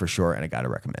fun book for sure, and I got to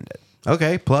recommend it.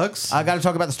 Okay, plugs. I got to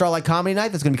talk about the Starlight Comedy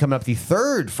Night that's going to be coming up the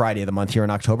third Friday of the month here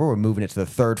in October. We're moving it to the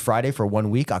third Friday for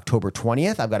 1 week, October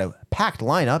 20th. I've got a packed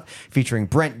lineup featuring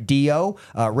Brent Dio,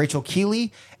 Rachel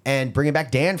Keeley, and bringing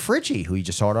back Dan Fritchie, who you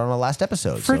just saw on our last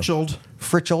episode.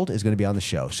 Fritchold is going to be on the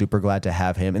show. Super glad to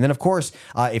have him. And then, of course,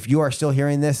 if you are still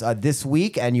hearing this this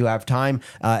week and you have time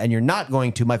and you're not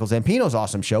going to Michael Zampino's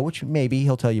awesome show, which maybe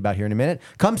he'll tell you about here in a minute,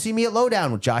 come see me at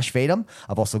Lowdown with Josh Fadem.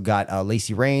 I've also got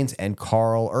Lacey Rains and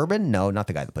Carl Urban. No, not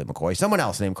the guy that played McCoy. Someone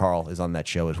else named Carl is on that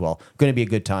show as well. Going to be a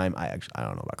good time. I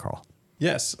don't know about Carl.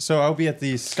 Yes. So I'll be at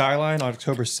the Skyline on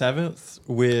October 7th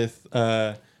with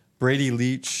Brady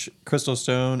Leach, Crystal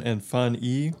Stone, and Fun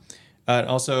E. And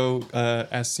also,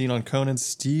 as seen on Conan,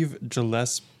 Steve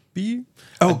Gillespie.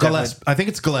 Oh, Gillespie. I think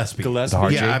it's Gillespie.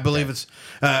 Yeah, I believe it's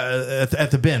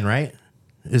at the bin, right?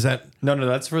 Is that? No,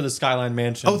 that's for the Skyline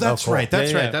Mansion. Oh, that's right.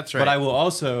 That's right. But I will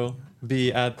also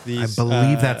be at the... I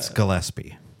believe that's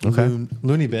Gillespie. Okay.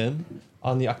 Looney Bin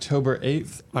on October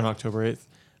 8th,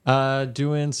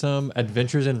 doing some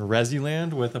adventures in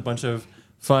Resiland with a bunch of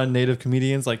fun native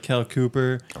comedians like Kel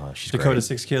Cooper, Dakota great.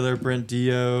 Six Killer, Brent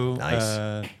Dio,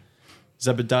 Nice.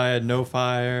 Zebediah No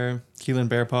Fire, Keelan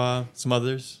Bearpaw, some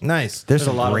others. Nice. There's a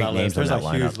some lot great on that names list. on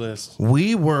There's that a huge lineup. list.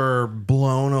 We were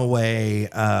blown away.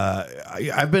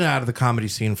 I've been out of the comedy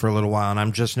scene for a little while, and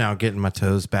I'm just now getting my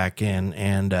toes back in.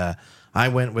 And I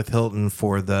went with Hilton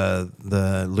for the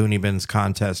Looney Bins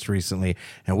contest recently,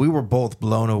 and we were both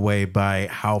blown away by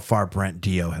how far Brent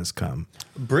Dio has come.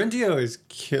 Brent Dio is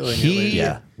killing it. He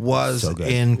was So good.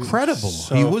 incredible.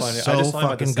 So he was funny. so I just saw him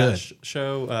at the fucking good.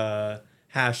 show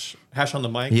Hash on the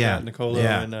mic. Yeah. That Nicolo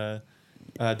Yeah. and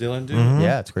Dylan do.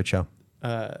 Yeah, it's a great show.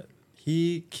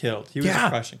 He killed. He was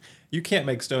crushing. You can't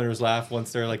make stoners laugh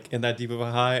once they're in that deep of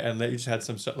a high, and they just had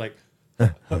some stuff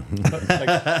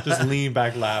just lean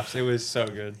back laughs. It was so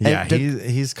good. Yeah,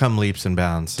 he's come leaps and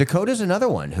bounds. Dakota's another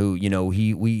one who,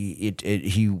 he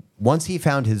once he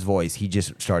found his voice, he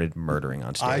just started murdering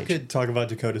on stage. I could talk about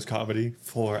Dakota's comedy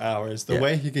for hours. The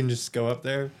way he can just go up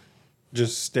there,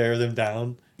 just stare them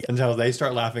down until they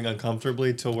start laughing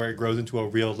uncomfortably till where it grows into a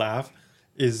real laugh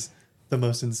is the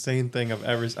most insane thing I've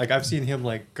ever. I've seen him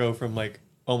go from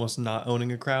almost not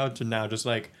owning a crowd to now just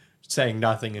saying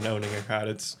nothing and owning a crowd.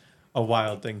 It's a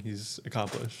wild thing he's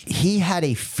accomplished. He had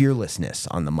a fearlessness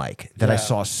on the mic that I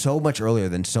saw so much earlier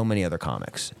than so many other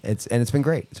comics. It's been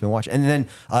great. It's been watching. And then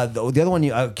the other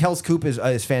one, Kel's Coop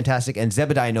is fantastic, and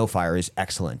Zebediah No Fire is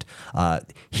excellent. I've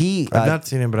not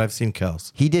seen him, but I've seen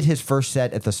Kel's. He did his first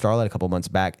set at the Starlight a couple months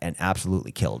back and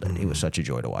absolutely killed it. It was such a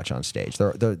joy to watch on stage.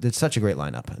 It's such a great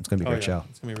lineup. It's going to be a great show.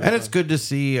 It's gonna be It's good to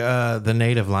see the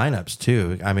native lineups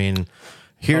too. I mean,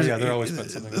 here's they're always putting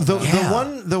something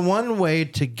on. the one way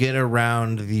to get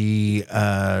around the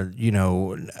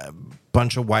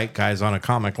bunch of white guys on a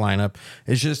comic lineup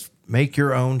is just make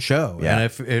your own show. Yeah.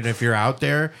 And if you're out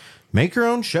there, make your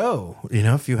own show. You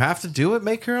know, if you have to do it,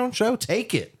 make your own show.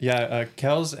 Take it. Yeah,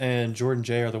 Kels and Jordan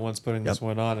J are the ones putting this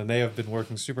one on, and they have been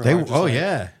working super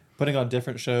hard. Putting on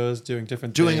different shows, doing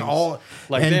different things.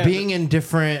 And being in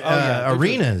different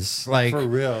arenas, like for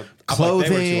real,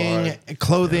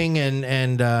 clothing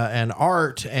and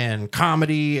art and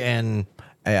comedy and.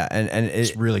 Yeah, and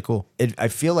it's really cool. I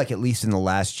feel like at least in the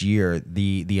last year,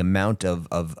 the amount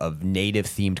of native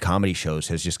themed comedy shows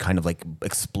has just kind of like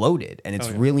exploded, and it's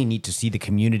really neat to see the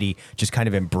community just kind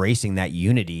of embracing that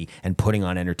unity and putting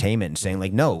on entertainment and saying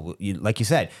like, no, like you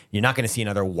said, you're not going to see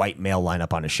another white male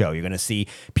lineup on a show. You're going to see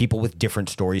people with different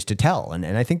stories to tell, and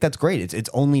I think that's great. It's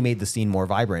only made the scene more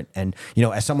vibrant, and you know,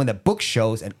 as someone that books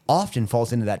shows and often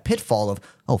falls into that pitfall of,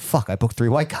 oh fuck, I booked 3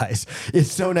 white guys.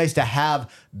 It's so nice to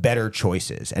have better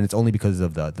choices, and it's only because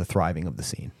of the thriving of the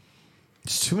scene.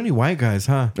 It's too many white guys,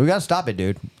 huh? We got to stop it,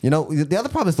 dude. You know, the other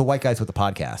problem is the white guys with the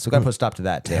podcast. We got to put a stop to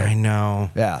that, too. I know.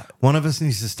 Yeah. One of us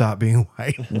needs to stop being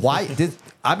white.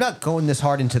 I'm not going this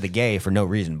hard into the gay for no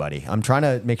reason, buddy. I'm trying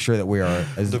to make sure that we are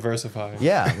as diversified.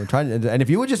 Yeah, we're trying to, and if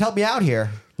you would just help me out here.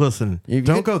 Listen,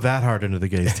 don't go that hard into the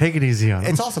gays. Take it easy on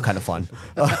them. It's also kind of fun.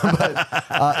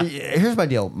 But here's my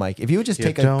deal, Mike. If you would just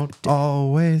don't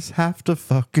always have to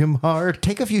fuck him hard.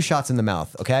 Take a few shots in the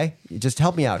mouth, okay? Just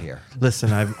help me out here.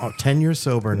 Listen, I'm 10 years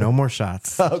sober. No more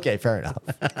shots. Okay, fair enough.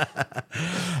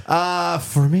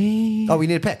 For me... Oh, we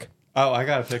need a pick. Oh, I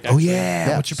got a pick. Actually. Oh,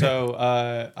 yeah. What's your pick?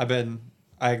 So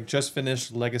I just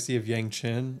finished Legacy of Yang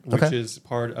Chen, which is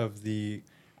part of the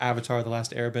Avatar: The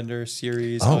Last Airbender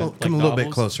series. Oh, come a little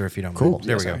bit closer if you don't mind.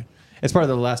 There we go. It's part of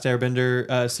the Last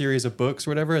Airbender series of books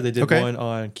or whatever. They did one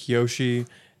on Kyoshi,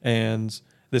 and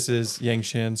this is Yang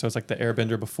Chen, so it's like the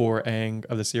Airbender before Aang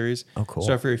of the series. Oh, cool.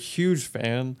 So if you're a huge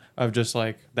fan of just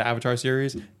like the Avatar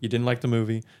series, you didn't like the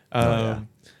movie,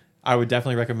 I would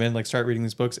definitely recommend like start reading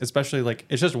these books, especially like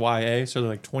it's just YA, so they're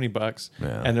like $20,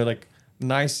 and they're like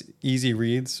nice, easy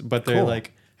reads, but they're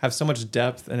like have so much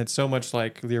depth, and it's so much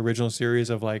like the original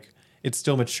series of like it's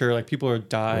still mature. Like people are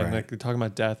dying, like they're talking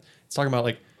about death. It's talking about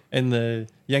like in the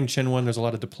Yang Chen one, there's a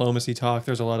lot of diplomacy talk.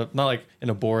 There's a lot of not like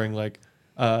in a boring like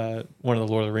one of the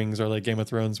Lord of the Rings or like Game of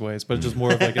Thrones ways, but just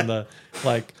more of like in the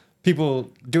like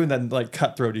people doing that like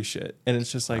cutthroaty shit, and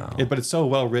it's just like but it's so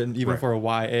well written even for a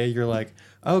YA. You're like,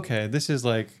 okay, this is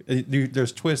like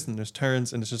there's twists and there's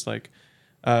turns, and it's just like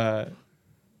I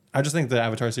just think the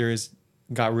Avatar series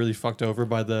got really fucked over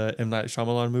by the M. Night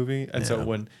Shyamalan movie, and so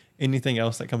when anything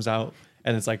else that comes out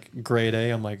and it's like grade A,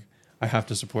 I'm like, I have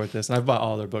to support this, and I've bought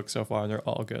all their books so far, and they're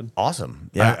all good. Awesome.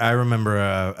 Yeah, I remember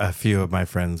a few of my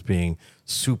friends being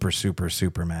super, super,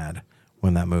 super mad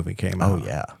when that movie came out.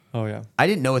 Oh yeah. I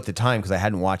didn't know at the time because I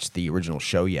hadn't watched the original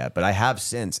show yet, but I have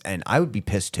since, and I would be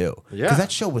pissed too. Yeah. Because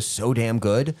that show was so damn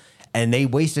good, and they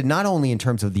wasted not only in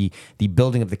terms of the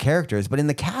building of the characters, but in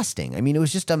the casting. I mean, it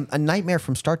was just a nightmare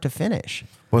from start to finish.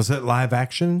 Was it live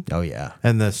action? Oh, yeah.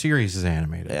 And the series is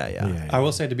animated. Yeah. I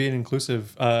will say, to be an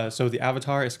inclusive, so the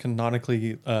Avatar is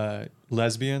canonically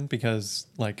lesbian because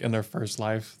like in their first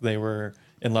life, they were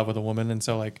in love with a woman, and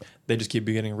so like they just keep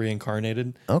getting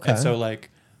reincarnated. Okay. And so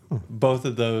like both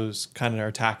of those kind of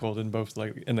are tackled in both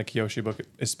like in the Kyoshi book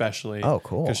especially. Oh,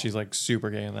 cool. Because she's like super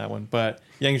gay in that one. But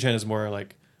Yang Chen is more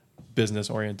like business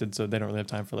oriented, so they don't really have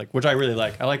time for like, which I really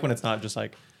like. I like when it's not just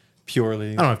like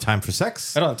purely. I don't have time for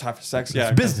sex. I don't have time for sex. Yeah,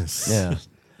 it's business. Yeah.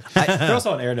 They're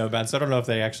also on air nomad, so I don't know if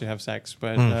they actually have sex,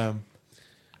 but.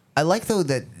 I like though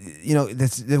that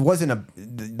there wasn't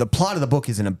the plot of the book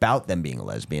isn't about them being a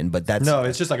lesbian, but that's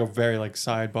it's just like a very like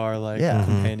sidebar like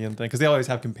companion thing because they always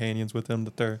have companions with them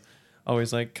that they're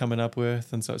always like coming up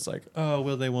with, and so it's like, oh,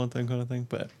 will they want them kind of thing,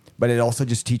 but it also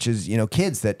just teaches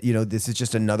kids that this is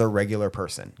just another regular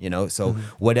person, so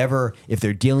whatever, if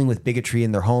they're dealing with bigotry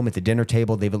in their home at the dinner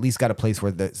table, they've at least got a place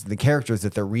where the characters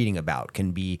that they're reading about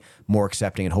can be more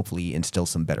accepting and hopefully instill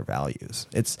some better values.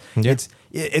 It's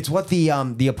what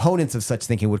the opponents of such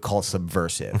thinking would call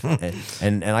subversive,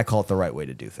 and I call it the right way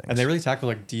to do things. And they really tackle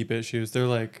like deep issues. They're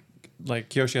like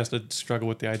Kyoshi has to struggle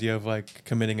with the idea of like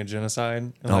committing a genocide.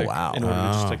 And, in order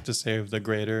to just like to save the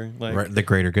greater the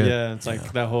greater good. Yeah, it's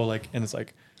like that whole like, and it's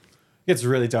like it's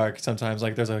really dark sometimes.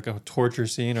 Like there's like a torture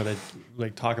scene, or they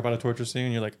like talk about a torture scene,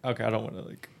 and you're like, okay, I don't want to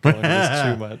like go into this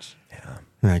too much. Yeah,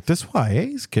 like this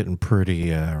YA's getting pretty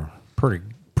graphic.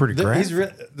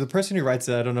 The person who writes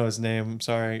it, I don't know his name. I'm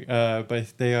sorry,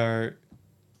 but they're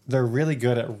really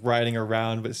good at writing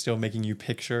around, but still making you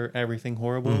picture everything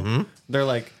horrible. Mm-hmm. They're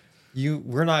like.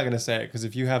 We're not going to say it because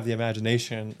if you have the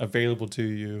imagination available to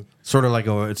you, sort of like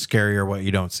it's scarier what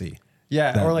you don't see.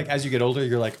 Yeah, or like as you get older,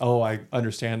 you're like, oh, I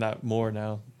understand that more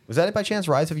now. Was that it by chance?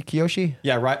 Rise of Kyoshi?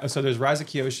 Yeah, right. So there's Rise of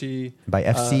Kyoshi. By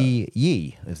F.C.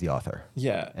 Yee is the author.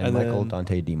 Yeah. And Michael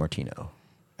Dante DiMartino.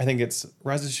 I think it's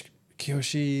Rise of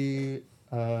Kyoshi.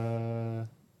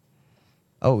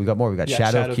 We got more. We got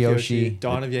Shadow of Kyoshi,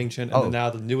 Dawn of Yangchen, and then now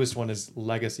the newest one is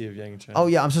Legacy of Yangchen. Oh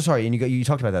yeah, I'm so sorry. And you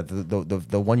talked about that.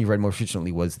 The one you read most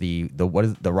recently was the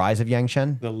Rise of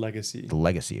Yangchen? The Legacy. The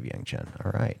Legacy of Yangchen.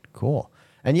 All right, cool.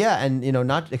 And yeah, and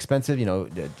not expensive,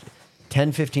 $10,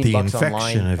 $15 bucks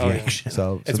online. Of Yangchen. Yeah.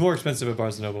 So it's more expensive at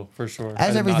Barnes & Noble, for sure.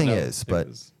 As everything is, but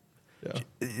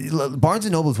Barnes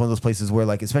 & Noble is one of those places where,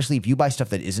 like, especially if you buy stuff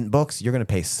that isn't books, you're going to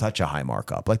pay such a high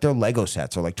markup. Like, their Lego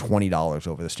sets are like $20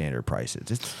 over the standard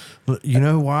prices. You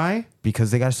know why?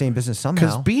 Because they got to stay in business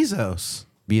somehow. Because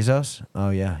Bezos? Oh,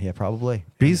 yeah, probably.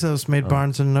 Bezos made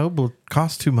Barnes & Noble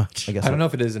cost too much. I don't know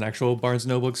if it is an actual Barnes &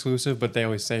 Noble exclusive, but they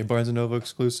always say Barnes & Noble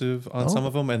exclusive on some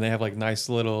of them, and they have, like, nice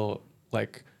little,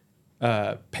 like,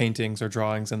 paintings or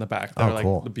drawings in the back that are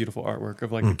like the beautiful artwork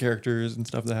of like the characters and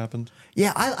stuff that happened.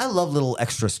 Yeah, I love little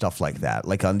extra stuff like that.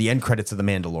 Like on the end credits of The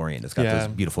Mandalorian, it's got those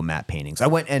beautiful matte paintings. I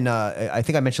went and I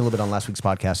think I mentioned a little bit on last week's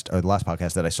podcast or the last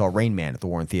podcast that I saw Rain Man at the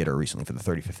Warren Theater recently for the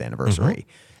 35th anniversary,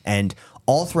 and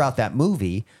all throughout that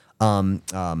movie,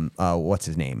 what's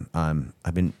his name?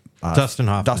 Dustin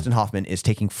Hoffman. Dustin Hoffman is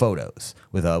taking photos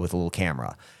with a little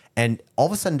camera, and all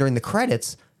of a sudden during the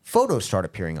credits, photos start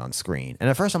appearing on screen. And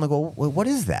at first I'm like, well, what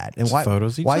is that? And why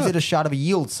is it a shot of a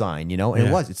yield sign,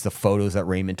 And it's the photos that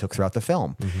Raymond took throughout the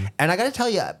film. And I got to tell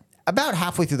you, about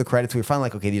halfway through the credits, we were finally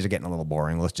like, okay, these are getting a little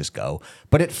boring. Let's just go.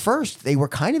 But at first they were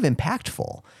kind of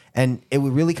impactful, and it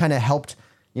really kind of helped,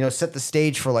 set the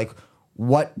stage for like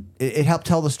what it helped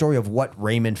tell the story of what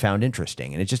Raymond found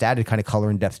interesting, and it just added kind of color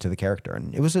and depth to the character,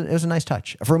 and it was a nice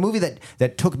touch for a movie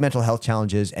that took mental health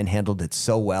challenges and handled it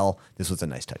so well. This was a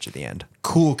nice touch at the end.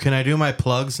 Cool. Can I do my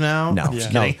plugs now? No. It's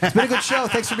been a good show.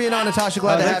 Thanks for being on, Natasha.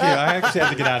 Glad to have you. I actually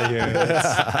have to get out of here.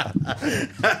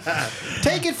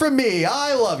 Take it from me.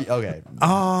 I love you. Okay.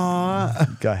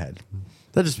 Go ahead.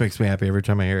 That just makes me happy every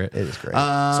time I hear it. It is great.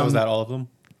 So is that all of them?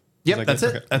 Yep, that's it.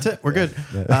 Okay. That's it. We're good.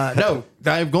 No,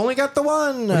 I've only got the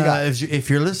one. If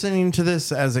you're listening to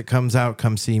this as it comes out,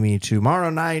 come see me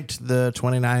tomorrow night, the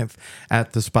 29th,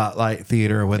 at the Spotlight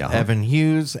Theater with Evan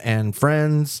Hughes and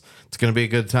friends. It's going to be a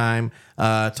good time.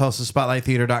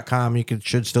 TulsaSpotlightTheater.com. You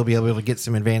should still be able to get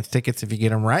some advance tickets if you get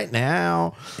them right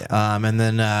now. Yeah. And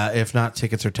then if not,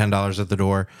 tickets are $10 at the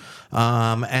door.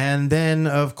 And then,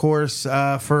 of course,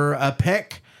 for a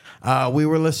pick, we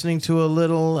were listening to a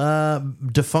little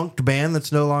defunct band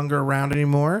that's no longer around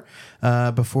anymore.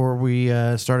 Before we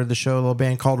started the show, a little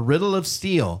band called Riddle of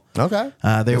Steel. Okay.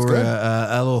 They were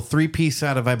a little three-piece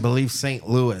out of, I believe, St.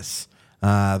 Louis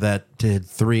that did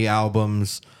 3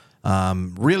 albums.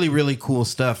 Really, really cool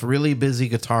stuff. Really busy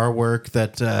guitar work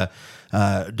that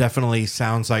definitely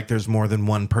sounds like there's more than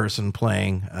one person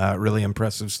playing. Really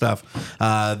impressive stuff.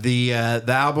 The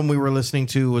album we were listening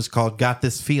to was called Got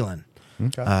This Feeling.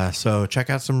 Okay. So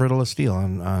check out some Riddle of Steel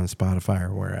on Spotify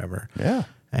or wherever. Yeah.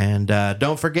 And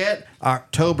don't forget,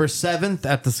 October 7th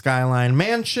at the Skyline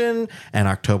Mansion and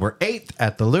October 8th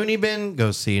at the Looney Bin.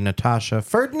 Go see Natasha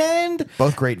Ferdinand.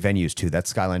 Both great venues, too. That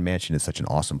Skyline Mansion is such an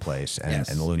awesome place. And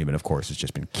the Looney Bin, of course, has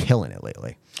just been killing it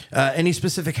lately. Any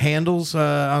specific handles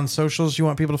on socials you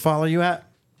want people to follow you at?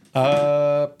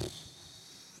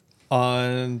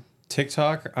 On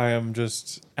TikTok, I am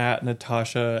just at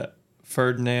Natasha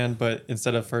Ferdinand, but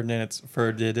instead of Ferdinand, it's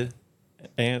Ferdid,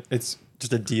 and it's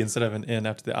just a D instead of an N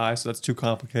after the I, so that's too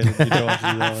complicated. You don't want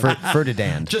to do that.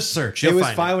 Ferdinand. Just search. It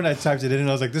was fine when I typed it in, and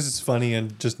I was like, "This is funny,"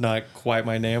 and just not quite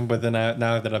my name. But then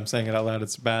now that I'm saying it out loud,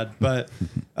 it's bad. But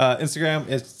Instagram,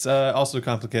 it's also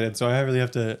complicated, so I really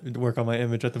have to work on my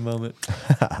image at the moment.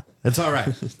 It's all right.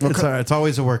 It's all right. It's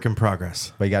always a work in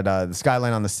progress. But you got the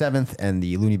Skyline on the 7th and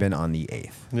the Looney Bin on the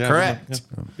 8th. Yeah, correct.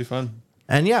 Be fun.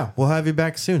 And we'll have you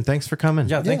back soon. Thanks for coming.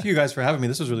 Yeah, thank you guys for having me.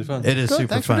 This was really fun. It is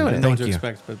super fun. For doing it. Thank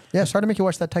you. Sorry to make you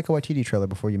watch that Taika Waititi trailer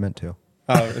before you meant to.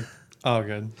 Oh,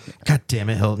 good. God damn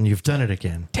it, Hilton. You've done it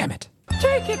again. Damn it.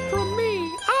 Take it from me.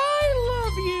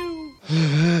 I love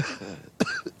you.